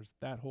course, there's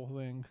that whole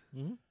thing.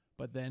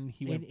 But then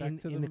he went back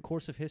to in the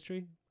course of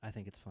history, I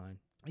think it's fine.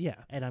 Yeah.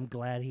 And I'm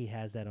glad he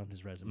has that on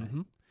his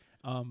resume.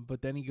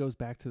 But then he goes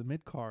back to the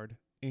mid-card,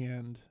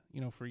 and,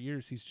 for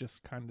years he's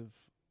just kind of,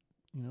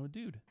 a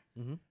dude.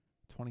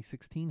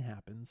 2016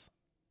 happens,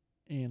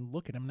 and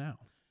look at him now.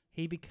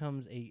 He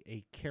becomes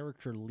a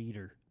character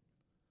leader.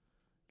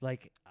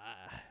 Like,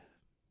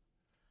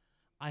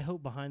 I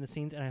hope behind the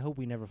scenes, and I hope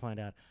we never find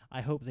out,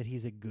 I hope that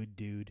he's a good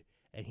dude,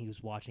 and he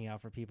was watching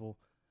out for people.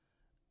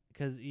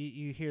 Because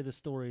you hear the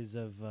stories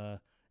of, I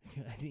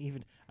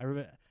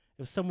remember, it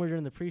was somewhere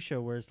during the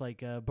pre-show where it's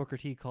like Booker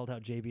T called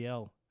out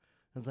JBL.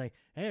 It's like,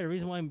 hey, the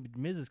reason why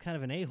Miz is kind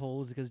of an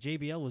a-hole is because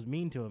JBL was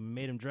mean to him and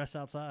made him dress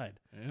outside.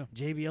 Yeah.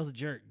 JBL's a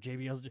jerk.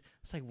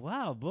 It's like,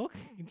 wow, Book,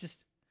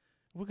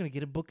 we're going to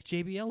get a Book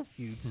JBL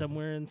feud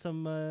somewhere in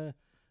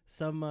some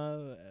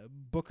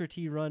Booker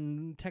T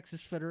run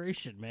Texas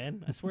Federation,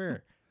 man. I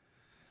swear.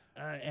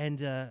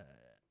 That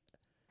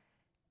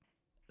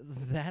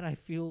I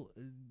feel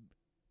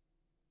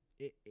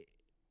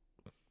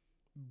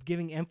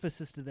giving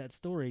emphasis to that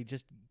story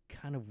just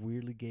kind of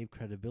weirdly gave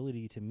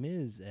credibility to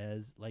Miz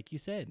as, like you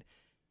said,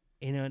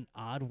 in an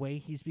odd way,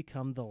 he's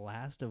become the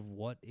last of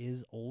what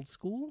is old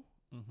school.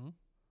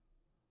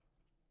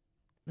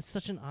 It's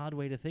such an odd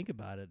way to think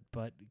about it,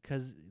 but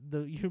because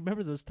you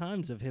remember those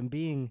times of him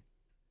being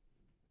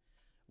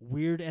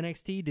weird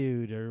NXT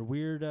dude or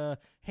weird,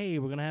 hey,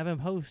 we're going to have him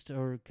host,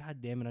 or God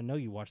damn it, I know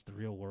you watch The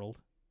Real World.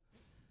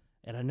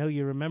 And I know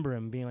you remember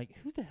him being like,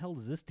 who the hell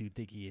does this dude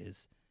think he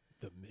is?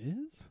 The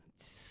Miz?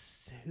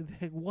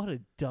 What a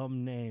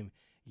dumb name.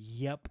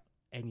 Yep.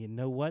 And you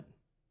know what?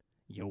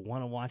 You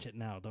want to watch it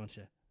now, don't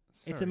you?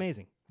 Sorry. It's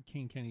amazing.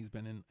 King Kenny's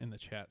been in the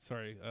chat.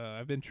 Sorry.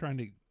 I've been trying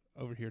to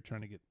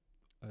get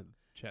a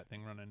chat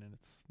thing running, and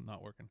it's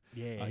not working.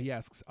 Yeah. He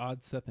asks,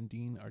 Odd, Seth, and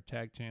Dean are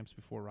tag champs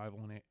before Rival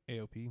and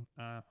AOP?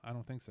 I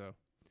don't think so.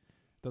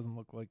 Doesn't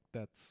look like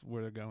that's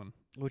where they're going.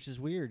 Which is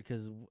weird,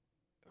 because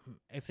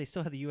if they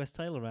still had the U.S.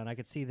 title around, I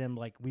could see them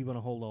like, we want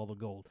to hold all the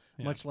gold.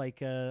 Yeah. Much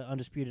like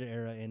Undisputed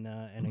Era in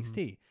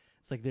NXT.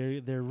 It's like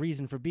their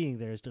reason for being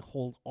there is to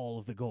hold all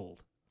of the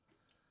gold.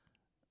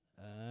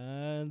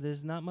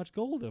 There's not much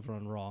gold over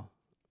on Raw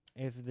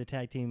if the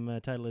tag team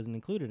title isn't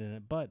included in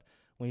it. But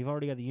when you've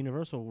already got the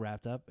Universal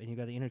wrapped up and you've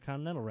got the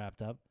Intercontinental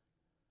wrapped up,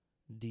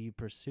 do you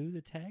pursue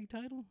the tag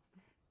title?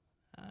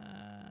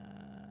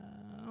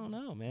 I don't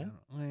know, man.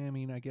 I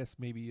mean, I guess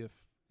maybe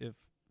if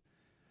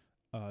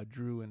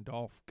Drew and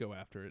Dolph go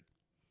after it,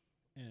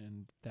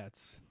 and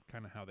that's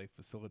kind of how they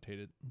facilitate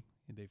it.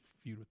 They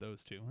feud with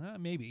those two.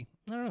 Maybe.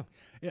 I don't know.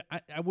 Yeah,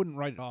 I wouldn't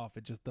write it off.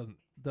 It just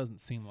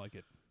doesn't seem like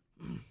it.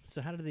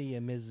 So how did the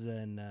Miz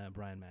and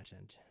Bryan match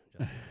end,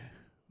 Justin?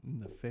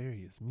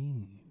 Nefarious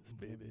means,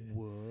 baby.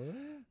 What?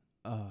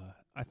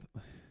 I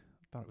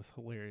thought it was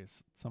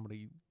hilarious.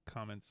 Somebody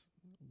comments,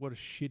 what a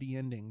shitty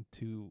ending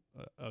to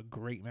a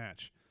great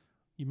match.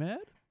 You mad?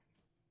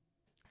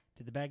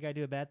 Did the bad guy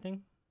do a bad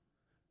thing?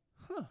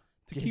 Huh.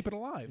 To keep it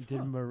alive.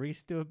 Did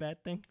Maurice do a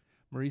bad thing?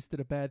 Maurice did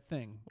a bad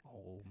thing.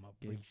 Oh,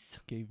 Maurice.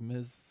 Gave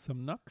Miz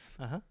some knucks.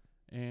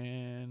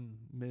 And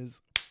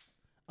Miz...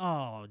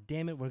 Oh,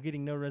 damn it. We're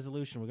getting no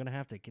resolution. We're going to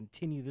have to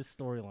continue this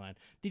storyline.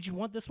 Did you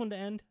want this one to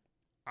end?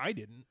 I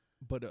didn't,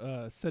 but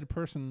said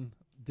person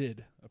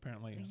did,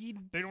 apparently.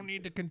 They don't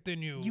need to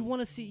continue. You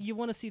want to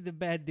see the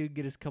bad dude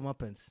get his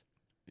comeuppance.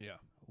 Yeah.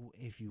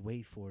 If you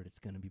wait for it, it's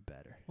going to be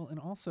better. Well, and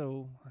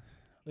also...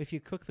 If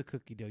you cook the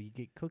cookie dough, you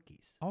get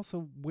cookies.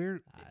 Also,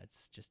 where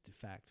it's just a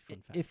fact.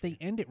 Fun fact. If they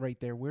end it right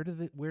there, where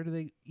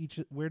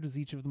does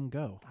each of them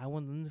go? I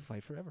want them to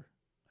fight forever.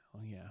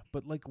 Oh yeah,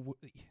 but like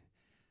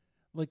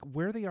like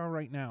where they are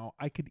right now,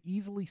 I could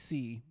easily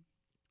see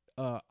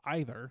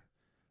either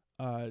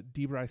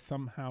Debray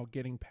somehow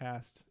getting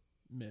past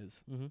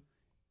Miz Mm-hmm.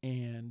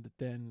 and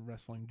then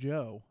wrestling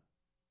Joe,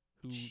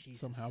 who Jesus.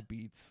 somehow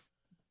beats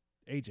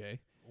AJ.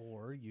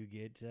 Or you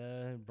get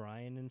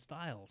Brian and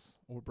Styles.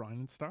 Or Bryan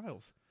and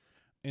Styles.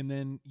 And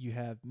then you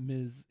have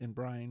Miz and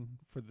Bryan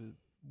for the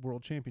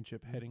World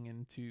Championship heading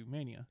into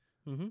Mania.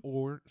 Mm-hmm.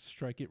 Or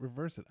strike it,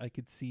 reverse it. I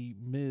could see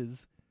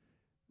Miz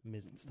and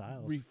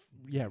Styles.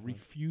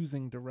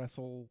 refusing to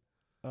wrestle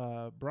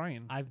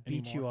Bryan. I've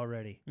beat you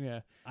already. Yeah.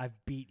 I've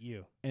beat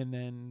you. And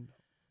then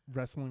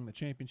wrestling the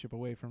championship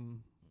away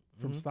from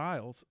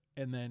Styles.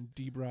 And then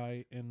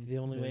Debray and The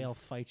only way Miz. I'll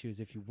fight you is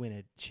if you win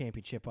a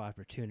championship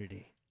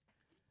opportunity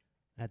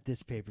at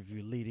this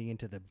pay-per-view leading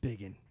into the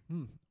biggin.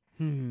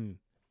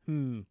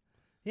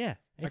 Yeah,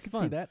 it's I can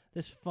fun. see that.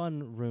 There's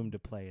fun room to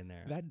play in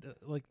there. That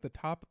like the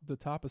top of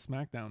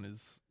SmackDown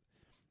is,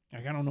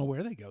 like, I don't know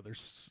where they go.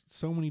 There's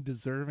so many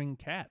deserving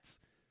cats.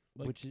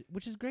 Like,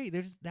 which is great.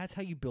 That's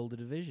how you build a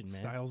division,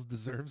 man. Styles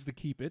deserves to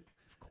keep it.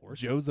 Of course.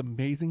 Joe's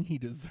amazing. He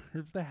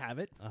deserves to have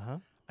it. Uh-huh.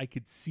 I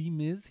could see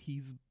Miz.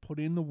 He's put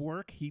in the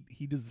work.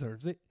 He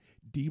deserves it.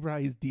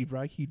 Debray is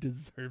Debray. He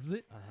deserves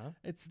it. Uh-huh.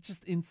 It's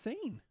just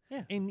insane.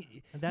 Yeah. And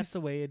that's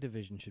the way a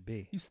division should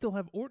be. you still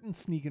have Orton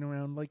sneaking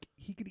around. Like,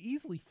 he could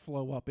easily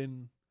flow up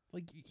in,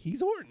 like,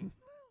 he's Orton.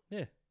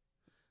 Yeah.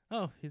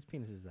 Oh, his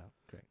penis is out.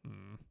 Great.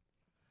 Mm.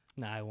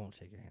 Nah, I won't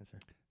take your answer.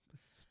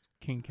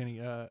 King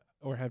Kenny,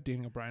 or have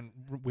Daniel Bryan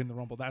win the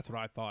Rumble. That's what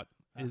I thought.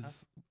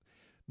 Is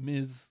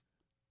Miz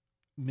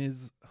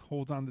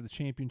holds on to the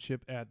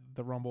championship at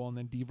the Rumble, and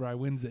then Debray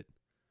wins it.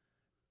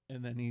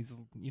 And then he's,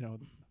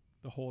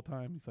 the whole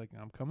time he's like,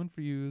 I'm coming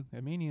for you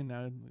at Mania.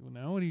 Now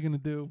what are you going to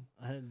do?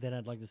 Then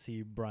I'd like to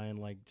see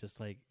Brian,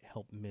 just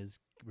help Miz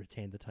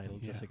retain the title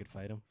just so he could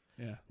fight him.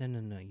 Yeah.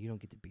 No. You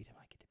don't get to beat him.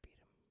 I get to beat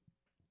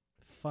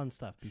him. Fun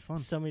stuff. Be fun.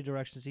 So many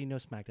directions.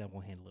 SmackDown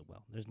will handle it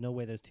well. There's no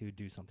way those two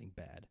do something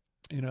bad.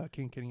 And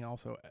King Kenny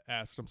also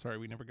asked, I'm sorry,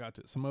 we never got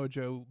to Samoa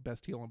Joe,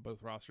 best heel on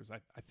both rosters.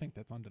 I think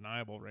that's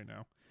undeniable right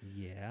now.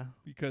 Yeah.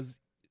 Because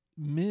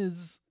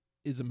Miz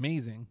is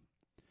amazing,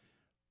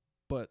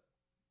 but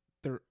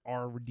there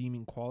are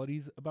redeeming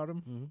qualities about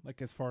him. Mm-hmm.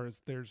 Like, as far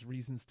as there's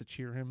reasons to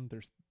cheer him,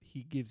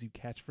 he gives you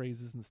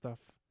catchphrases and stuff.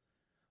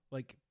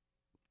 Like,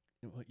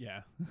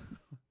 yeah.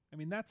 I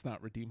mean, that's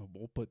not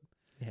redeemable, but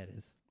Yeah, it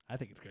is. I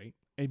think it's great.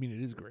 I mean,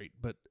 it is great,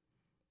 but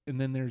and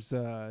then there's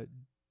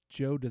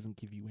Joe doesn't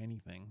give you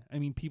anything. I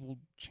mean, people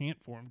chant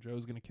for him.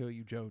 Joe's going to kill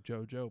you, Joe,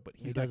 but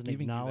He doesn't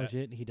acknowledge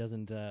it. He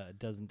doesn't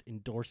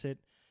endorse it.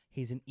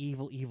 He's an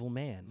evil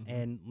man, Mm-hmm.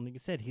 and like I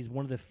said, he's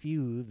one of the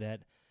few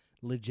that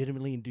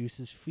legitimately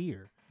induces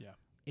fear. Yeah.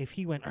 If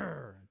he went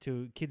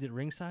to kids at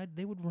ringside,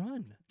 they would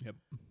run. Yep.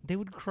 They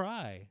would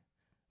cry.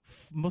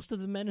 Most of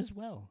the men as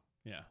well.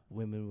 Yeah.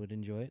 Women would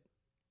enjoy it.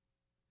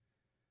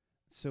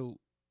 So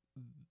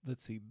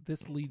let's see.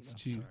 This leads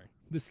to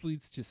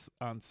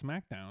on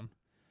SmackDown.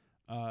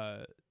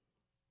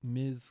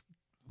 Miz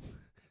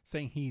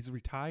saying he's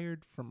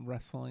retired from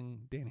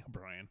wrestling Daniel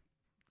Bryan,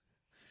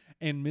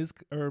 and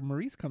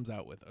Maurice comes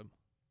out with him.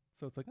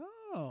 So it's like,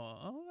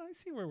 oh, I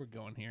see where we're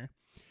going here.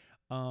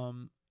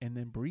 And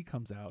then Brie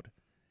comes out,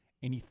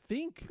 and you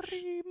think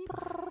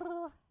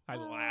I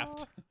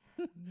laughed.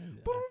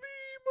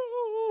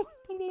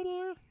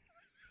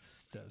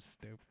 So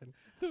stupid.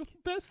 The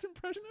best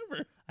impression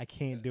ever. I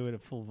can't do it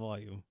at full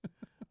volume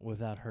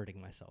without hurting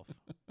myself.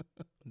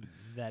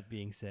 That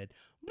being said,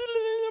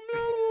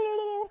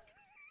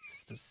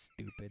 so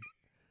stupid.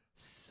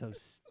 So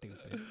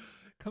stupid.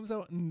 Comes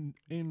out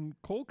in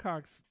Cole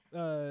Cox,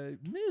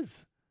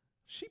 Miz.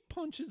 She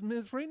punches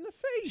Miz right in the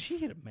face. She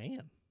hit a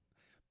man.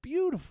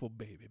 Beautiful,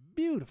 baby.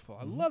 Beautiful.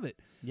 I love it.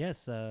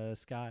 Yes,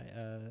 Sky.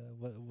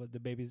 What the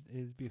baby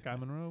is beautiful. Sky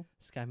Monroe.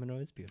 Sky Monroe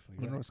is beautiful.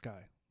 You're Monroe right.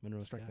 Sky.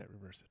 Monroe Strike Sky. that,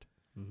 reverse it.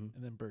 Mm-hmm.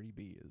 And then Birdie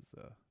B is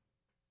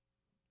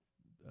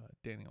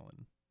Daniel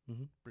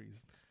and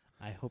Breeze.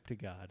 I hope to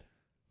God.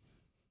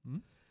 Hmm?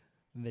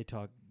 They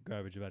talk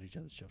garbage about each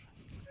other's children.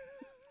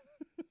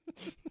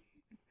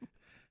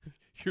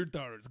 Your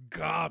daughter's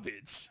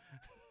garbage.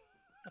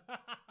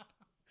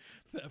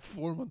 That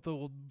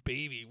 4-month-old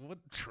baby. What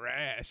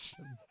trash.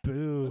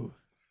 Boo.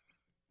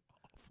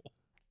 Awful.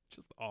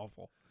 Just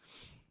awful.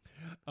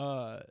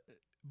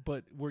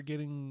 But we're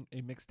getting a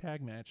mixed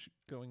tag match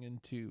going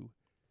into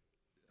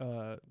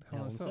Hell in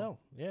a Cell.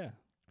 Yeah.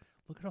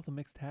 Look at all the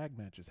mixed tag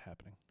matches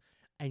happening.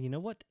 And you know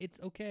what? It's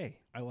okay.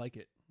 I like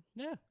it.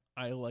 Yeah.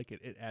 I like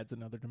it. It adds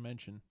another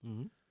dimension.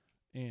 Mm-hmm.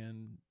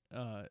 And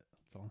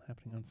it's all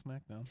happening on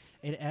SmackDown.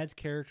 It adds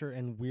character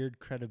and weird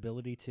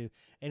credibility to,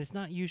 and it's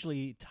not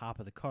usually top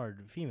of the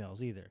card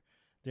females either.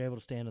 They're able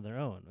to stand on their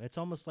own. It's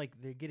almost like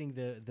they're getting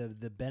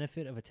the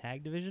benefit of a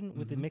tag division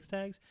with the mixed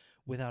tags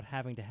without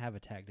having to have a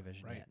tag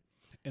division yet.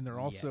 And they're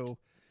also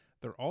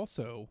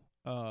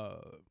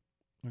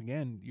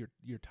again,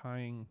 you're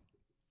tying,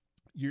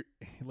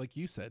 like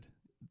you said,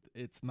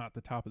 it's not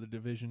the top of the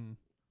division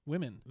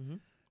women. Mm-hmm.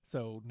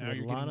 So now With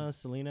you're Lana,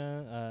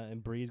 Selena,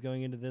 and Bree's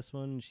going into this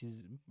one.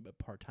 She's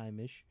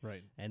part-time-ish.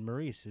 right. And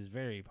Maurice is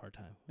very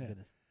part-time. Yeah.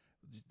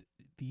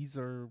 These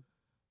are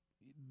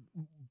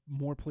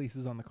more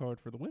places on the card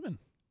for the women.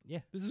 Yeah.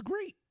 This is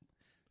great.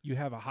 You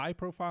have a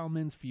high-profile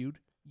men's feud.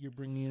 You're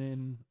bringing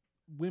in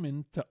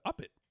women to up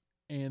it,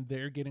 and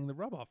they're getting the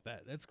rub off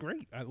that. That's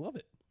great. I love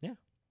it. Yeah.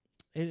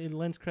 It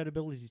lends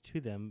credibility to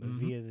them Mhm.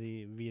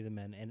 via the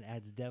men and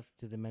adds depth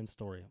to the men's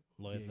story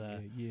with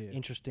Yeah.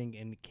 interesting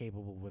and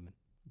capable women.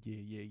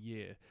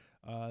 Yeah.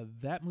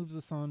 That moves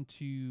us on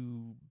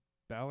to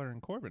Balor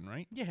and Corbin,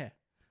 right? Yeah.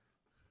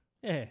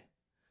 Yeah.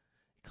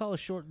 Call a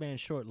short man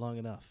short long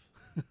enough.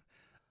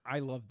 I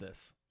love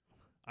this.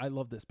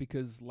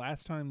 Because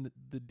last time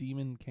the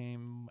Demon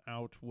came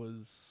out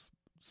was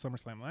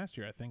SummerSlam last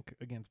year, I think,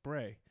 against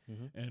Bray.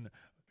 Mm-hmm. And,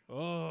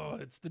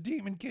 it's the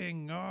Demon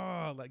King.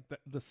 Like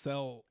the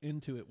sell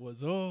into it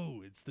was,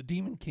 it's the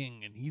Demon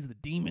King, and he's the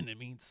demon. It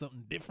means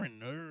something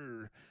different.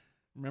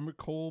 Remember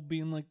Cole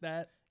being like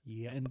that?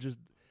 Yeah. And just,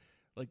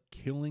 like,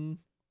 killing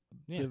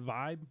the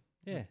vibe?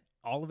 Yeah.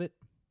 All of it?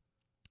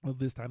 Well,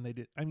 this time they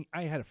did. I mean,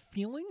 I had a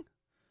feeling,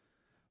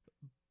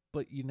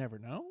 but you never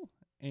know.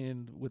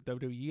 And with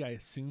WWE, I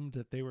assumed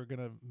that they were going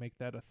to make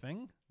that a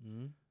thing.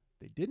 Mm-hmm.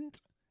 They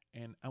didn't.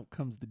 And out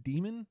comes the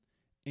Demon.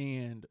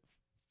 And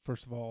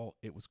first of all,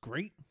 it was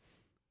great.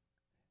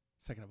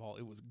 Second of all,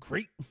 it was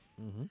great.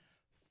 Mm-hmm.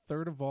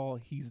 Third of all,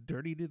 he's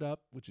dirtied it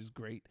up, which is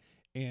great.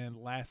 And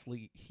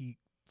lastly, he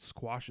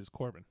squashes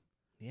Corbin,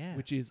 Yeah.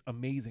 which is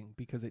amazing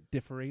because it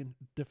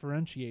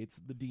differentiates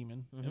the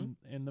Demon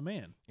and the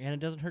man. And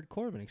it doesn't hurt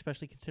Corbin,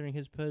 especially considering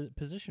his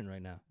position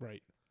right now.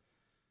 Right.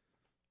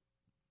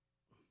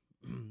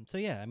 So,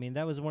 yeah, I mean,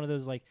 that was one of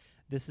those, like,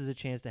 this is a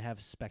chance to have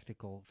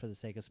spectacle for the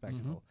sake of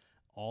spectacle.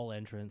 All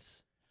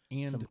entrance,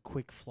 And some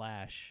quick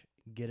flash,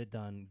 get it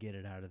done, get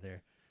it out of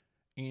there.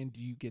 and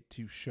you get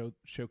to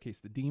showcase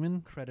the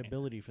Demon.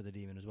 Credibility for the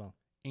Demon as well.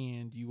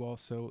 And you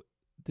also,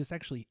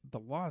 the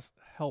loss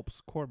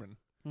helps Corbin.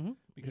 Mm-hmm.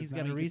 Because He's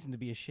now got a reason to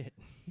be a shit.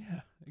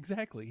 Yeah,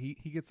 exactly.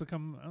 He gets to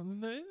come.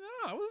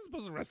 I wasn't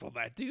supposed to wrestle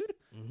that dude.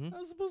 Mm-hmm. I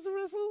was supposed to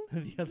wrestle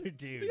The other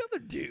dude. the other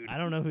dude. I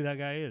don't know who that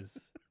guy is.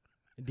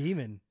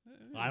 Demon.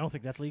 I don't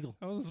think that's legal.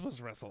 I wasn't supposed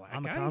to wrestle that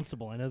I'm guy. a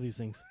constable. I know these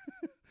things.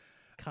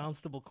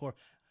 Constable Core.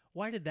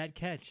 Why did that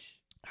catch?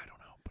 I don't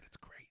know, but it's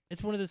great.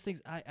 It's one of those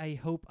things. I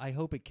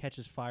hope it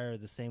catches fire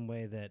the same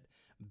way that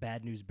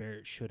Bad News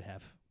Barrett should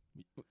have.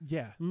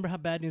 Yeah. Remember how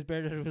Bad News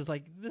Barrett was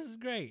like, "This is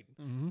great."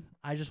 Mm-hmm.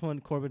 I just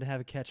want Corbin to have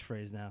a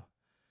catchwitch now,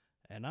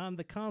 and I'm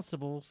the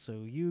constable,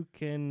 so you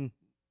can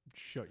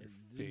Shut your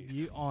face.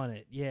 You on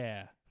it?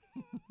 Yeah.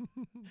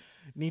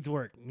 Needs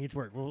work.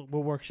 We'll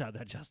workshop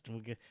that,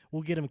 Justin.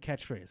 We'll get him a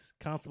catchphrase.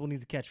 Constable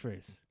needs a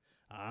catchphrase.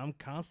 I'm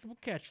Constable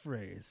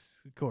Catchphrase,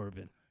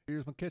 Corbin.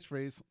 Here's my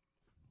catchphrase.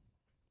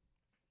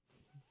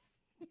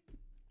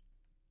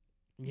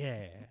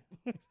 Yeah.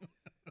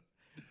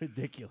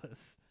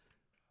 Ridiculous.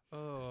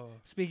 Oh,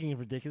 Speaking of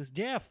ridiculous,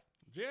 Jeff.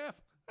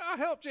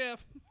 Help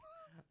Jeff.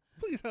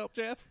 Please help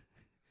Jeff.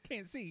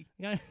 Can't see.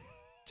 Yeah.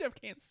 Jeff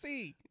can't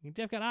see.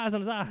 Jeff got eyes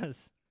on his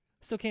eyes.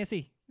 Still can't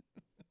see.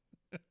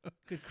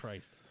 Good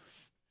Christ.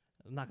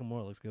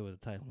 Nakamura looks good with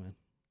the title, man.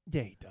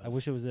 Yeah, he does. I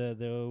wish it was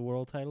the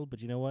world title,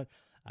 but you know what?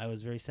 I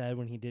was very sad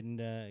when he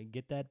didn't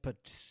get that, but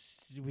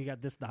we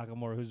got this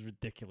Nakamura who's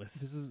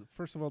ridiculous.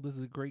 First of all, this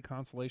is a great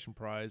consolation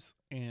prize,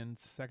 and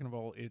second of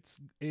all, it's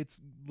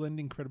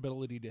lending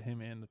credibility to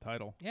him and the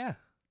title. Yeah.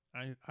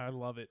 I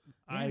love it.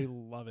 Yeah. I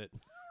love it.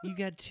 You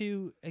got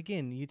two,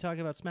 again, you talk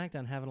about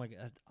SmackDown having like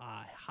a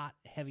hot,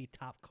 heavy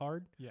top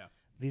card. Yeah.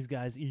 These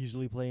guys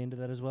easily play into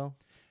that as well.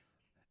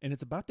 And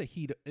it's about to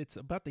heat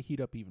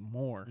up even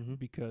more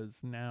because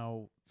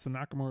now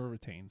Nakamura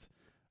retains.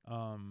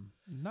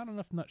 Not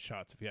enough nut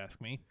shots, if you ask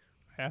me.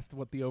 I asked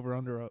what the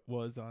over-under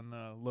was on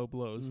low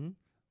blows.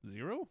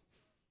 0?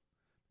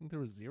 I think there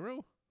was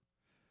 0?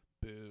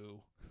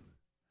 Boo.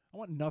 I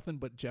want nothing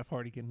but Jeff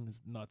Hardy getting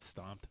his nuts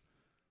stomped.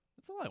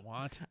 That's all I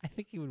want. I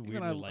think he would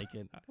Even weirdly like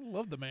it. I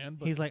love the man.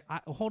 But He's like,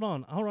 hold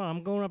on.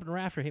 I'm going up in the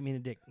rafter. Hit me in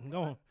the dick. I'm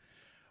going.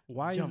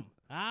 why Jump.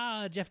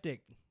 Jeff Dick.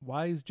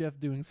 Why is Jeff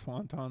doing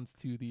swantons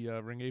to the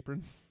ring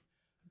apron?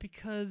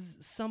 Because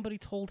somebody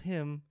told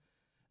him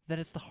that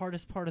it's the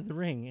hardest part of the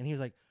ring, and he was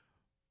like,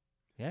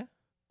 "Yeah."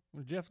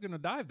 Well, Jeff's gonna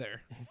dive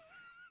there.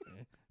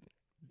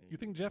 You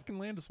think Jeff can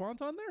land a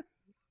swanton there?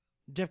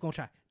 Jeff gonna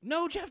try.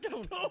 No, Jeff,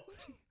 don't.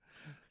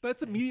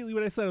 That's immediately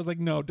what I said. I was like,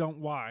 no, don't.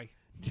 Why?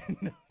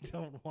 No,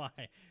 don't. Why?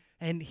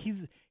 And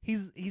he's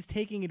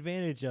taking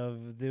advantage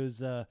of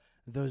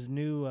those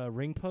new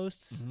ring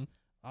posts.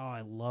 Oh,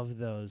 I love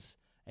those.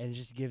 And it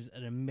just gives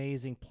an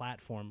amazing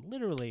platform,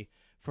 literally,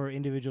 for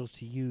individuals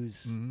to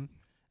use.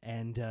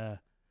 And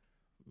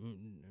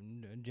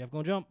Jeff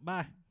gonna jump.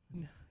 Bye.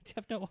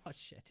 Jeff, no. Oh,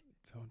 shit.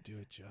 Don't do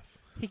it, Jeff.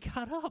 He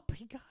got up.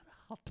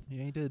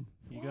 Yeah, he did.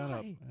 He got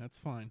up. Why? That's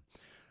fine.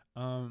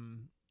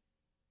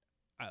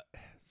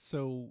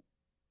 So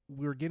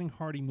we're getting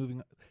Hardy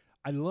moving.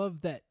 I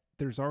love that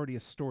there's already a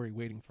story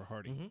waiting for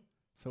Hardy.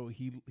 So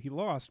he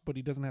lost, but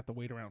he doesn't have to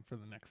wait around for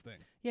the next thing.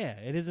 Yeah,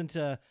 it isn't.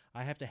 I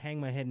have to hang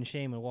my head in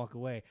shame and walk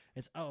away.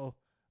 It's someone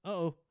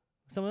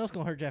else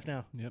gonna hurt Jeff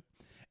now. Yep.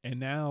 And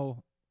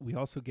now we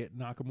also get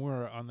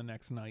Nakamura on the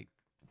next night.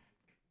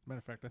 As a matter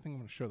of fact, I think I'm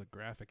going to show the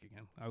graphic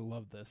again. I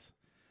love this.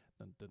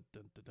 Dun, dun,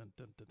 dun, dun, dun,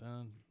 dun, dun,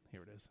 dun.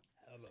 Here it is.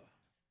 Hello.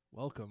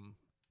 Welcome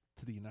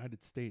to the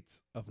United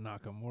States of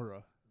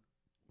Nakamura.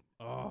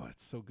 Oh,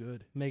 it's so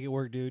good. Make it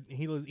work, dude.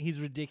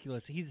 He's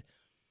ridiculous. He's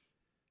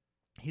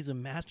a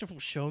masterful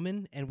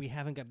showman, and we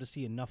haven't got to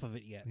see enough of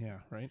it yet. Yeah,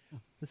 right?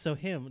 So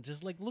him,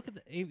 just like look at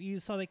you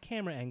saw that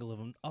camera angle of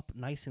him up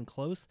nice and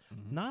close.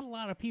 Mm-hmm. Not a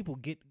lot of people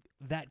get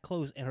that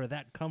close and are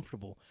that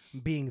comfortable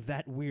being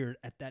that weird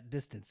at that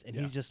distance. And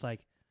he's just like,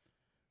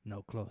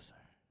 no closer.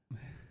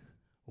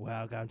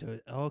 Welcome to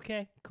it.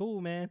 Okay, cool,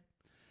 man.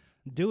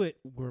 Do it.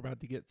 We're about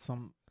to get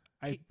some...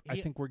 I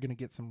think we're going to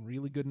get some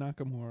really good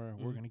Nakamura.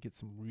 We're going to get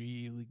some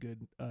really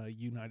good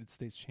United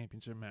States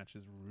Championship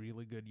matches,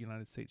 really good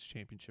United States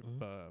Championship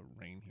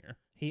reign here.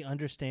 He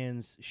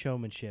understands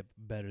showmanship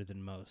better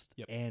than most.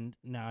 Yep. And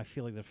now I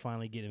feel like they're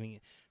finally getting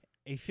it.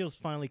 He feels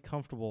finally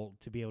comfortable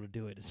to be able to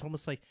do it. It's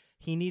almost like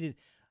he needed,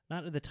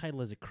 not the title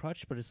as a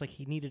crutch, but it's like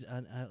he needed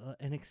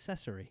an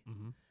accessory.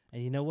 Mm-hmm.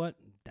 And you know what?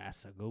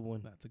 That's a good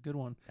one. That's a good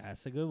one.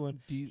 That's a good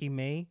one. He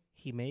may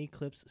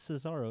eclipse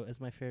Cesaro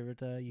as my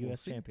favorite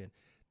U.S. champion.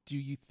 Do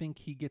you think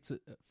he gets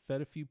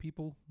fed a few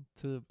people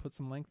to put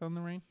some length on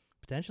the reign?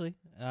 Potentially.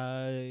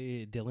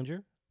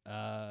 Dillinger,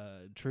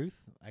 Truth.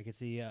 I could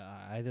see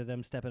either of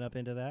them stepping up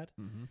into that.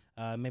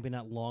 Mm-hmm. Maybe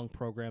not long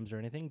programs or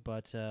anything,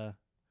 but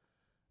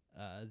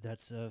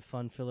that's a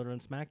fun filler on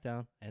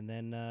SmackDown. And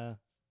then,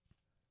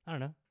 I don't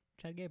know,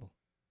 Chad Gable.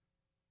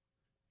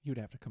 He would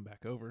have to come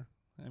back over.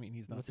 I mean,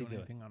 he's not What's he doing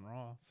doing? anything on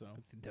Raw, so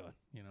What's he doing?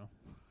 you know,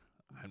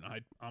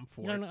 I'm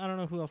for I it. don't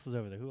know who else is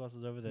over there. Who else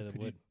is over there that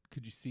would?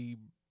 Could you see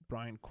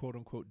Brian quote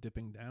unquote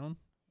dipping down?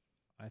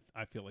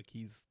 I feel like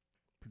he's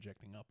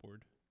projecting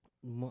upward.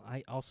 Well,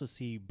 I also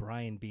see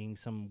Brian being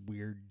some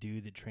weird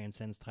dude that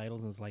transcends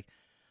titles and is like,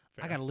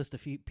 Fair. I got a list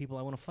of people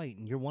I want to fight,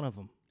 and you're one of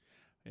them.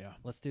 Yeah.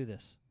 Let's do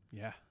this.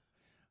 Yeah.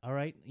 All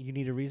right, you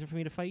need a reason for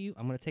me to fight you?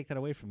 I'm going to take that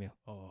away from you.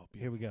 Oh, beautiful.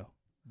 Here we go.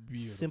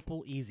 Beautiful.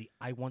 Simple, easy.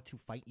 I want to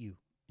fight you.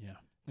 Yeah.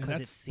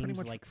 Because it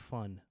seems like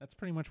fun. That's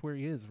pretty much where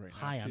he is right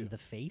Hi, now, too. I'm the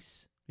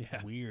face?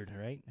 Yeah. Weird,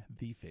 right?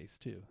 The face,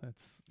 too.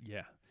 That's,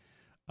 yeah.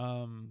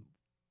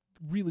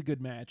 Really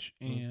good match,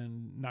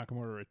 and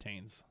Nakamura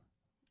retains.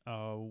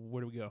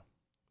 Where do we go?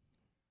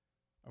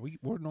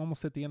 We're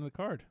almost at the end of the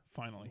card,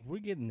 finally. We're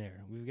getting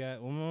there. We've got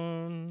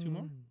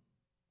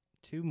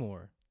two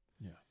more.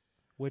 Yeah.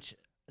 Which,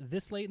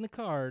 this late in the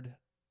card,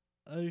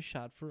 a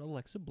shot for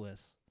Alexa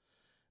Bliss.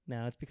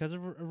 Now, it's because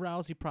of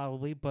Rousey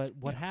probably, but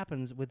what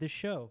happens with this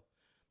show,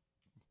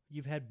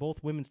 you've had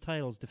both women's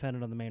titles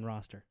defended on the main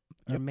roster,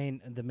 or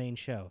the main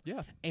show.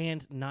 Yeah.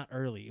 And not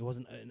early. It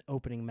wasn't an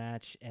opening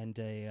match and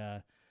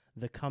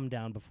the come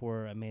down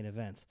before a main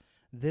event.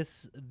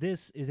 This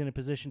is in a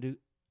position to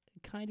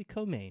kind of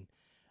co-main,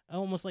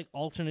 almost like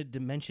alternate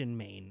dimension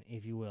main,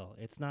 if you will.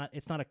 It's not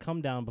a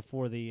come down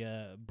before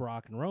the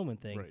Brock and Roman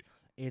thing. Right.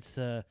 It's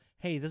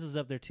hey, this is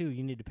up there too.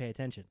 You need to pay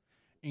attention.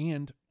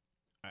 And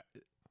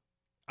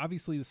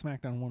obviously, the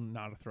SmackDown one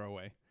not a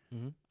throwaway.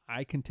 Mm-hmm.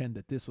 I contend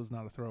that this was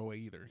not a throwaway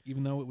either,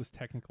 even though it was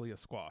technically a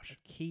squash.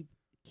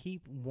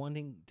 Keep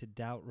wanting to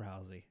doubt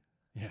Rousey.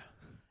 Yeah.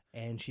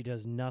 And she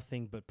does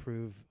nothing but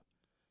prove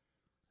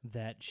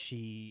that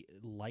she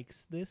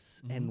likes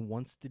this and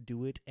wants to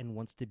do it and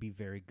wants to be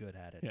very good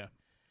at it. Yeah.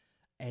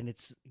 And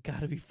it's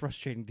got to be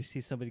frustrating to see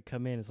somebody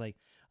come in. It's like,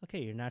 okay,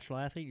 you're a natural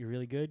athlete. You're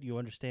really good. You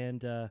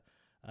understand.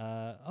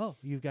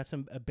 You've got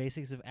some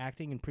basics of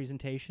acting and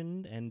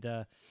presentation.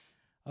 And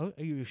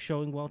you're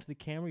showing well to the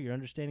camera. You're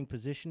understanding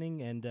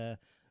positioning. And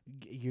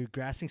you're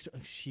grasping.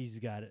 She's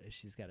got it.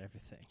 She's got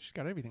everything. She's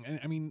got everything. And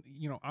I mean,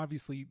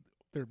 obviously,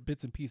 there are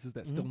bits and pieces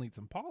that still need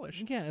some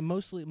polish. Yeah, and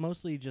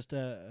mostly just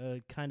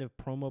a kind of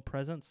promo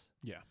presence.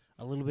 Yeah.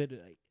 A little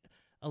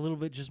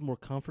bit just more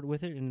comfort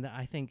with it, and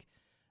I think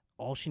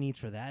all she needs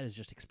for that is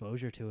just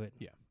exposure to it.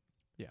 Yeah.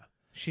 Yeah.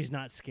 She's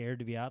not scared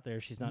to be out there.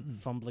 She's not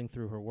fumbling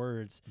through her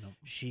words. Nope.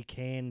 She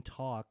can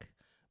talk,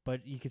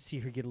 but you can see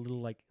her get a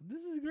little like,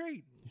 this is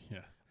great.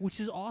 Yeah.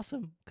 Which is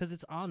awesome because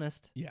it's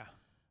honest. Yeah.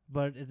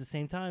 But at the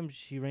same time,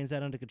 she reins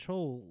that under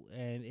control,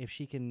 and if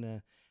she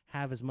can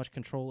have as much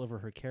control over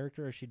her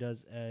character as she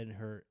does in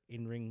her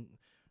in-ring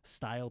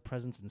style,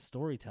 presence, and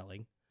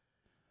storytelling,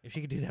 if she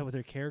could do that with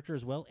her character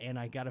as well, and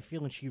I got a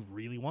feeling she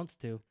really wants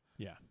to.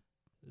 Yeah.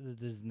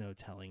 There's no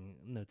telling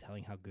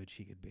how good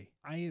she could be.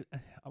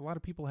 A lot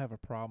of people have a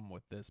problem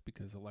with this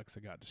because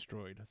Alexa got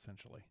destroyed,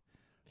 essentially.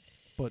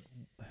 But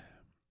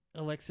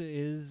Alexa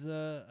is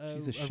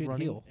she's a shit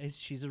heel.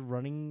 She's a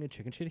running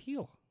chicken shit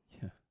heel.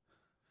 Yeah.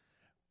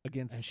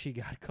 Against and she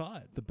got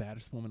caught. The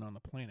baddest woman on the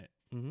planet.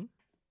 Mm-hmm.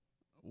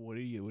 What do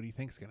you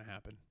think is going to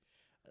happen?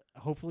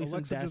 Hopefully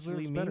Alexa some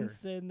dastardly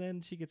deserves means, and then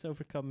she gets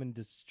overcome and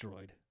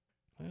destroyed.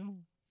 Well,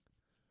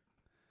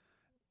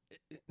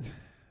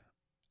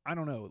 I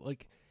don't know.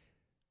 Like,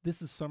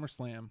 this is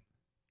SummerSlam,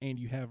 and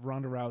you have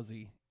Ronda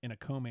Rousey in a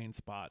co-main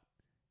spot,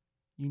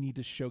 you need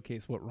to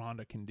showcase what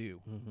Ronda can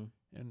do. Mm-hmm.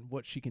 And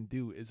what she can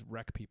do is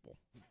wreck people.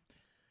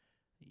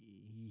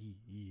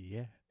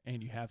 Yeah.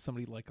 And you have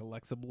somebody like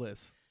Alexa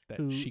Bliss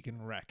that she can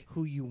wreck.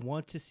 Who you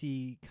want to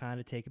see kind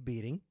of take a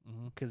beating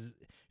Mm-hmm. because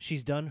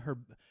she's done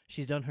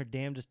her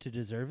damnedest to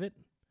deserve it,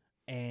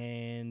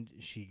 and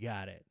she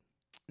got it.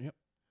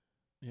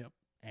 Yep.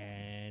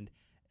 And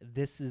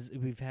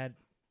we've had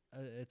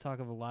a talk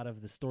of a lot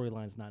of the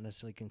storylines not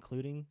necessarily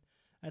concluding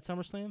at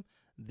SummerSlam.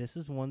 This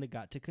is one that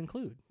got to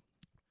conclude.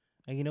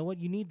 And you know what?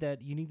 You need that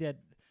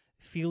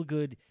feel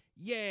good,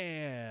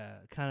 yeah,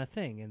 kind of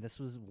thing. And this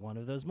was one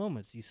of those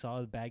moments. You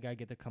saw the bad guy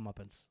get the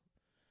comeuppance.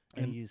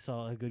 And you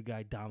saw a good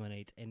guy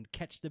dominate and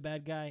catch the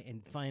bad guy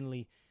and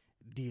finally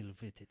deal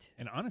with it.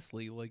 And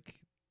honestly, like,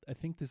 I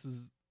think this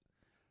is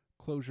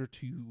closure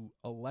to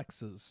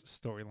Alexa's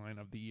storyline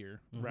of the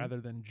year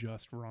rather than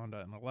just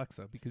Ronda and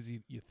Alexa, because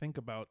you think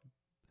about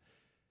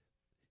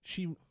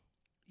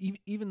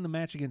even the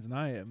match against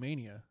Nia at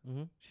Mania,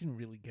 she didn't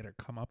really get her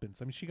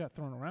comeuppance. I mean, she got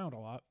thrown around a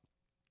lot.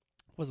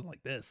 It wasn't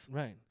like this.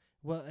 Right.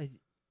 Well,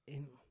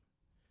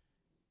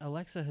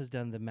 Alexa has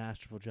done the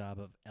masterful job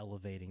of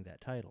elevating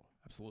that title.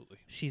 Absolutely.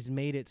 She's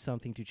made it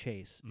something to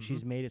chase. Mm-hmm.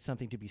 She's made it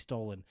something to be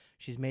stolen.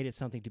 She's made it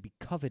something to be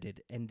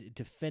coveted and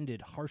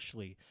defended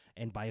harshly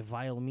and by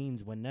vile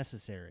means when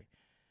necessary.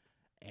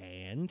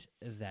 And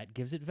that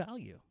gives it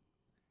value.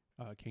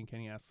 King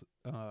Kenny asks,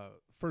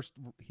 first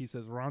he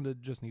says, Ronda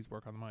just needs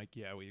work on the mic.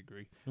 Yeah, we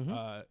agree.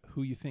 Mm-hmm.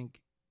 Who you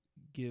think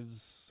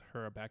gives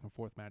her a back and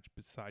forth match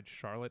besides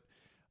Charlotte?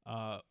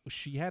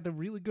 She had a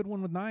really good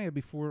one with Nia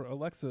before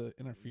Alexa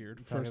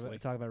interfered. Talk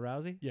about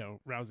Rousey? Yeah,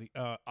 Rousey.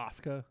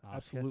 Asuka,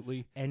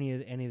 absolutely. Any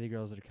of the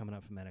girls that are coming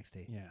up from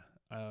NXT.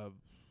 Yeah.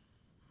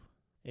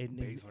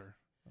 Baszler,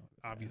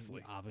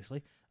 obviously.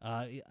 Obviously.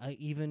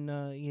 Even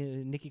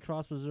Nikki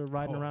Cross was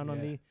riding around on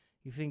the...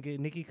 You think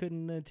Nikki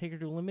couldn't take her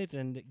to a limit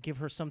and give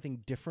her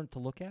something different to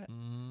look at?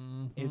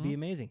 Mm-hmm. It'd be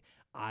amazing.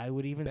 I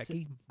would even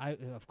Becky? say...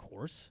 Of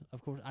course.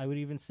 I would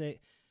even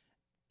say...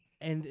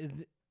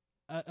 And...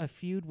 A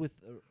feud with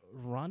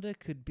Ronda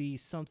could be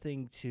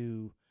something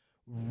to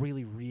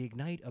really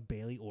reignite a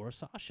Bayley or a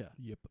Sasha.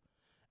 Yep.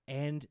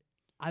 And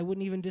I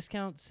wouldn't even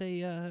discount,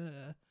 say,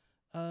 the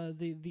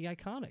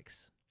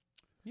Iconics.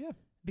 Yeah.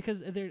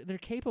 Because they're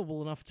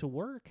capable enough to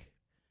work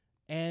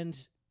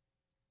and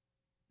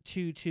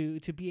to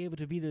be able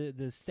to be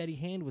the steady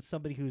hand with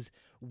somebody who's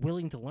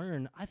willing to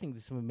learn. I think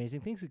there's some amazing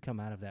things that come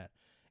out of that.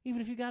 Even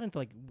if you got into,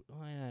 like,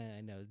 I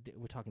know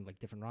we're talking, like,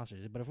 different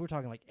rosters, but if we're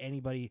talking, like,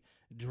 anybody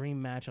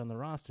dream match on the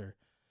roster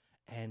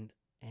and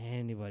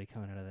anybody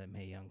coming out of that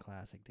Mae Young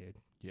Classic, dude.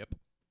 Yep.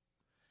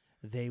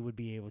 They would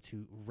be able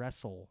to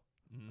wrestle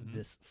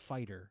this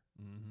fighter,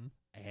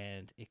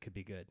 and it could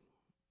be good.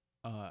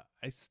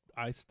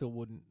 I still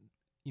wouldn't,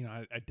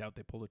 I doubt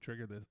they pull the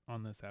trigger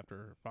on this after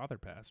her father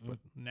passed, but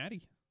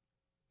Natty.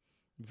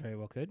 Very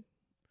well could.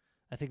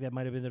 I think that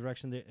might have been the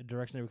direction they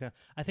were kind of.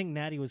 I think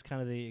Natty was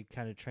kind of the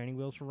training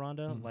wheels for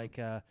Ronda. Like,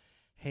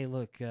 hey,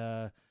 look,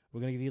 we're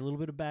gonna give you a little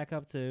bit of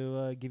backup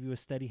to give you a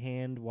steady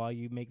hand while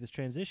you make this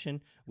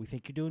transition. We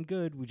think you're doing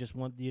good. We just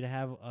want you to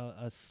have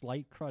a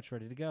slight crutch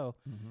ready to go.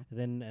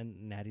 Then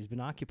and Natty's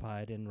been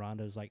occupied, and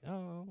Ronda's like,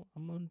 oh,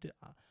 I'm gonna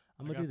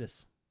do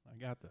this.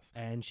 I got this,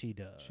 and she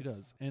does. She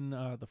does. And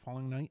the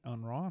following night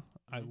on Raw,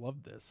 I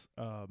love this.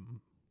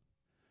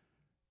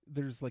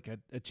 There's like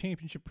a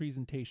championship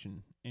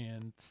presentation,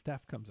 and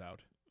Steph comes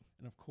out,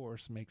 and of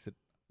course makes it,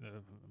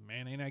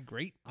 man, ain't I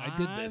great? I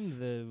did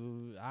this.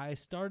 I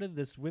started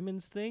this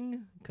women's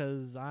thing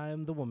because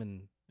I'm the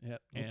woman.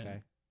 Yep.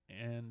 Okay.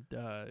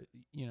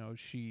 And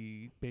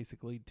she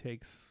basically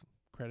takes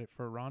credit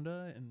for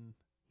Ronda and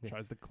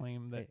tries to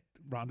claim that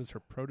Ronda's her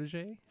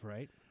protege.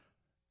 Right.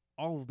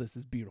 All of this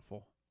is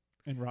beautiful.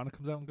 And Ronda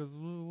comes out and goes,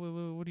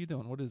 what are you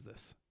doing? What is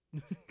this?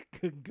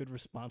 Good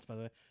response, by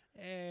the way.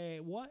 Hey,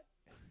 what?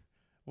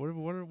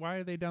 Why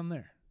are they down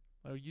there?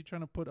 Are you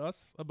trying to put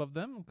us above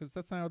them? Because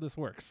that's not how this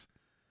works.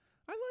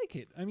 I like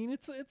it. I mean,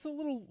 it's a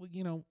little,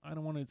 I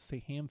don't want to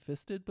say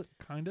ham-fisted, but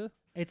kind of.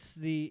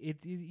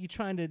 You're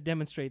trying to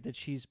demonstrate that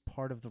she's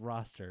part of the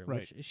roster.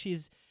 Right.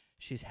 Which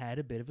she's had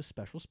a bit of a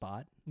special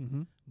spot.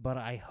 But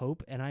I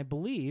hope and I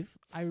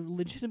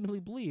legitimately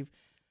believe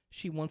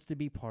she wants to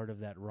be part of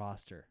that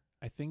roster.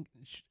 I think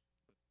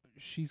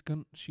it's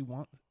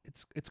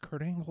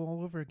Kurt Angle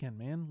all over again,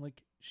 man.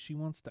 Like, she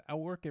wants to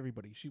outwork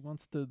everybody. She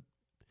wants to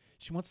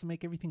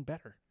make everything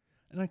better.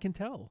 And I can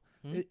tell.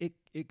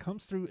 It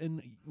comes through,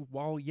 and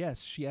while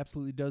yes, she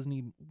absolutely does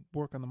need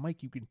work on the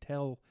mic, you can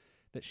tell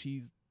that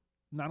she's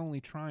not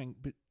only trying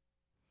but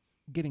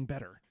getting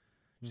better.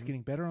 She's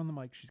getting better on the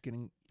mic, she's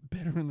getting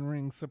better in the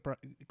ring,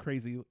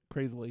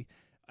 crazily.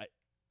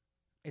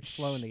 It's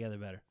flowing together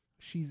better.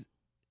 She's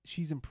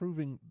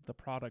improving the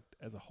product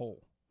as a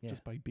whole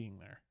just by being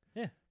there.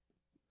 Yeah.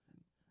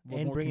 What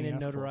and more bringing can you in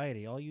ask for?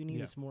 notoriety. All you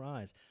need is some more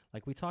eyes.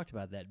 Like we talked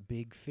about, that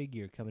big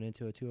figure coming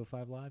into a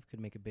 205 Live could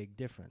make a big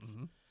difference.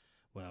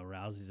 Well,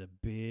 Rousey's a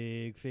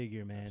big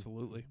figure, man.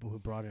 Absolutely. Who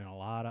brought in a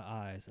lot of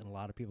eyes and a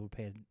lot of people who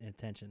paid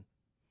attention.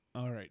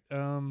 All right.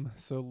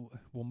 So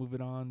we'll move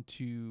it on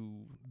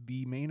to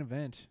the main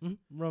event.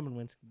 Roman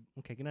wins.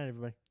 Okay, good night,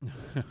 everybody. No,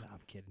 I'm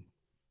kidding.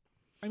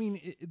 I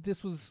mean,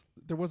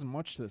 there wasn't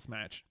much to this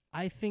match.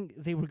 I think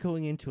they were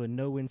going into a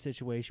no-win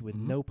situation with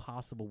no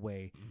possible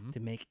way to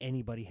make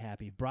anybody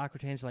happy. Brock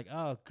retains like,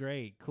 oh,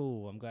 great,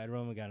 cool. I'm glad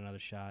Roman got another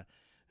shot.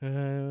 We're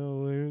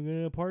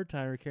going to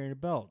part-timer carrying a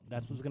belt.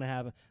 That's what's going to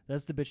happen.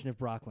 That's the bitching if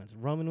Brock wins.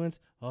 Roman wins?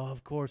 Oh,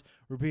 of course.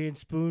 We're being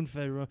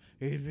spoon-fed.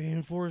 It's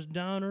being forced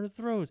down our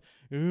throats.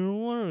 You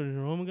don't want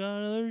it. Roman got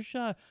another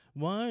shot.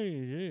 Why?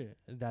 Yeah.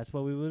 That's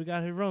what we would have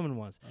got if Roman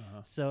wins.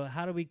 So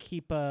how do we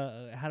keep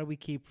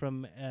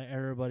from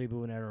everybody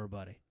booing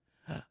everybody?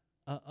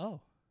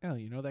 Oh,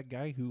 you know that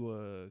guy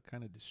who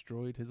kind of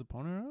destroyed his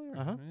opponent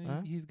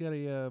earlier? He's got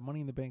a Money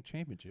in the Bank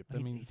championship.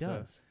 That means he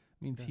does.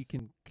 Means he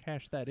can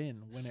cash that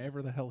in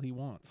whenever the hell he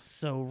wants.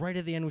 So right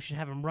at the end, we should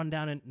have him run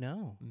down and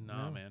no,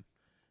 man.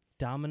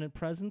 Dominant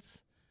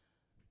presence.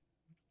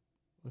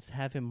 Let's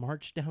have him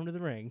march down to the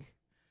ring,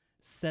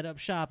 set up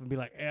shop, and be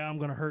like, "Yeah, I'm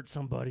gonna hurt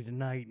somebody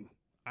tonight."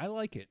 I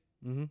like it.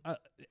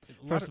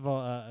 First of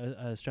all,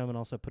 Strowman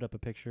also put up a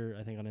picture,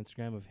 I think, on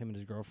Instagram of him and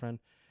his girlfriend,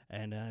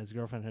 and his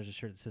girlfriend has a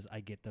shirt that says, "I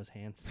get those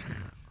hands,"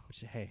 which,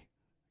 hey,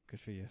 good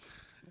for you.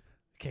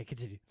 Okay,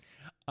 continue.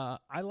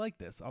 I like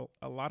this.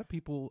 A lot of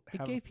people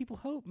It gave people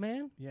hope,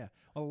 man. Yeah.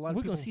 We're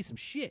going to see some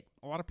shit.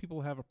 A lot of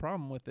people have a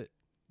problem with it.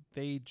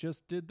 They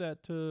just did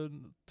that to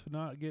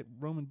not get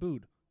Roman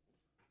booed.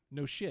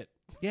 No shit.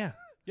 Yeah.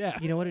 Yeah.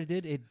 You know what it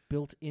did? It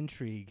built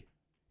intrigue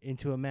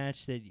into a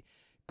match that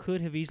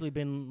could have easily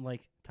been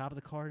like top of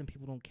the card and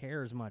people don't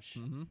care as much.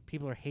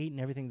 People are hating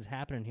everything that's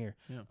happening here.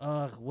 Yeah.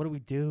 Ugh, what do we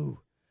do?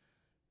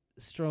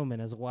 Strowman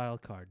as a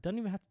wild card. Doesn't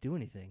even have to do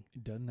anything.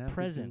 It doesn't have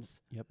presence. To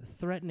do, yep.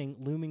 Threatening,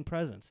 looming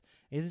presence.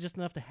 Is it just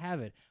enough to have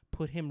it?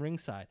 Put him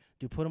ringside.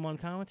 Do put him on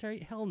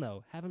commentary? Hell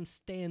no. Have him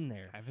stand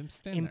there. Have him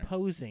stand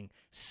imposing,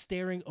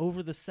 staring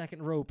over the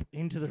second rope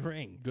into the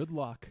ring. Good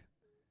luck.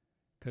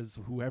 Because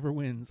whoever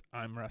wins,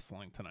 I'm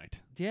wrestling tonight.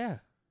 Yeah.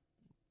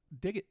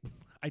 Dig it.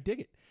 I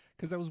dig it.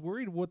 Because I was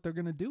worried what they're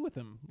going to do with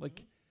him.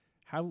 Like,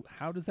 how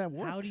does that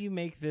work? How do you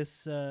make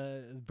this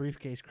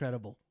briefcase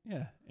credible?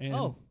 Yeah.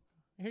 And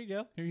here you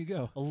go. Here you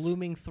go. A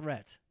looming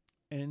threat.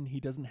 And he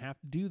doesn't have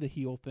to do the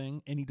heel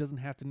thing, and he doesn't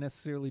have to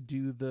necessarily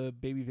do the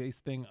babyface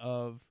thing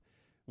of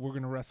we're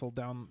going to wrestle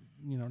down,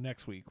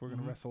 next week. We're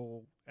going to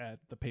wrestle at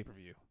the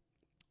pay-per-view.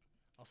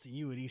 I'll see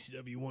you at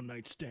ECW One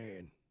Night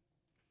Stand.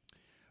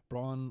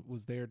 Braun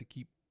was there to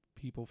keep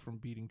people from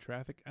beating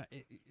traffic.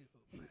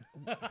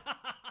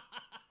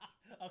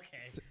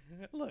 Okay.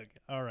 Look,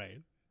 all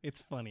right.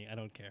 It's funny. I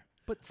don't care.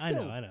 But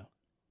still, I know.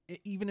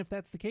 Even if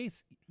that's the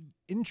case,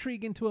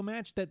 intrigue into a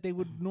match that they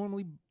would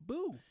normally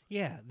boo.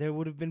 Yeah, there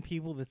would have been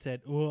people that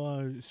said,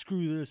 "Oh,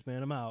 screw this,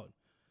 man, I'm out,"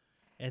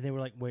 and they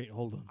were like, "Wait,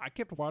 hold on." I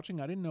kept watching.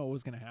 I didn't know it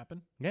was going to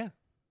happen. Yeah,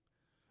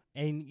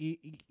 and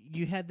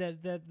you had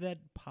that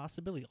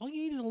possibility. All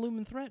you need is a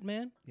looming threat,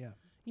 man. Yeah,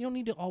 you don't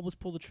need to always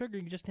pull the trigger.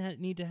 You just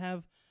need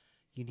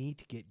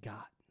to get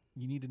got.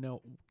 You need to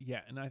know.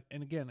 Yeah,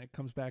 and again, it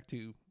comes back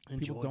to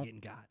enjoy getting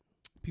got.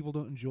 People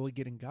don't enjoy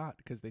getting got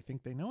because they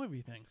think they know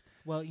everything.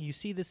 Well, you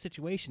see this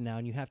situation now,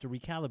 and you have to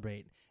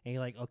recalibrate. And you're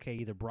like, okay,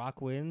 either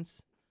Brock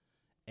wins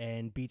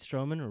and beat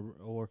Strowman,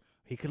 or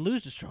he could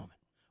lose to Strowman,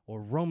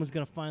 or Roman's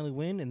going to finally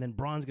win, and then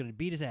Braun's going to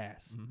beat his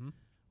ass.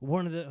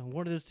 One of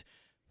those.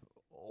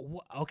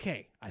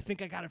 Okay, I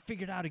think I got it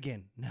figured out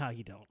again. No,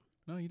 you don't.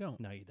 No, you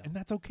don't. No, you don't. And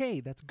that's okay.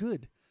 That's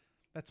good.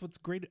 That's what's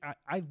great.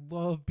 I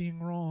love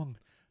being wrong.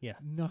 Yeah.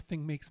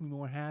 Nothing makes me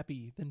more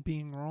happy than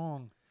being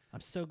wrong. I'm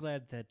so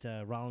glad that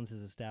Rollins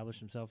has established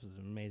himself as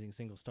an amazing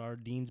single star.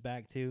 Dean's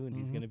back, too, and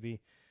he's going to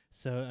be...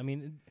 So, I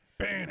mean...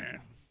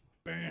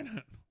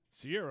 Bannon.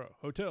 Sierra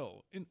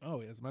Hotel. As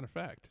a matter of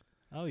fact.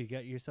 Oh, you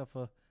got yourself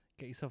a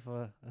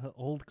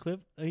old clip?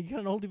 You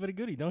got an oldie but a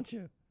goodie, don't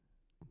you?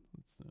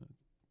 Sierra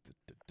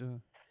Hotel,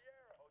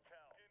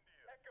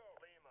 India, Echo,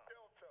 Lima,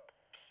 Delta,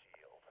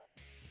 Shield.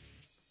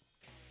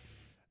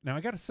 Now, I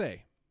got to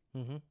say,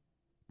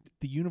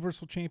 the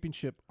Universal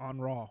Championship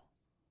on Raw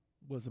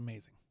was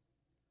amazing.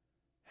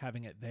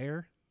 Having it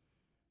there,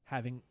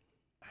 having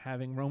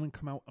Roman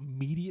come out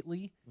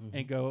immediately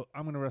and go,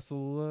 I'm gonna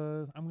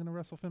wrestle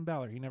Finn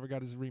Balor. He never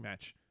got his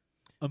rematch.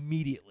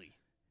 Immediately.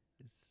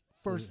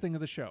 First thing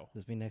of the show.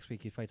 Does this mean next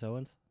week he fights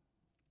Owens?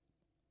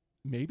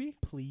 Maybe.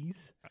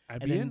 Please.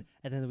 I'd be in.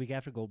 And then the week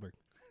after, Goldberg.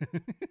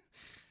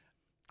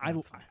 I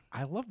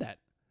love that.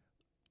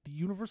 The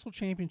Universal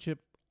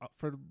Championship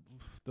for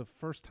the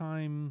first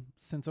time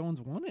since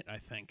Owens won it, I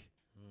think,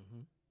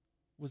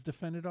 was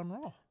defended on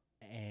Raw.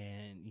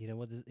 And you know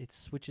what? It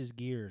switches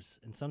gears.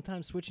 And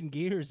sometimes switching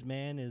gears,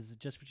 man, is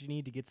just what you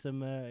need to get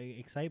some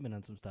excitement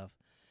on some stuff.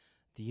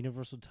 The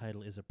Universal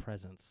title is a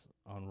presence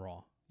on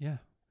Raw. Yeah.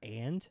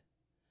 And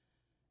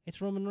it's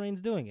Roman Reigns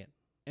doing it.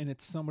 And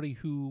it's somebody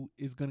who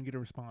is going to get a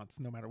response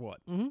no matter what.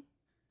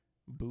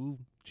 Boo,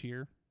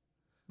 cheer.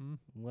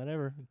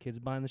 Whatever. Kids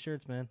buying the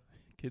shirts, man.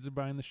 Kids are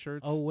buying the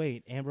shirts. Oh,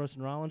 wait. Ambrose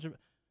and Rollins are...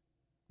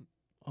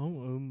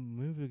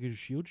 maybe I get a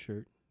Shield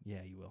shirt.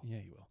 Yeah, you will. Yeah,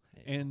 you will.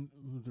 And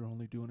they're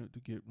only doing it to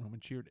get Roman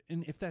cheered.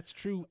 And if that's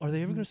true, Are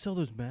they ever going to sell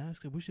those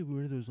masks? I wish they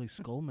wear those like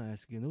skull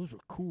masks again. Those were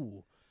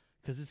cool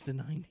because it's the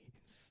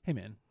 90s. Hey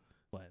man,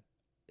 What?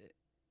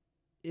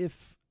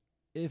 if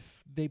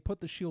they put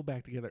the Shield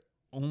back together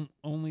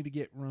only to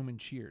get Roman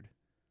cheered,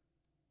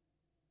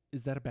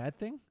 is that a bad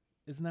thing?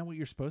 Isn't that what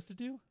you're supposed to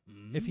do?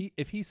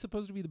 If he's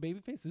supposed to be the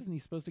babyface, isn't he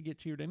supposed to get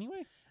cheered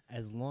anyway?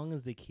 As long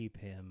as they keep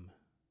him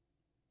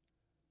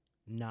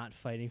not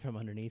fighting from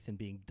underneath and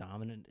being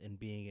dominant and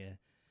being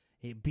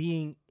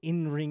being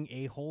in-ring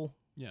a-hole,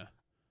 Yeah.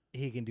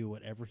 he can do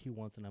whatever he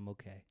wants, and I'm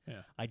okay.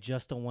 Yeah. I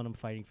just don't want him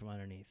fighting from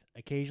underneath.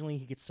 Occasionally,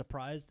 he gets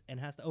surprised and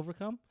has to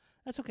overcome.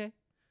 That's okay.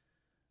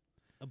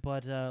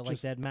 But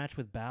like that match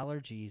with Balor,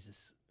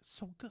 Jesus.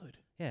 So good.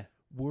 Yeah.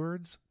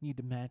 Words need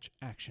to match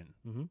action.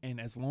 Mm-hmm.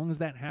 And as long as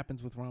that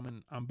happens with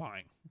Roman, I'm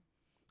buying.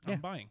 Yeah. I'm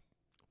buying.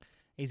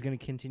 He's going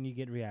to continue to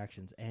get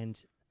reactions. And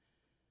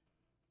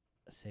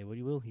say what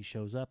you will, he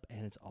shows up,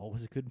 and it's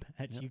always a good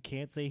match. Yep. You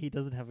can't say he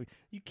doesn't have a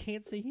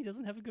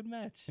good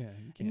match. Yeah,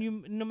 you can. And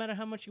you, no matter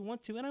how much you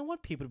want to, and I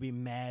want people to be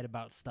mad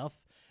about stuff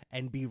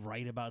and be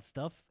right about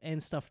stuff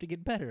and stuff to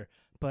get better,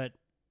 but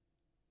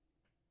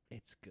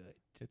it's good.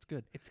 It's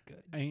good. It's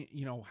good.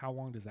 How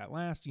long does that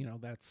last?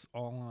 That's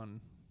all on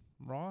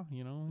Raw.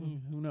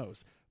 Who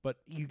knows? But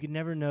You can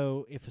never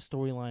know if a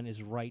storyline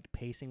is right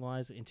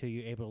pacing-wise until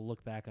you're able to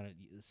look back on it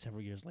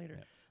several years later.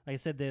 Yeah. Like I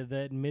said,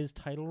 the Miz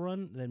title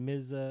run, the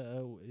Miz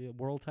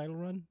world title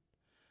run,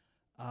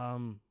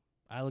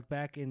 I look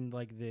back in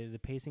like the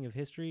pacing of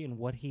history and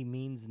what he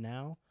means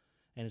now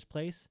and his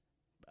place,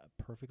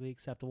 perfectly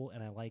acceptable,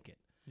 and I like it.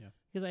 Yeah.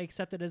 Because I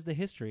accept it as the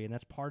history, and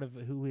that's part of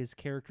who his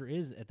character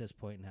is at this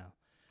point now.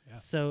 Yeah.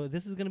 So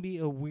this is going to be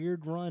a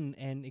weird run,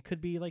 and it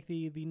could be like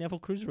the Neville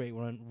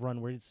Cruiserweight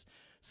run where it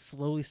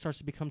slowly starts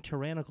to become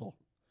tyrannical,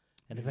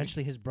 and Maybe.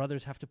 eventually his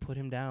brothers have to put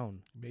him down.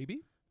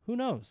 maybe Who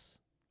knows?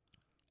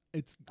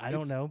 I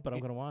don't it's- know, but I'm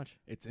going to watch.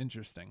 It's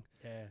interesting.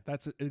 Yeah.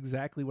 That's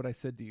exactly what I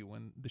said to you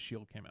when the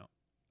Shield came out.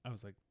 I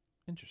was like,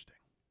 interesting.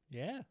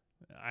 Yeah.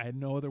 I had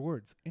no other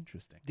words.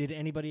 Interesting. Did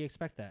anybody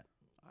expect that?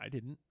 I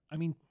didn't. I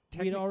mean,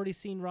 We had already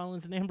seen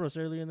Rollins and Ambrose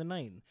earlier in the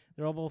night.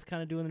 They're all both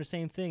kind of doing their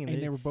same thing.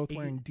 and they were both it-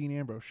 wearing Dean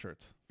Ambrose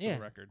shirts, for Yeah.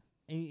 the record.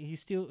 And you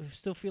still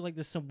feel like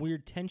there's some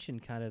weird tension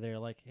kind of there.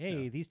 Like,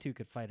 hey, Yeah. these two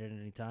could fight at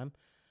any time.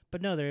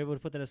 But no, they're able to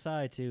put that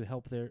aside to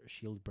help their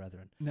Shield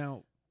brethren.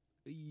 Now,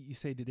 you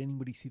say, did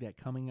anybody see that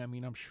coming? I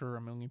mean, I'm sure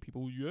a million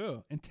people,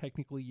 yeah. And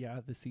technically, yeah,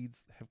 the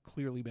seeds have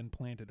clearly been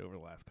planted over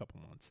the last couple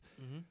months.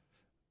 Mm-hmm.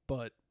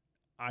 But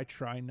I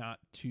try not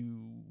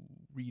to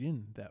read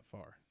in that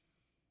far.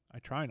 I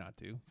try not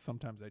to.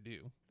 Sometimes I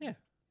do. Yeah.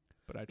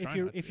 But I try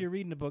If not you're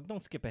reading a book,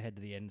 don't skip ahead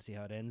to the end and see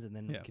how it ends and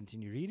then Yeah.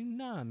 continue reading.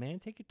 Nah, man,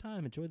 take your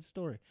time, enjoy the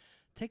story.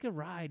 Take a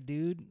ride,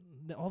 dude.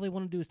 All they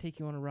want to do is take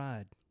you on a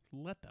ride.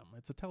 let them.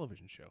 It's a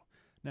television show.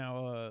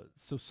 Now,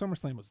 so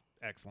SummerSlam was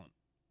excellent.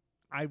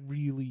 I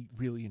really,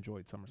 really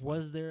enjoyed SummerSlam.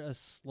 Was there a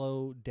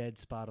slow, dead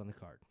spot on the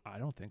card? I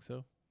don't think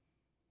so.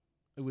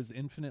 It was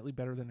infinitely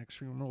better than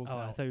Extreme Rules. Oh,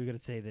 now. I thought you were going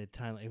to say the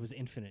time. It was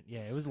infinite.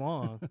 Yeah, it was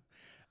long.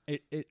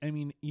 I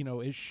mean,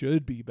 it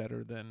should be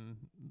better than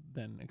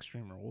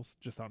Extreme Rules,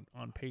 just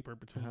on paper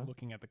between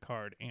looking at the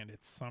card and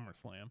it's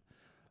SummerSlam.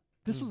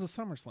 This was a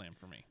SummerSlam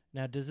for me.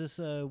 Now, does this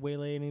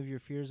waylay any of your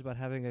fears about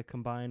having a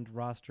combined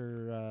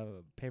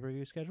roster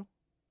pay-per-view schedule?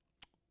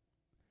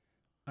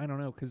 I don't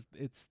know, because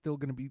it's still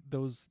going to be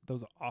those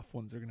off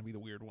ones are going to be the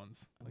weird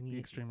ones, like the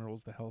Extreme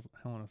Rules, the Hell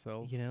in a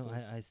Cells. You know,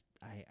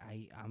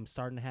 I'm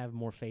starting to have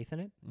more faith in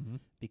it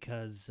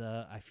because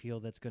I feel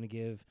that's going to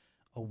give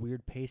a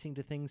weird pacing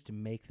to things to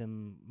make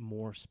them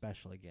more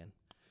special again.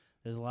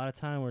 There's a lot of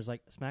time where it's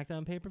like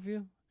SmackDown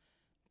pay-per-view.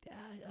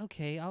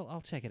 Okay,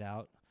 I'll check it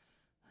out.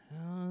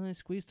 I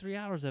squeezed 3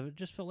 hours of it.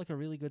 Just felt like a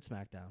really good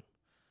SmackDown.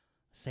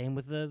 Same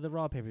with the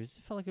Raw pay-per-views.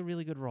 It felt like a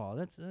really good Raw.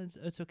 It's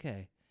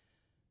okay.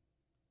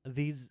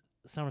 These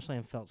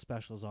SummerSlam felt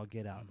special as all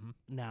get out.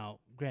 Now,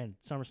 granted,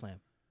 SummerSlam.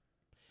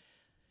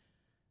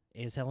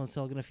 Is Hell in a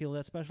Cell going to feel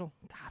that special?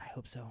 God, I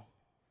hope so.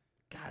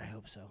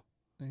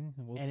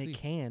 We'll And see. it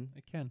can.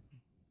 It can.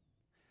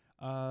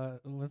 We're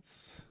going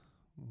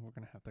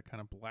to have to kind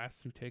of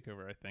blast through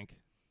TakeOver, I think.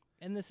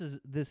 And this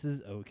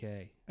is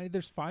okay. Hey,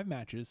 there's 5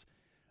 matches.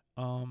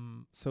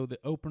 So the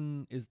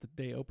open is that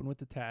they open with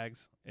the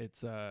tags.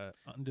 It's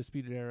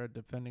Undisputed Era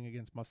defending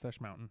against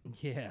Mustache Mountain.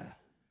 Yeah.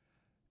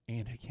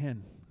 And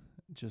again,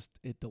 just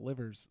it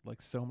delivers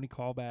like so many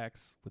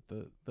callbacks with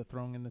the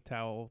throwing in the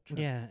towel.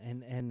 Yeah,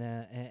 and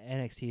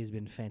NXT has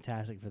been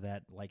fantastic for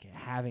that, like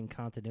having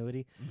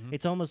continuity. Mhm.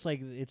 It's almost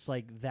like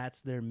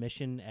that's their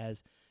mission.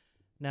 As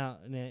now,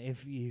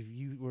 if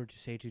you were to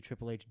say to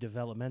Triple H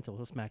developmental,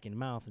 he'll smack you in the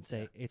mouth and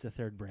say it's a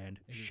third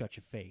brand. Shut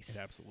your face. It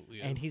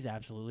absolutely is. And he's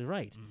absolutely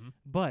right. Mhm.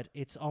 But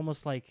it's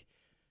almost like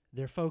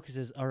their focus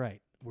is, all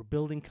right, we're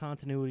building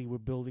continuity, we're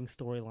building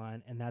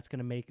storyline, and that's going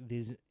to make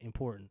these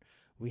important.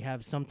 We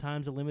have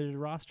sometimes a limited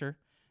roster,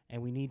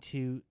 and we need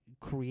to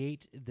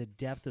create the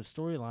depth of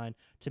storyline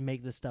to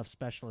make this stuff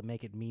special and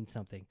make it mean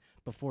something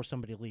before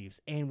somebody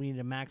leaves. And we need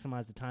to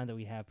maximize the time that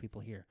we have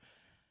people here.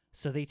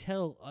 So they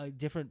tell a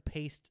different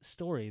paced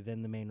story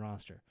than the main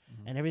roster.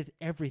 Mhm. And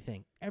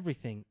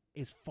everything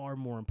is far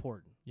more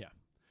important.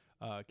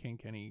 King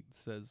Kenny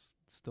says,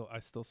 I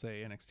still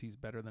say NXT is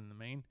better than the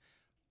main.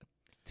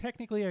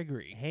 Technically, I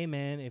agree. Hey,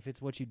 man, if it's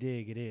what you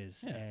dig, it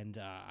is. Yeah. And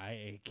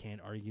I can't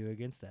argue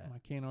against that. I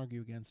can't argue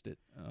against it.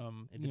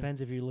 It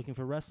depends if you're looking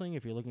for wrestling,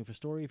 if you're looking for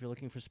story, if you're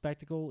looking for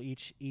spectacle.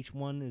 Each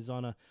one is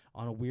on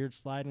a weird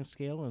sliding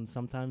scale, and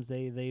sometimes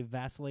they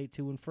vacillate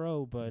to and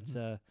fro. But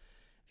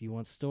if you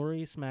want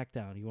story,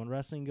 SmackDown. You want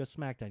wrestling, go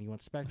SmackDown. You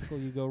want spectacle,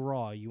 you go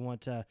Raw. You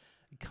want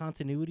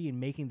continuity and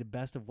making the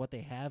best of what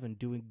they have and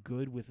doing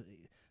good with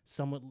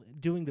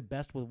doing the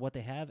best with what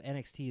they have.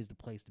 NXT is the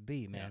place to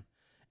be, man. Yeah.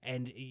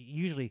 And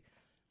usually,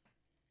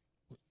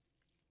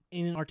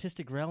 in an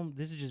artistic realm,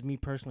 this is just me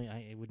personally.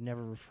 I would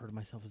never refer to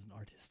myself as an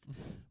artist.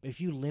 But if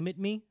you limit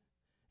me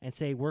and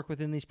say work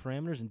within these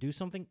parameters and do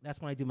something, that's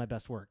when I do my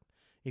best work.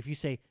 If you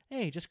say,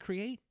 hey, just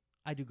create,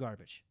 I do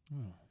garbage.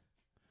 Oh.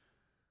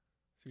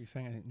 So you're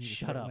saying I need to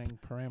Shut start up. laying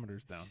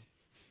parameters down?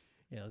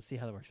 Yeah, let's see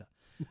how that works out.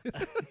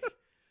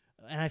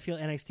 And I feel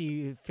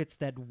NXT fits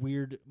that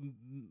weird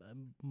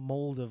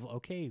mold of,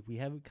 okay, we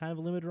have kind of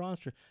a limited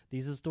roster.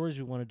 These are the stories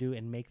we want to do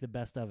and make the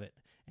best of it.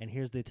 And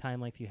here's the time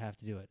length you have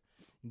to do it.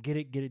 Get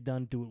it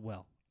done, do it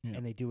well. Yeah.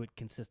 And they do it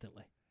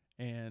consistently.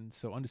 And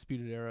so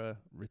Undisputed Era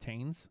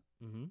retains.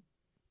 Mm-hmm.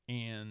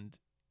 And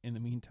in the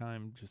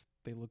meantime, just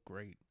they look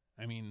great.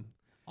 I mean,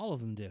 all of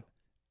them do.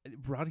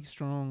 Roddy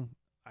Strong,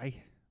 I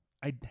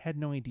had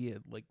no idea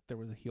like there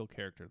was a heel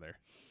character there.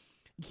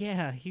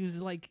 Yeah, he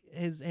was like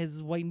as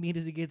white meat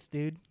as it gets,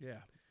 dude. Yeah.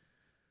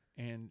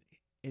 And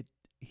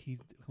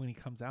when he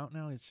comes out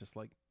now, it's just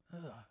like,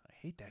 ugh, I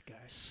hate that guy.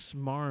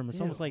 Smarm. It's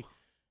Ew. almost like,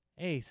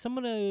 hey,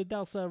 someone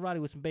douse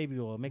Roddy with some baby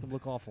oil, make him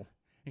look awful.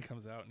 He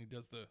comes out and he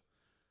does the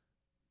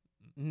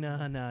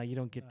No, you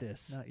don't get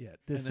this. Not yet.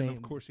 This and then, ain't-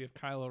 of course, you have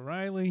Kyle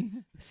O'Reilly.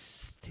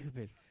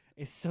 Stupid.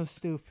 It's so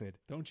stupid.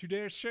 Don't you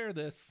dare share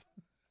this.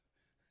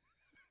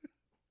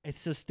 It's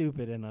so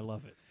stupid, and I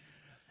love it.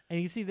 And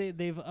you see,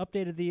 they've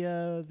updated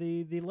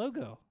the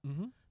logo.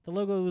 Mm-hmm. The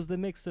logo was the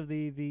mix of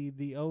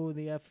the O and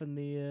the F and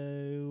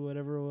the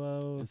whatever.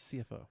 It's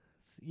CFO.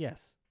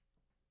 Yes.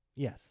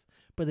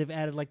 But they've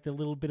added like the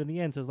little bit in the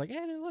end, so it's like,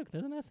 hey, look,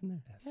 there's an S in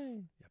there. S.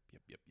 Hey.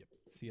 Yep.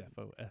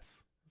 CFOS.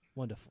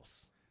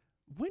 Wonderfuls.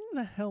 When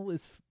the hell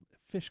is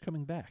Fish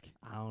coming back?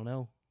 I don't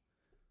know.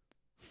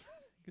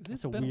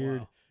 It's a been weird.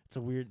 while. It's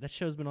a weird. That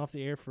show's been off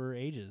the air for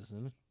ages.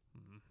 Isn't it?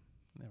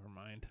 Never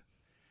mind.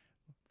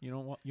 You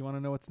don't want. You want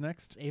to know what's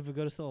next? Is Ava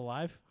Goda still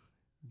alive?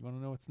 You want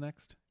to know what's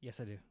next? Yes,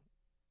 I do.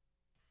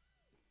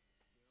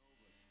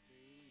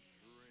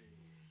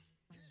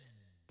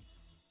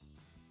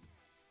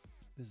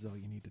 This is all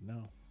you need to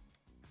know.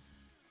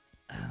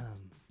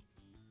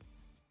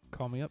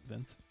 Call me up,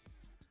 Vince.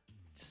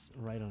 Just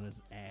right on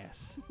his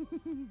ass,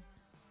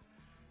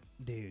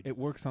 dude. It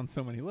works on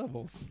so many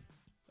levels.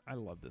 I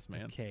love this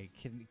man. Okay,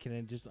 can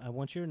I just? I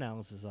want your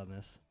analysis on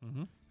this.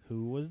 Mm-hmm.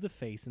 Who was the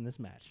face in this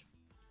match?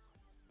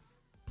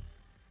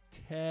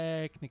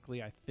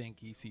 Technically, I think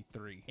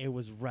EC3. It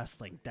was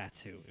wrestling.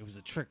 That's who. It was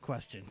a trick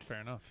question.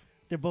 Fair enough.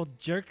 They're both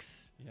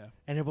jerks, Yeah.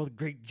 and they're both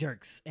great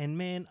jerks. And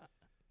man,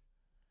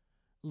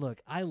 look,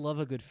 I love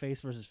a good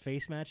face versus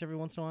face match every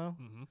once in a while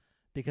Mm-hmm.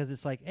 because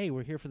it's like, hey,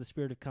 we're here for the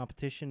spirit of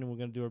competition, and we're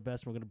going to do our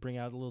best. And we're going to bring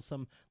out a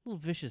little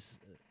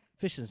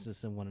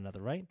viciousness in one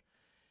another, right?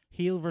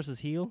 Heel versus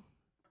heel.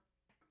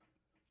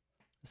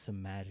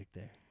 Some magic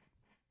there.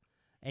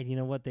 And you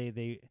know what?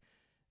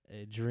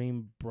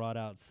 Dream brought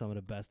out some of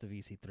the best of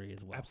EC3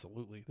 as well.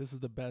 Absolutely. This is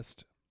the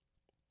best.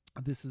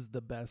 This is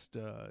the best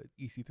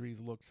EC3's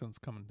look since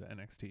coming to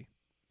NXT.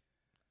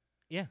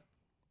 Yeah.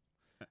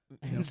 You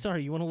know? I'm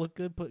sorry, you want to look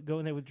good? Go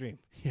in there with Dream.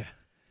 Yeah.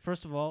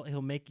 First of all,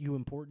 he'll make you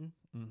important,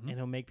 Mm-hmm. and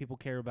he'll make people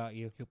care about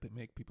you. He'll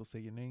make people say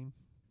your name,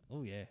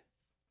 Oh, yeah.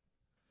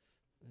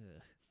 Ugh.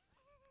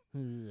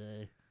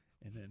 and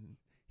then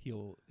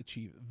he'll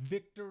achieve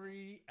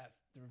victory after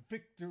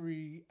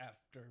victory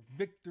after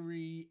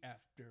victory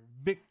after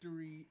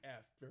victory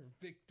after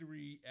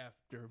victory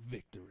after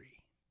victory.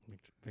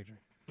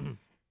 Victory.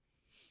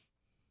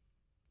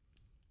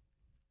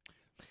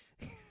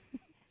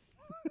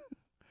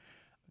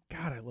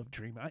 God, I love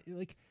Dream.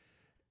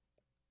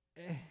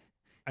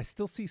 I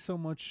still see so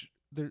much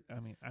there. I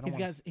mean, I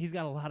don't. He's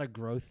got a lot of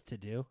growth to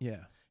do.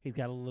 Yeah, He's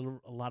got a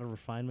lot of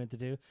refinement to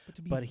do. but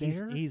to be But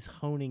there, he's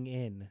honing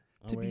in.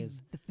 on to where be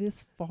he's-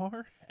 this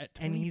far at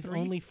 23, and he's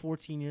only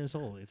 14 years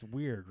old. It's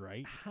weird,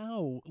 right?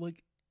 how?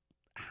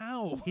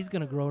 How? He's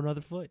gonna grow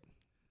another foot.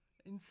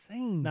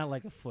 Insane. Not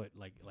like a foot,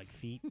 like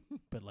feet,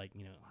 but like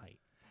height.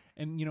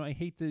 And I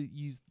hate to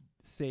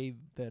say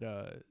that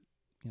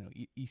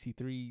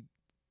EC3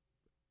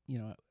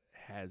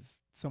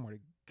 has somewhere to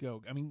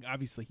go. I mean,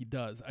 obviously he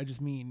does. I just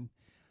mean,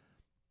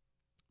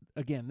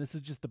 again, this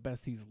is just the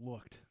best he's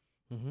looked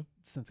Mm-hmm.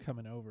 since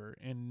coming over,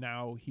 and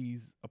now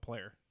he's a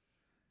player.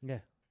 Yeah.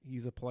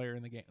 He's a player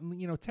in the game.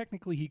 And,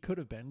 technically he could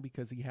have been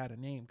because he had a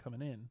name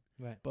coming in,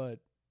 Right. but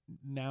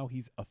now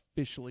he's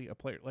officially a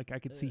player. Like I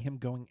could see him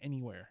going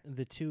anywhere.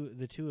 The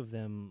two of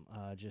them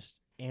just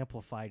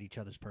amplified each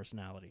other's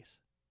personalities.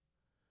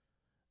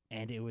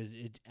 And it was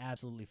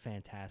absolutely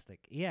fantastic.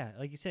 Yeah,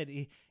 like you said,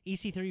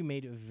 EC3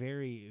 made a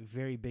very,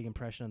 very big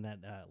impression on that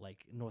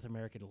like North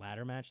American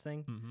ladder match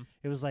thing. Mm-hmm.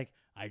 It was like,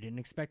 I didn't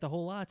expect a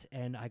whole lot,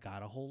 and I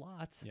got a whole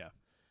lot. Yeah.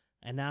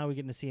 And now we're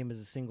getting to see him as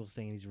a singles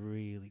thing, and he's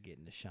really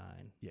getting to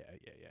shine. Yeah.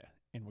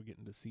 And we're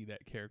getting to see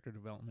that character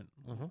development,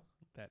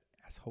 that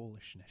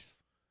assholishness.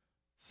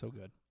 So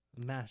good.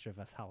 Master of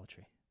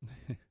assholatry.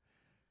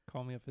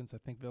 Call me offense. I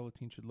think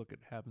Velveteen should look at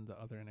having the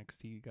other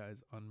NXT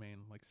guys on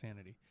main, like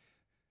Sanity.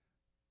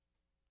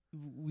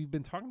 We've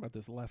been talking about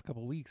this the last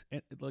couple of weeks.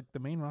 And, like, the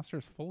main roster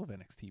is full of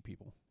NXT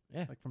people.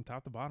 Yeah. Like, from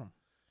top to bottom.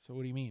 So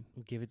what do you mean?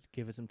 Give it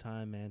some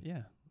time, man.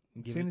 Yeah.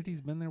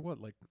 Sanity's been there,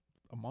 what, like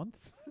a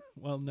month?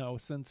 Well, no,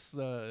 since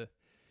 2-3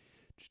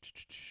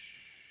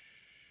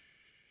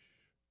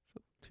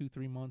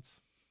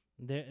 months.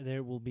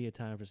 There will be a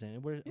time for Sanity.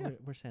 Where's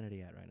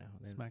Sanity at right now?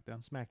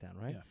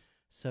 SmackDown, right? Yeah.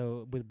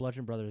 So with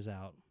Bludgeon Brothers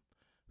out,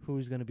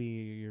 who's going to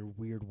be your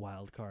weird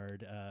wild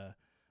card,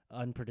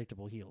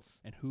 unpredictable heels?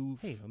 And who?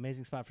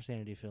 Amazing spot for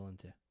Sanity to fill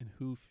into. And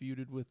who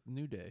feuded with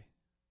New Day?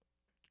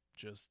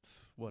 Just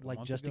what?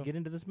 Like just ago? to get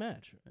into this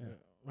match,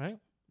 right?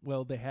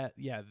 Well, they had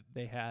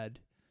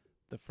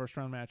the first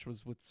round match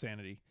was with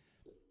Sanity,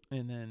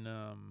 and then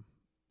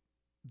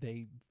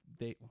they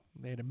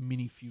had a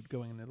mini feud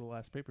going into the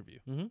last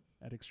pay-per-view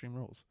at Extreme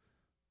Rules.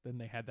 Then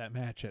they had that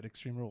match at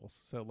Extreme Rules.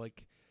 So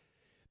like,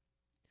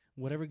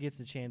 whatever gets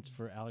the chance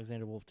for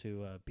Alexander Wolf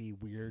to be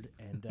weird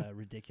and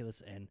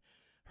ridiculous and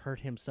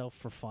hurt himself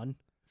for fun.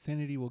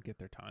 Sanity will get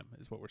their time,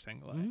 is what we're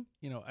saying. Like,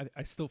 you know,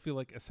 I still feel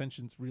like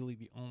Ascension's really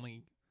the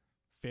only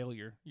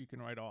failure you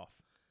can write off.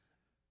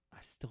 I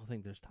still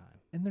think there's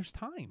time. And there's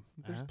time.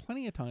 There's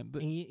plenty of time.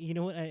 But and you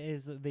know what?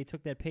 Is they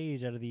took that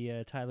page out of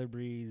the Tyler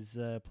Breeze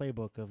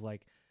playbook of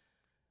like,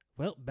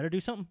 well, better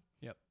do something.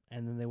 Yep.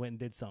 And then they went and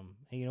did something.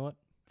 And you know what?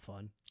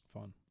 Fun.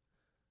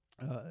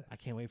 I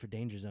can't wait for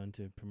Danger Zone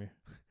to premiere.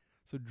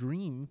 So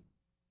Dream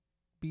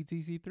beats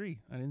EC3.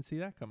 I didn't see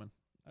that coming.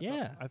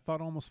 I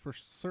thought almost for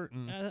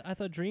certain. I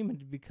thought Dream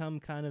had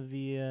become kind of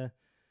the,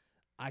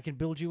 I can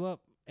build you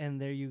up, and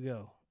there you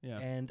go. Yeah.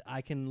 And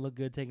I can look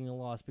good taking a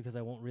loss because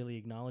I won't really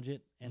acknowledge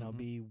it, and I'll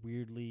be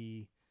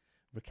weirdly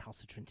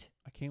recalcitrant.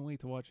 I can't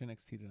wait to watch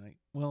NXT tonight.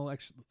 Well,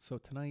 actually, so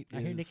tonight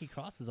I hear Nikki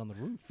Cross is on the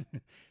roof.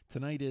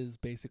 Tonight is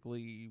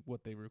basically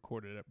what they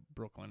recorded at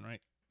Brooklyn,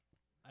 right?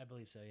 I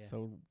believe so, yeah.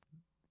 So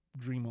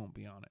Dream won't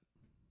be on it.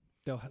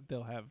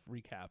 They'll have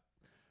recap.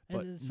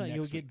 But it's fine.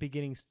 You'll get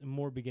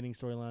more beginning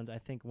storylines. I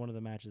think one of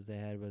the matches they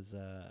had was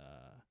I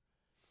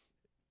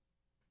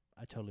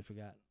totally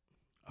forgot.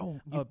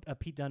 A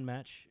Pete Dunne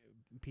match.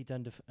 Pete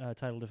Dunne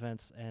title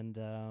defense, and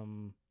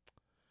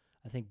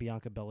I think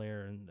Bianca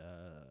Belair and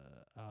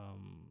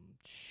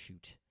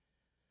shoot.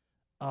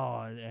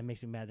 Oh, it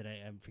makes me mad that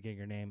I'm forgetting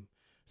her name.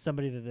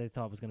 Somebody that they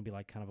thought was going to be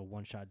like kind of a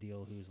one-shot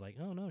deal, who's like,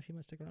 oh no, she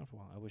might stick around for a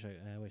while. I wish I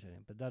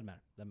didn't, but doesn't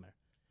matter.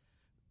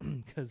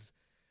 Because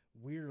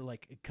we're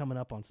like coming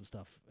up on some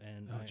stuff,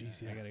 and I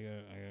gotta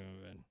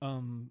go.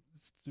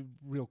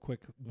 Real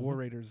quick, War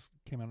Raiders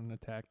came out and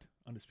attacked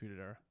Undisputed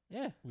Era.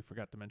 Yeah, we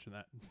forgot to mention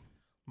that.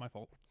 My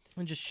fault.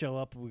 And just show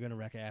up. We're gonna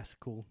wreck ass.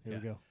 Cool. Here we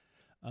go.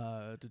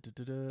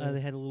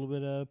 They had a little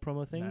bit of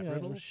promo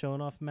thing,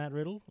 showing off Matt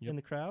Riddle in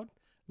the crowd,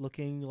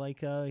 looking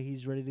like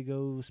he's ready to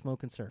go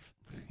smoke and surf.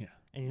 Yeah.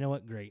 And you know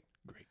what? Great.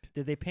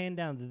 Did they pan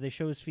down? Did they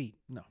show his feet?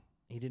 No.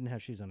 He didn't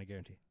have shoes on, I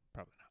guarantee.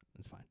 Probably not.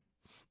 That's fine.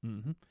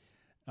 Mm-hmm.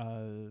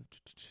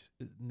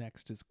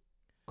 Next is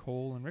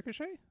Cole and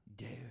Ricochet?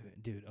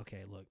 Dude,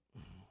 okay, look.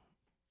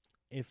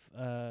 If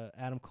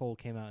Adam Cole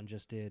came out and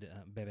just did,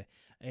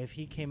 if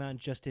he came out and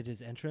just did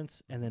his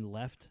entrance and then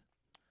left,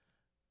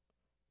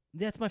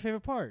 that's my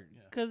favorite part.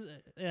 Because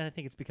I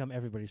think it's become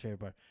everybody's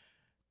favorite part.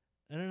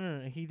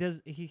 No. He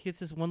hits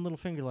this one little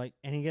finger, like,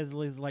 and he gets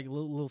his like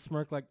little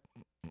smirk, like,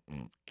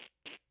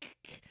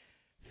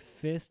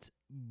 fist,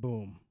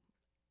 boom.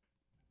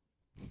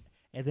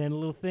 And then a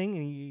little thing,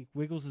 and he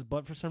wiggles his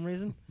butt for some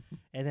reason,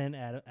 and then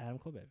Adam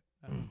Cole, baby.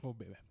 Adam Cole,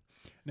 baby.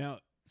 Now,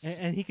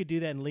 and he could do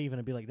that and leave, and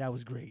I'd be like, that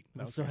was great.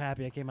 I'm so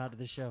happy I came out to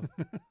this show.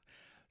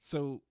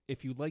 So,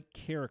 if you like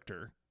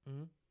character,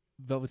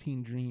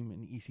 Velveteen Dream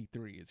and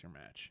EC3 is your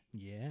match.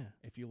 Yeah.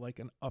 If you like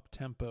an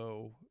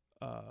up-tempo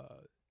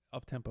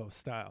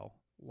style,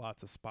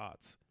 lots of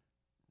spots,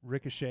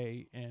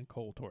 Ricochet and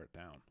Cole tore it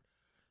down.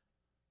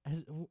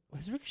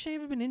 Has Ricochet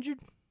ever been injured?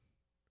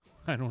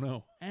 I don't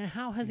know. And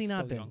how has he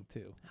not been? Young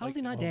too. How is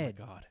he not dead?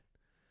 Oh my God.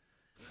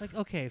 Like,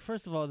 okay,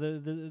 first of all,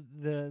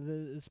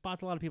 the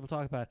spots a lot of people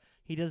talk about,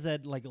 he does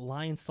that like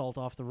lion salt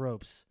off the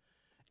ropes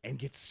and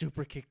gets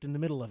super kicked in the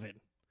middle of it.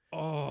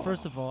 Oh.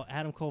 First of all,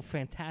 Adam Cole,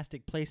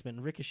 fantastic placement.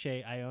 And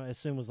Ricochet, I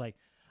assume, was like,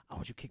 I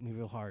want you to kick me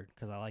real hard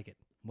because I like it.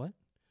 What?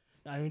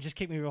 I mean, just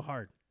kick me real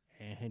hard.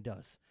 And he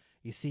does.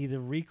 You see the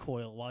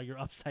recoil while you're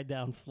upside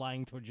down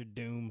flying towards your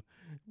doom.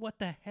 What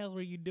the hell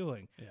are you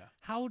doing? Yeah.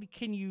 How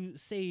can you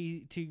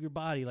say to your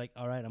body, like,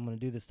 all right, I'm going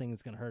to do this thing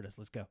that's going to hurt us.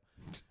 Let's go.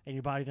 And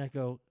your body not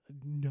go,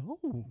 no.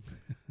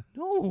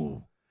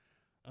 No.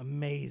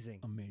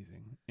 Amazing.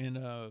 And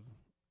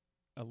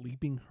A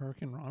leaping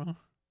Hurricane Rana?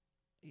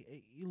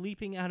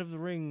 Leaping out of the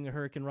ring,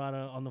 Hurricane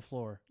Rana on the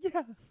floor.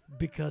 Yeah.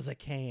 Because I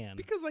can.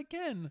 Because I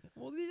can.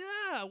 Well,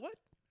 yeah, what?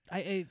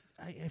 I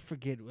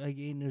forget.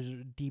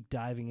 There's deep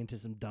diving into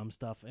some dumb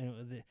stuff.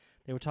 And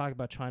they were talking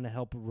about trying to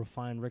help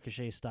refine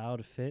Ricochet's style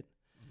to fit.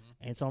 Mm-hmm.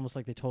 And it's almost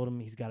like they told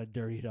him he's got to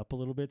dirty it up a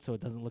little bit so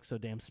it doesn't look so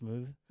damn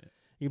smooth. Yeah.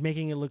 You're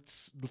making it look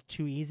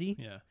too easy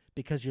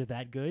because you're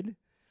that good.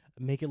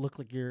 Make it look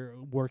like you're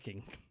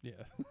working.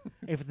 Yeah.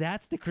 If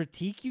that's the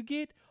critique you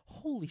get,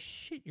 holy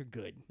shit, you're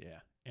good. Yeah.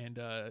 And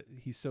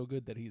he's so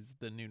good that he's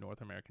the new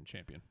North American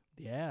champion.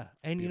 Yeah.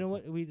 And beautiful. You know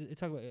what? We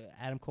talk about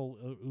Adam Cole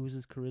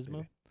oozes charisma.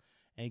 Maybe.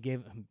 And he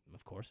gave,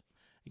 of course,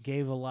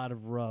 a lot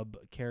of rub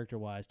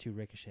character-wise to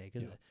Ricochet.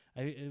 Because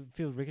I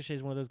feel Ricochet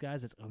is one of those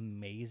guys that's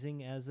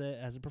amazing as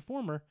a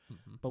performer,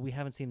 but we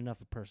haven't seen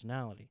enough of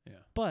personality. Yeah.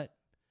 But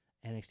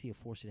NXT will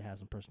force you to have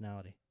some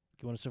personality.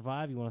 You want to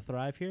survive? You want to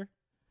thrive here?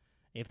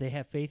 If they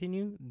have faith in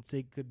you, it's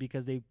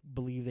because they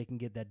believe they can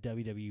get that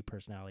WWE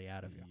personality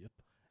out of you. Yep.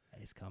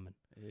 It's coming.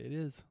 It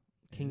is.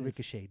 King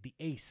Ricochet, the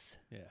ace.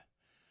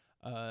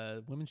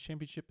 Yeah. Women's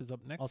Championship is up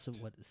next. Also,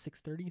 what,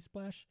 6:30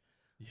 Splash?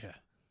 Yeah.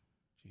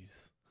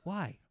 Jesus.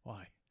 Why?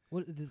 What?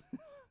 What?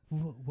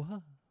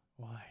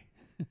 Why?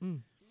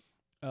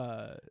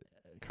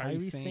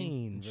 Kairi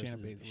Sane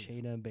versus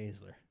Shayna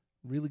Baszler.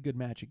 Really good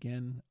match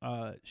again.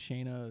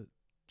 Shayna,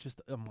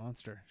 just a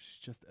monster.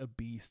 She's just a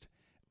beast.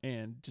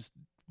 And just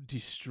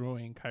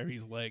destroying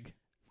Kairi's leg.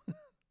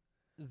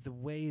 The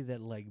way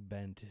that leg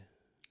bent.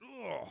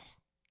 Ugh.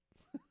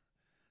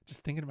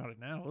 Just thinking about it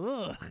now.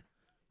 Ugh.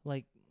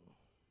 Like,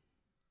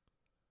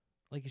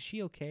 is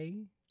she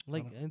okay?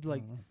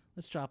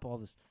 Let's drop all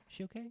this. Is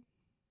she okay?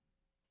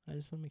 I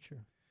just want to make sure.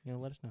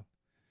 Let us know.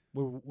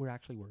 We're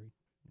actually worried.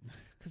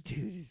 Because,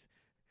 dude,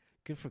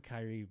 good for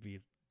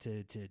Kairi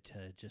to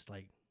just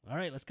like, all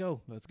right, let's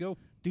go. Let's go.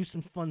 Do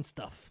some fun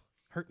stuff.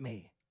 Hurt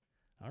me.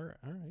 All right.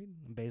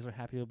 Baszler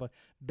happy about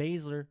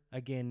Baszler,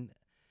 again,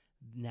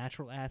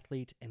 natural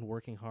athlete and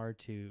working hard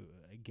to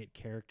get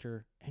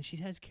character. And she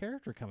has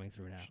character coming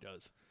through now. She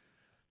does.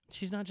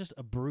 She's not just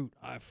a brute.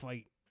 I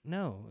fight.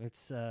 No,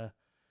 it's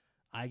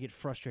I get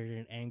frustrated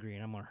and angry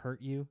and I'm going to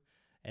hurt you.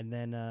 And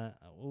then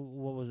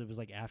what was it? It was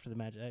like after the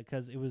match.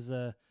 Because it was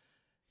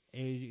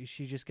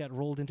she just got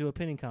rolled into a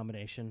pinning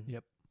combination.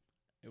 Yep.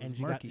 It was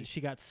murky.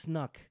 She got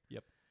snuck.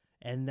 Yep.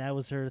 And that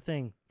was her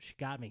thing. She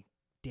got me.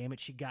 Damn it,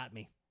 she got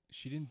me.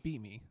 She didn't beat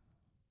me.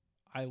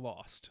 I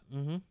lost.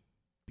 Mm-hmm.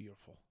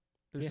 Beautiful.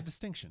 There's a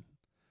distinction.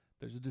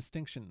 There's a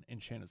distinction in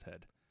Shayna's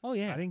head. Oh,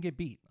 yeah. I didn't get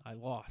beat. I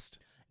lost.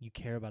 You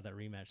care about that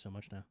rematch so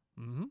much now.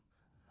 Mm-hmm.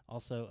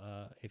 Also,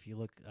 if you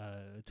look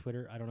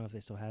Twitter, I don't know if they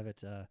still have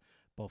it.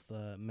 Both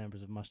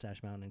members of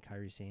Mustache Mountain and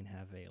Kairi Sane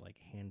have a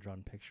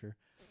hand-drawn picture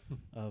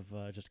of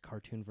just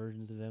cartoon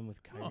versions of them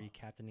with Kairi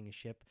captaining a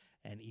ship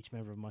and each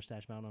member of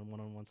Mustache Mountain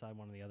on one side,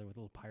 one on the other with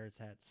little pirates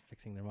hats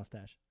fixing their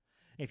mustache.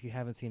 If you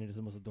haven't seen it, it's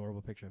the most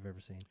adorable picture I've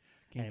ever seen.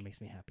 And it makes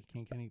me happy.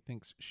 King Kenny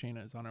thinks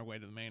Shayna is on her way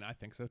to the main. I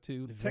think so,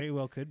 too. It very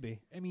well could be.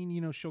 I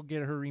mean, she'll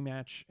get her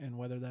rematch, and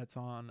whether that's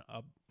on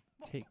a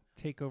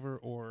takeover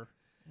or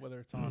whether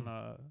it's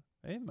on,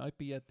 it might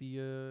be at the...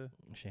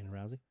 Shayna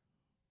Rousey?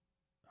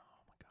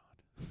 Oh, my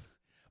God.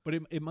 But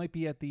it might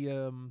be at the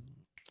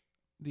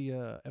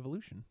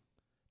Evolution.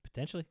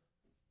 Potentially.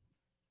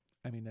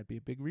 I mean, that'd be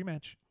a big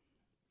rematch.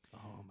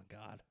 Oh, my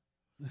God.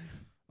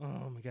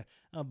 Oh my God!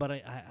 But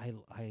I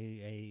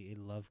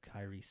love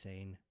Kairi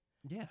Sane.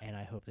 Yeah, and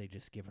I hope they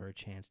just give her a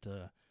chance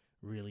to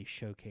really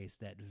showcase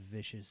that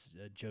vicious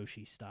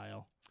Joshi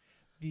style.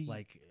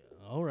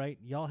 All right,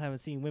 y'all haven't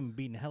seen women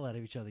beating the hell out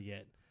of each other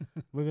yet.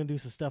 We're gonna do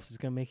some stuff that's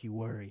gonna make you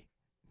worry.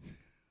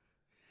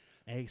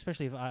 And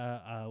especially if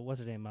what's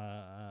her name,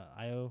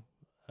 Io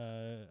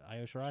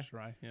Shirai.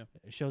 Shirai, yeah,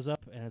 shows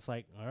up and it's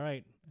like, all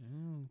right,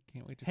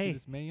 can't wait to see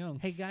this Mae Young.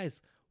 Hey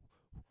guys.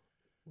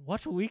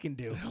 Watch what we can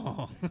do.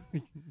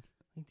 Did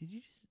you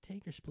just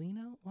take her spleen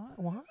out?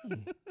 Why?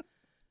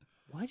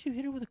 Why'd you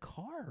hit her with a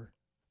car?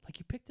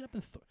 You picked it up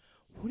and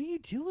what are you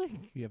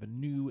doing? We have a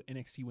new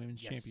NXT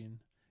Women's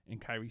Champion in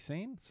Kairi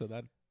Sane, so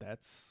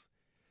that's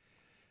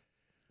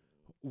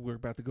we're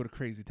about to go to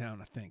crazy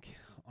town, I think,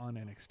 on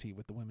NXT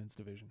with the women's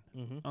division.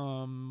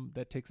 Mm-hmm.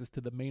 That takes us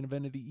to the main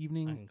event of the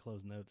evening. I can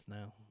close notes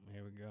now.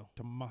 Here we go.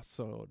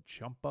 Tommaso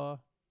Ciampa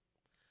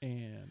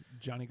and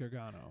Johnny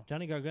Gargano.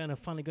 Johnny Gargano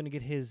finally going to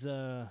get his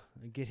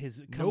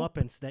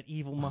comeuppance, that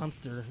evil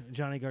monster,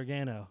 Johnny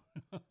Gargano.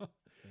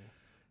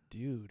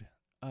 Dude,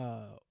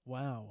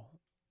 wow.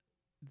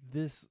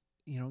 This,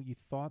 you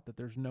thought that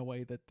there's no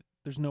way the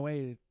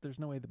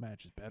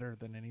match is better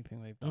than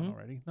anything they've done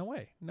already. No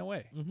way.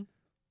 Mm-hmm.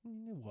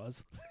 It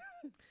was.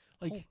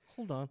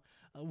 Hold on.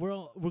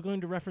 We're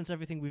going to reference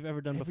everything we've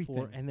ever done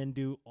before and then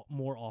do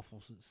more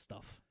awful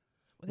stuff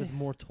with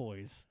more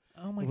toys.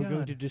 Oh my God. We're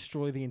going to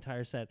destroy the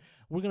entire set.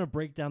 We're going to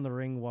break down the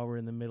ring while we're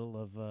in the middle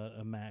of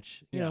a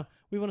match. You know,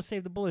 we want to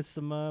save the bullets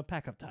some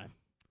pack-up time.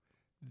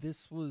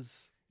 This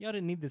was... Y'all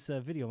didn't need this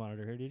video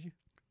monitor here, did you?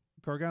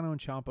 Gargano and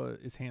Ciampa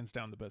is hands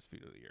down the best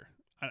feud of the year.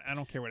 I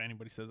don't care what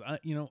anybody says.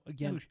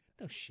 Again...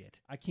 No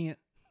shit. I can't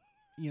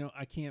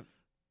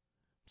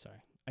Sorry.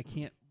 I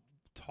can't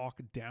talk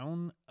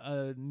down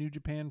a New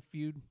Japan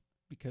feud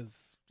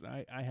because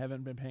I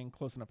haven't been paying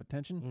close enough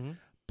attention. Mm-hmm.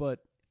 But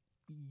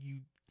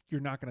you're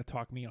not going to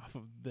talk me off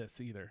of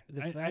this either.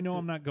 I know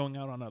I'm not going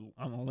out on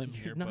a limb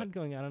here. You're not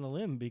going out on a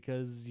limb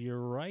because you're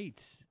right.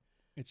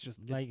 It's just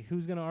like,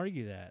 who's going to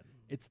argue that?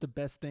 It's the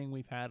best thing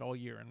we've had all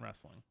year in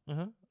wrestling.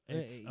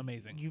 It's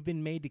amazing. You've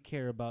been made to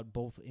care about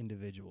both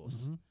individuals.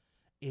 Mm-hmm.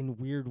 In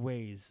weird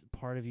ways,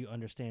 part of you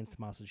understands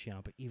Tommaso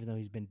Ciampa, even though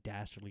he's been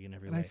dastardly in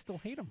every way. And I still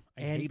hate him.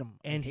 I hate him.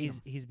 And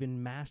he's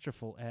been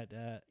masterful at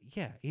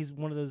he's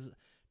one of those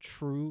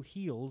true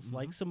heels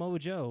like Samoa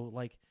Joe.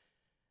 Like,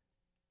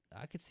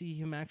 I could see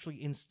him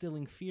actually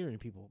instilling fear in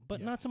people,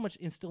 but not so much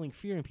instilling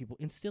fear in people,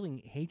 instilling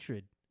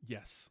hatred.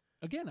 Yes.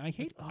 Again, I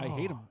hate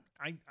him.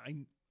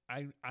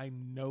 I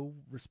know,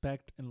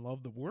 respect, and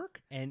love the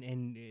work, and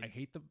I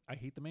hate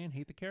the man,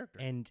 hate the character.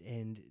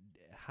 And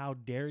how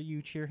dare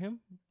you cheer him?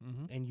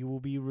 And you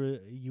will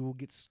you will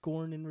get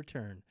scorn in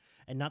return,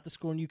 and not the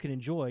scorn you can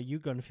enjoy. You're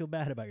going to feel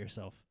bad about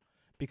yourself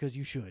because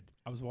you should.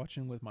 I was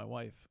watching with my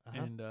wife,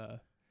 and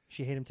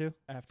she hate him too.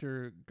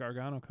 After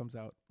Gargano comes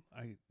out,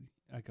 I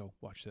go,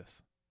 watch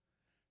this.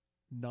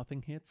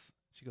 Nothing hits.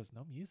 She goes,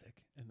 no music,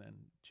 and then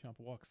Ciampa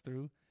walks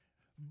through.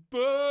 Boo!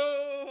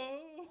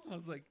 I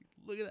was like,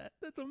 look at that.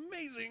 That's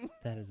amazing.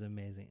 That is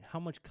amazing. How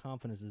much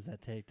confidence does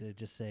that take to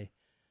just say,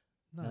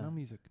 no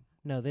music?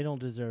 No, they don't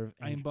deserve.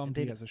 I am bummed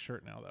he has a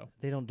shirt now, though.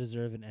 They don't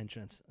deserve an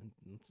entrance.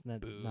 Let's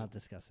not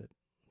discuss it.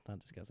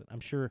 Not discuss it. I'm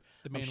sure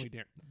the man we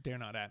dare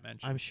not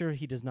mention. I'm sure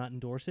he does not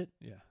endorse it.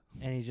 Yeah,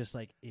 and he's just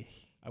like, eh.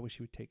 I wish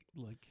he would take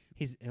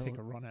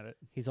a run at it.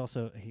 He's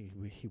also he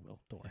will.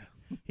 Don't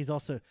worry. He's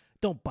also,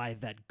 don't buy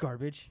that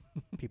garbage.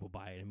 People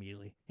buy it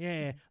immediately.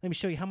 Yeah, let me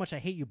show you how much I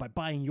hate you by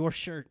buying your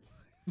shirt.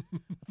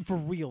 For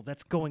real,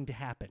 that's going to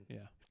happen.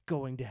 Yeah,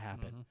 going to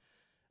happen.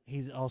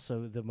 He's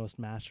also the most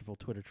masterful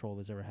Twitter troll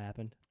that's ever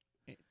happened.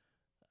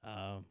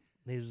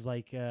 He was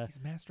like, he's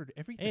mastered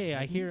everything. Hey,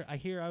 I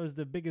hear I was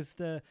the biggest.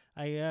 It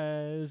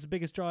was the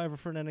biggest draw ever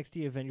for an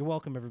NXT event. You're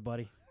welcome,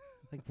 everybody.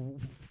 Like,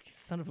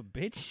 son of a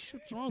bitch,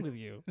 what's wrong with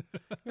you?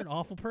 You're an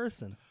awful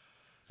person.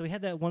 So we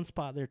had that one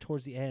spot there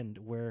towards the end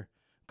where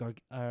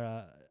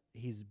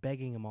he's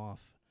begging him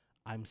off.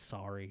 I'm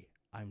sorry,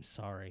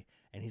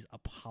 and he's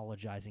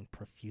apologizing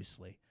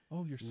profusely.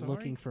 Oh, you're sorry?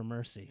 Looking for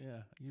mercy.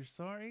 Yeah, you're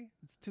sorry?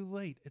 It's too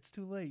late. It's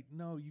too late.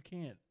 No, you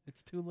can't.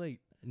 It's too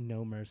late.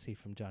 No mercy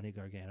from Johnny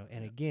Gargano.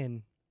 And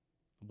again,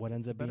 what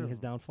ends up being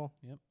his downfall?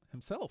 Yep,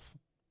 himself.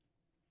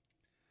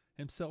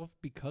 Himself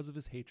because of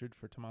his hatred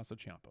for Tommaso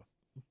Ciampa.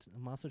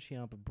 Tommaso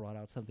Ciampa brought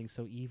out something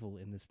so evil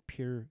in this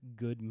pure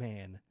good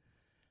man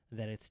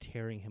that it's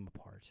tearing him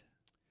apart.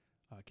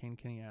 Kane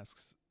Kenny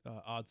asks,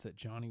 odds that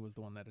Johnny was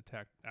the one that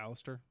attacked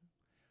Alistair?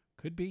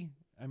 Could be.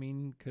 I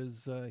mean,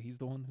 because he's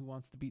the one who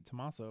wants to beat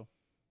Tommaso.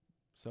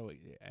 So,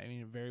 I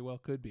mean, it very well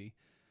could be.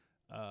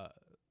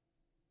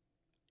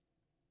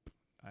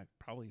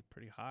 Probably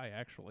pretty high,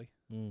 actually.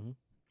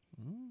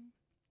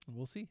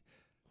 We'll see.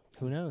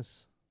 Who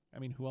knows? I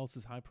mean, who else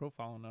is high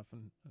profile enough?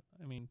 And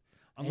I mean,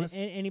 unless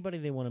anybody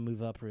they want to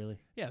move up, really.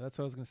 Yeah, that's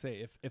what I was gonna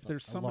say. If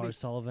there's somebody, Lars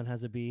Sullivan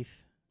has a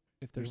beef.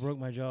 If you broke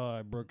my jaw,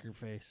 I broke your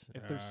face.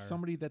 If there's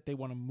somebody that they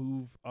want to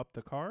move up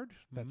the card,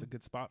 that's a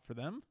good spot for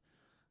them.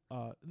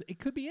 It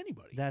could be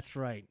anybody. That's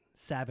right,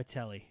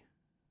 Sabatelli.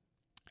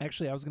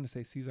 Actually, I was gonna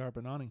say Cesar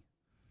Bonani.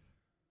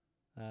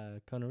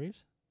 Conor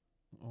Reeves.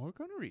 Or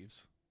Conor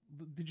Reeves.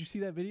 Did you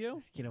see that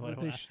video? You know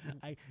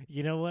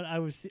what? I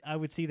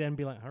would see that and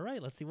be like, all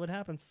right, let's see what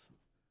happens.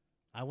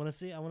 I want to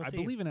see. I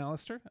believe in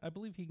Alistair. I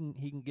believe he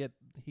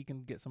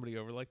can get somebody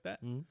over like that.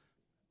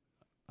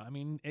 I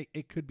mean,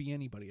 it could be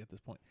anybody at this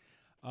point.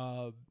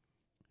 I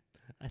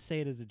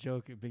say it as a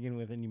joke to begin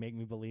with, and you make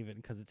me believe it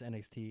because it's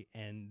NXT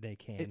and they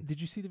can.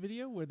 Did you see the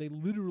video where they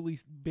literally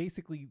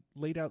basically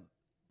laid out?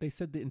 They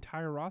said the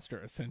entire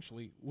roster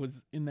essentially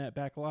was in that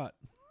back lot,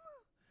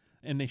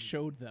 and they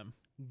showed them.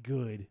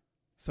 Good.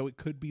 So it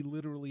could be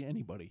literally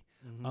anybody.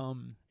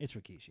 It's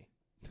Rikishi.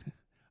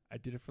 I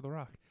did it for The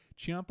Rock.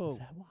 Ciampa. Is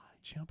that why?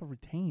 Ciampa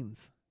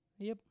retains.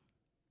 Yep.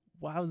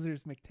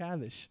 Wowzers,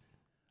 McTavish.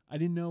 I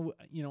didn't know.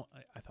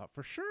 I thought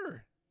for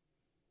sure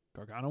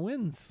Gargano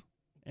wins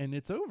and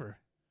it's over.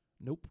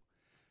 Nope.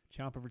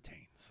 Ciampa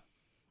retains.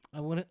 I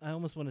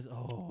almost want to.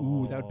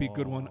 Ooh, that would be a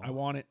good one. I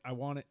want it.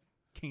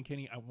 King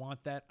Kenny. I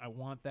want that.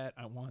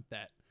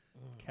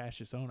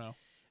 Cassius Ohno.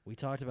 We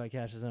talked about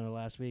Cassius Ohno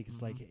last week.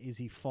 It's like, is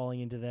he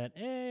falling into that?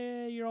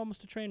 Hey, you're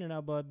almost a trainer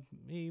now, bud.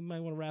 You might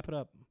want to wrap it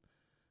up.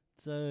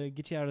 Let's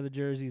get you out of the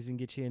jerseys and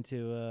get you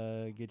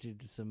into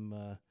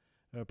some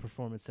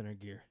performance center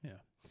gear. Yeah,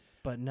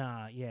 but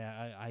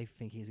I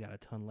think he's got a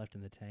ton left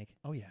in the tank.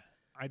 Oh yeah,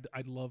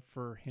 I'd love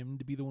for him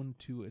to be the one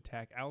to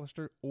attack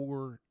Alistair,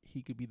 or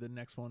he could be the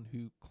next one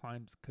who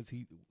climbs because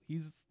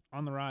he's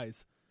on the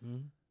rise.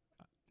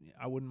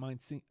 I wouldn't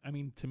mind seeing. I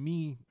mean, to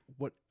me,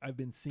 what I've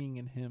been seeing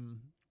in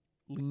him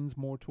leans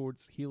more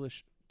towards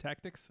heelish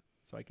tactics,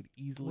 so I could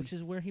easily, which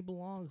is where he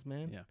belongs,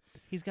 man. Yeah,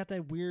 he's got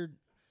that weird,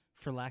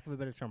 for lack of a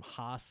better term,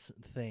 Haas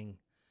thing,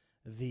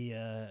 the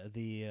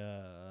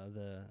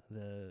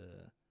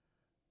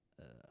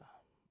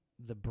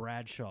the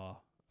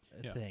Bradshaw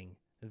Yeah. thing.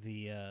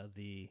 The I'm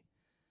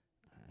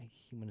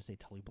going to say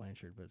Tully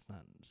Blanchard, but it's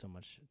not so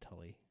much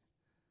Tully.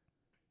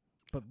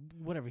 But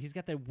whatever, he's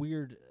got that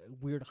weird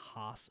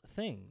Haas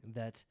thing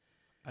that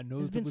I know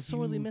has that been was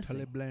sorely you, missing.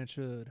 Tully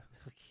Blanchard.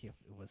 It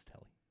was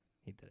Telly.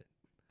 He did it.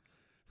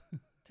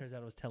 Turns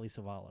out it was Telly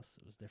Savalas.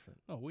 It was different.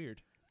 Oh,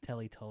 weird.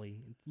 Tully.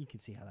 You can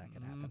see how that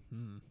could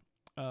happen.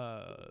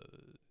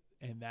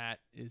 And that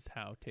is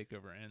how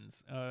TakeOver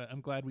ends. I'm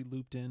glad we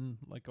looped in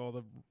like all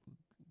the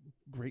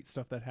great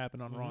stuff that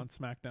happened on Raw and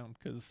SmackDown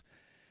because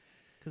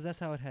that's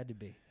how it had to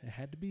be. it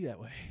had to be that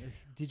way.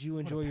 Did you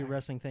enjoy your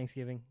wrestling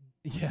Thanksgiving?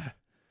 Yeah,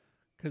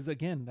 because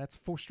again, that's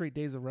 4 straight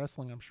days of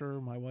wrestling. I'm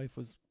sure my wife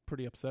was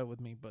pretty upset with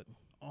me, but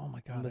oh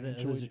my god, But I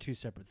enjoyed those are it. two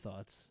separate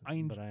thoughts.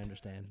 But I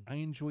understand. I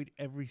enjoyed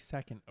every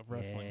second of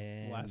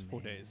wrestling the last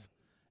 4 days.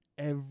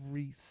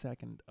 Every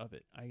second of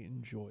it, I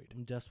enjoyed.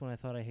 Just when I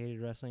thought I hated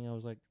wrestling, I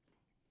was like,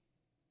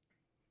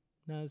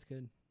 "No, it's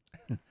good."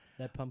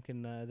 that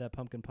pumpkin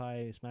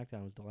pie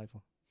SmackDown was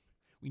delightful.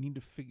 We need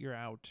to figure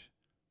out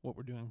what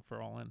we're doing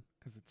for All In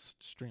because it's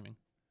streaming.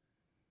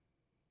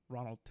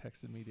 Ronald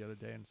texted me the other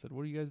day and said,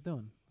 "What are you guys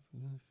doing?" I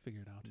said,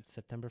 figure it out.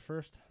 September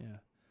 1st. Yeah. Okay.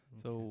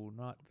 So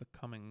not the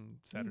coming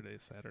Saturday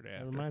That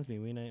after. reminds me,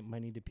 we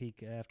might need to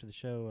peek after the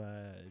show.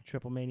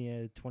 Triple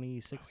Mania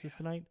 26 is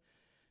tonight.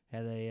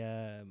 Had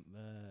a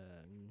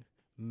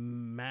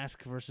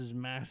mask versus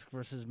mask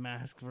versus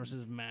mask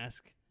versus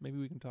mask. Maybe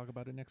we can talk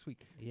about it next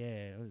week.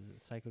 Yeah, it was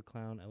Psycho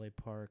Clown, LA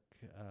Park,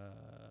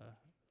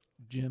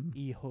 Jim.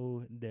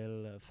 Hijo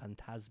del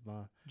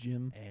Fantasma,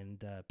 Jim.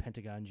 and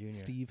Pentagon Jr.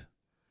 Steve.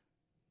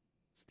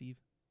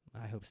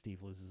 I hope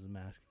Steve loses his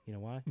mask. You know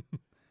why?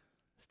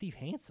 Steve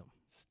Handsome.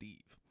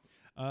 Steve.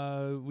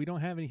 We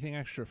don't have anything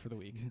extra for the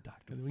week.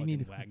 Dr. We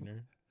need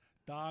Wagner.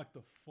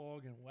 Dr.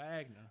 Fucking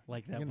Wagner.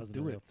 Like that I'm gonna wasn't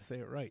do a it. real Say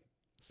it right.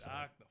 So,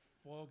 Dr.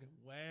 Fucking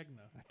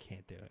Wagner. I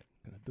can't do it.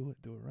 Gonna do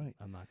it. Do it right.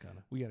 I'm not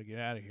gonna. We gotta get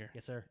out of here.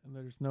 Yes, sir. And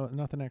there's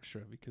nothing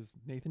extra because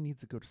Nathan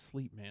needs to go to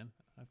sleep, man.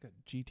 I've got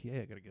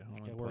GTA. I gotta get home. I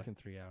and got play. work in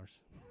 3 hours.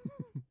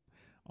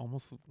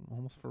 almost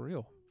for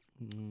real.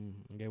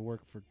 I got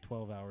work for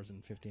 12 hours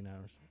and 15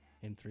 hours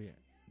in 3.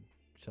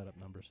 Shut up,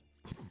 numbers.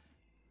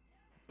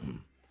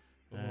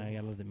 I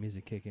gotta let the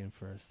music kick in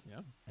first.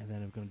 Yeah. And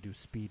then I'm gonna do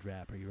speed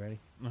rap. Are you ready?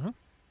 Uh-huh.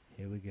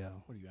 Here we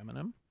go. What are you,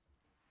 Eminem?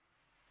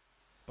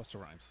 Busta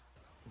Rhymes.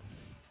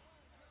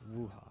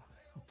 Woo-ha.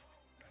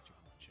 Got you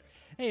on the check.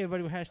 Hey,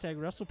 everybody, we're hashtag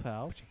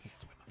WrestlePals.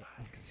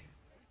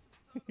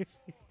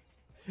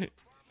 If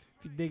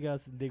you dig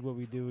us and dig what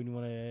we do and you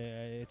want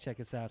to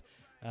check us out,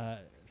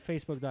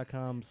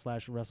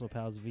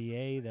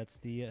 Facebook.com/WrestlePalsVA. That's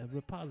the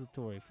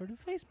repository for the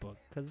Facebook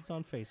because it's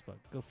on Facebook.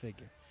 Go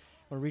figure.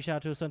 Want to reach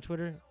out to us on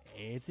Twitter?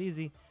 It's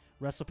easy.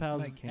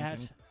 WrestlePals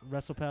at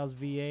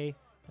WrestlePalsVA.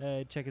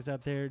 Check us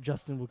out there.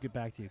 Justin will get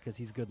back to you because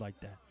he's good like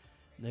that.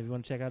 And if you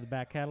want to check out the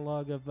back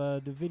catalog of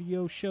the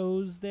video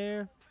shows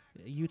there,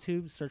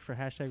 YouTube, search for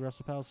hashtag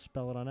WrestlePals,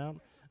 spell it on out.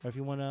 Or if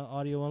you want an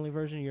audio-only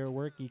version, you're at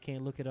work, you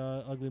can't look at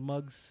ugly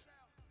mugs.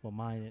 Well,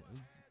 mine,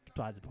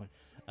 beside the point.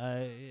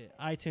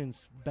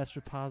 iTunes, best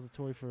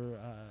repository for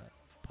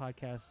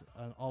podcasts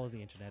on all of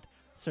the internet.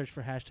 Search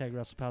for hashtag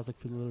WrestlePals, look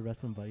for the little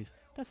wrestling buddies.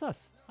 That's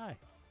us. Hi.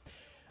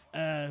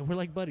 We're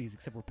like buddies,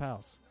 except we're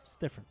pals. It's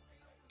different.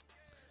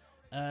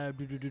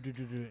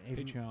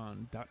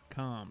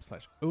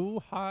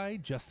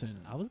 Patreon.com/OhHiJustin.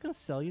 I was going to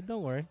sell you,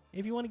 don't worry.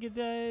 If you want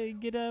to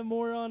get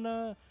more on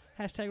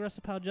hashtag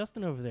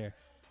WrestlePalJustin over there,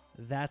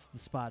 that's the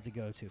spot to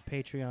go to.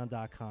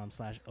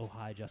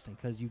 Patreon.com/OhHiJustin,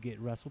 because you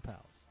get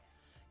WrestlePals.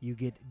 You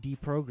get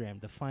Deprogrammed,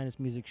 the finest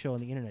music show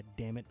on the internet,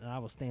 damn it, and I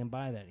will stand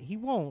by that. He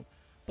won't,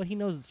 but he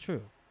knows it's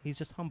true. He's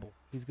just humble.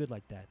 He's good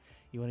like that.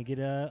 You want to get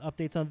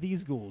updates on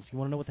These Ghouls? You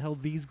want to know what the hell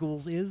These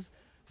Ghouls is?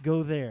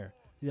 Go there.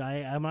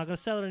 I'm not going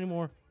to sell it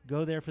anymore.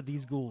 Go there for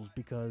These Ghouls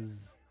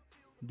because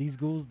These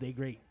Ghouls, they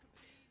great.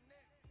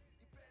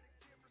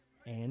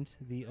 And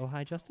the Oh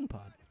Hi Justin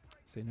pod.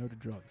 Say no to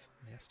drugs.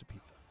 Yes to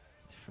pizza.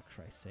 For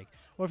Christ's sake.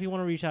 Or if you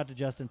want to reach out to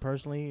Justin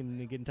personally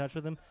and get in touch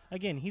with him,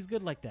 again, he's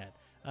good like that.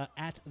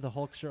 At the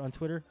Hulkster on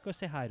Twitter, go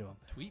say hi to him.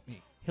 Tweet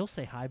me. He'll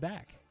say hi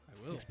back. I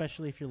will.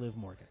 Especially if you're Liv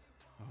Morgan.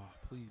 Oh,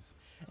 please.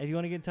 If you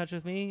want to get in touch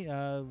with me,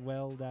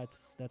 well,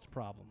 that's a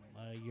problem.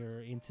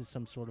 You're into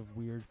some sort of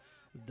weird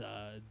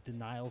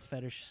denial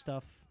fetish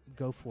stuff.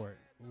 Go for it.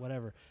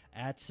 Whatever.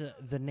 At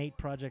the Nate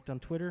Project on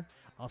Twitter,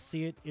 I'll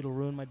see it. It'll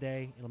ruin my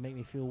day. It'll make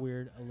me feel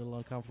weird, a little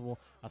uncomfortable.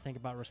 I'll think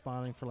about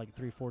responding for like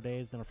 3-4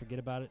 days, then I'll forget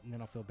about it, and then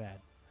I'll feel bad.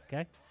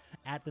 Okay?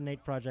 At the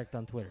Nate Project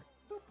on Twitter.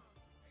 Boop.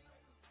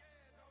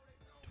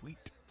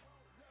 Tweet.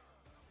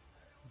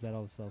 Is that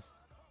all that sells?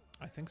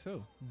 I think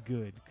so.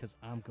 Good, because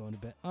I'm going to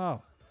bed.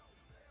 Oh.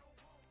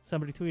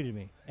 Somebody tweeted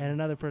me, and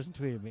another person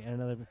tweeted me, and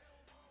another.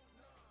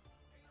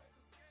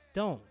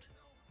 Don't.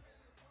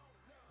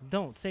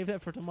 Save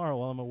that for tomorrow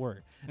while I'm at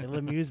work. It'll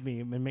amuse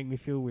me and make me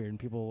feel weird, and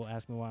people will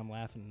ask me why I'm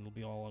laughing, and it'll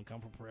be all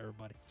uncomfortable for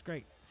everybody. It's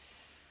great.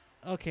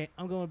 Okay,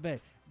 I'm going to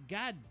bed.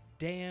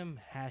 Goddamn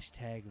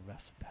hashtag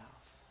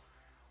WrestlePals.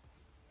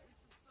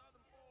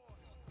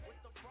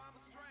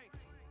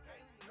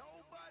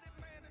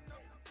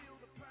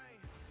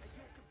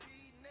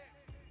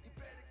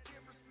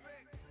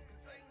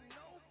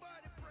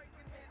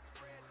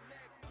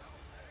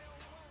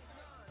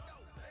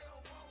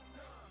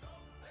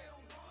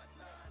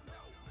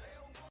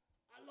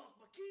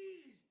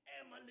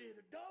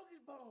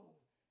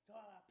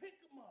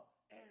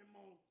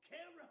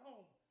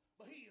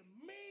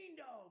 mean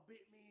dog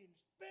bit me in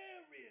the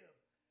spare rib.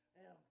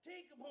 And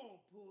take him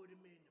home, put him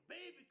in the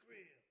baby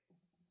crib.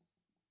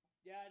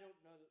 Yeah, I don't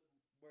know the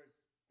words,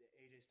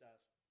 AJ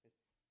Styles.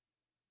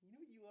 You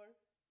know what you are?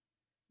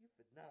 You're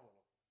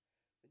phenomenal.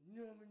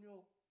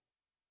 Phenomenal.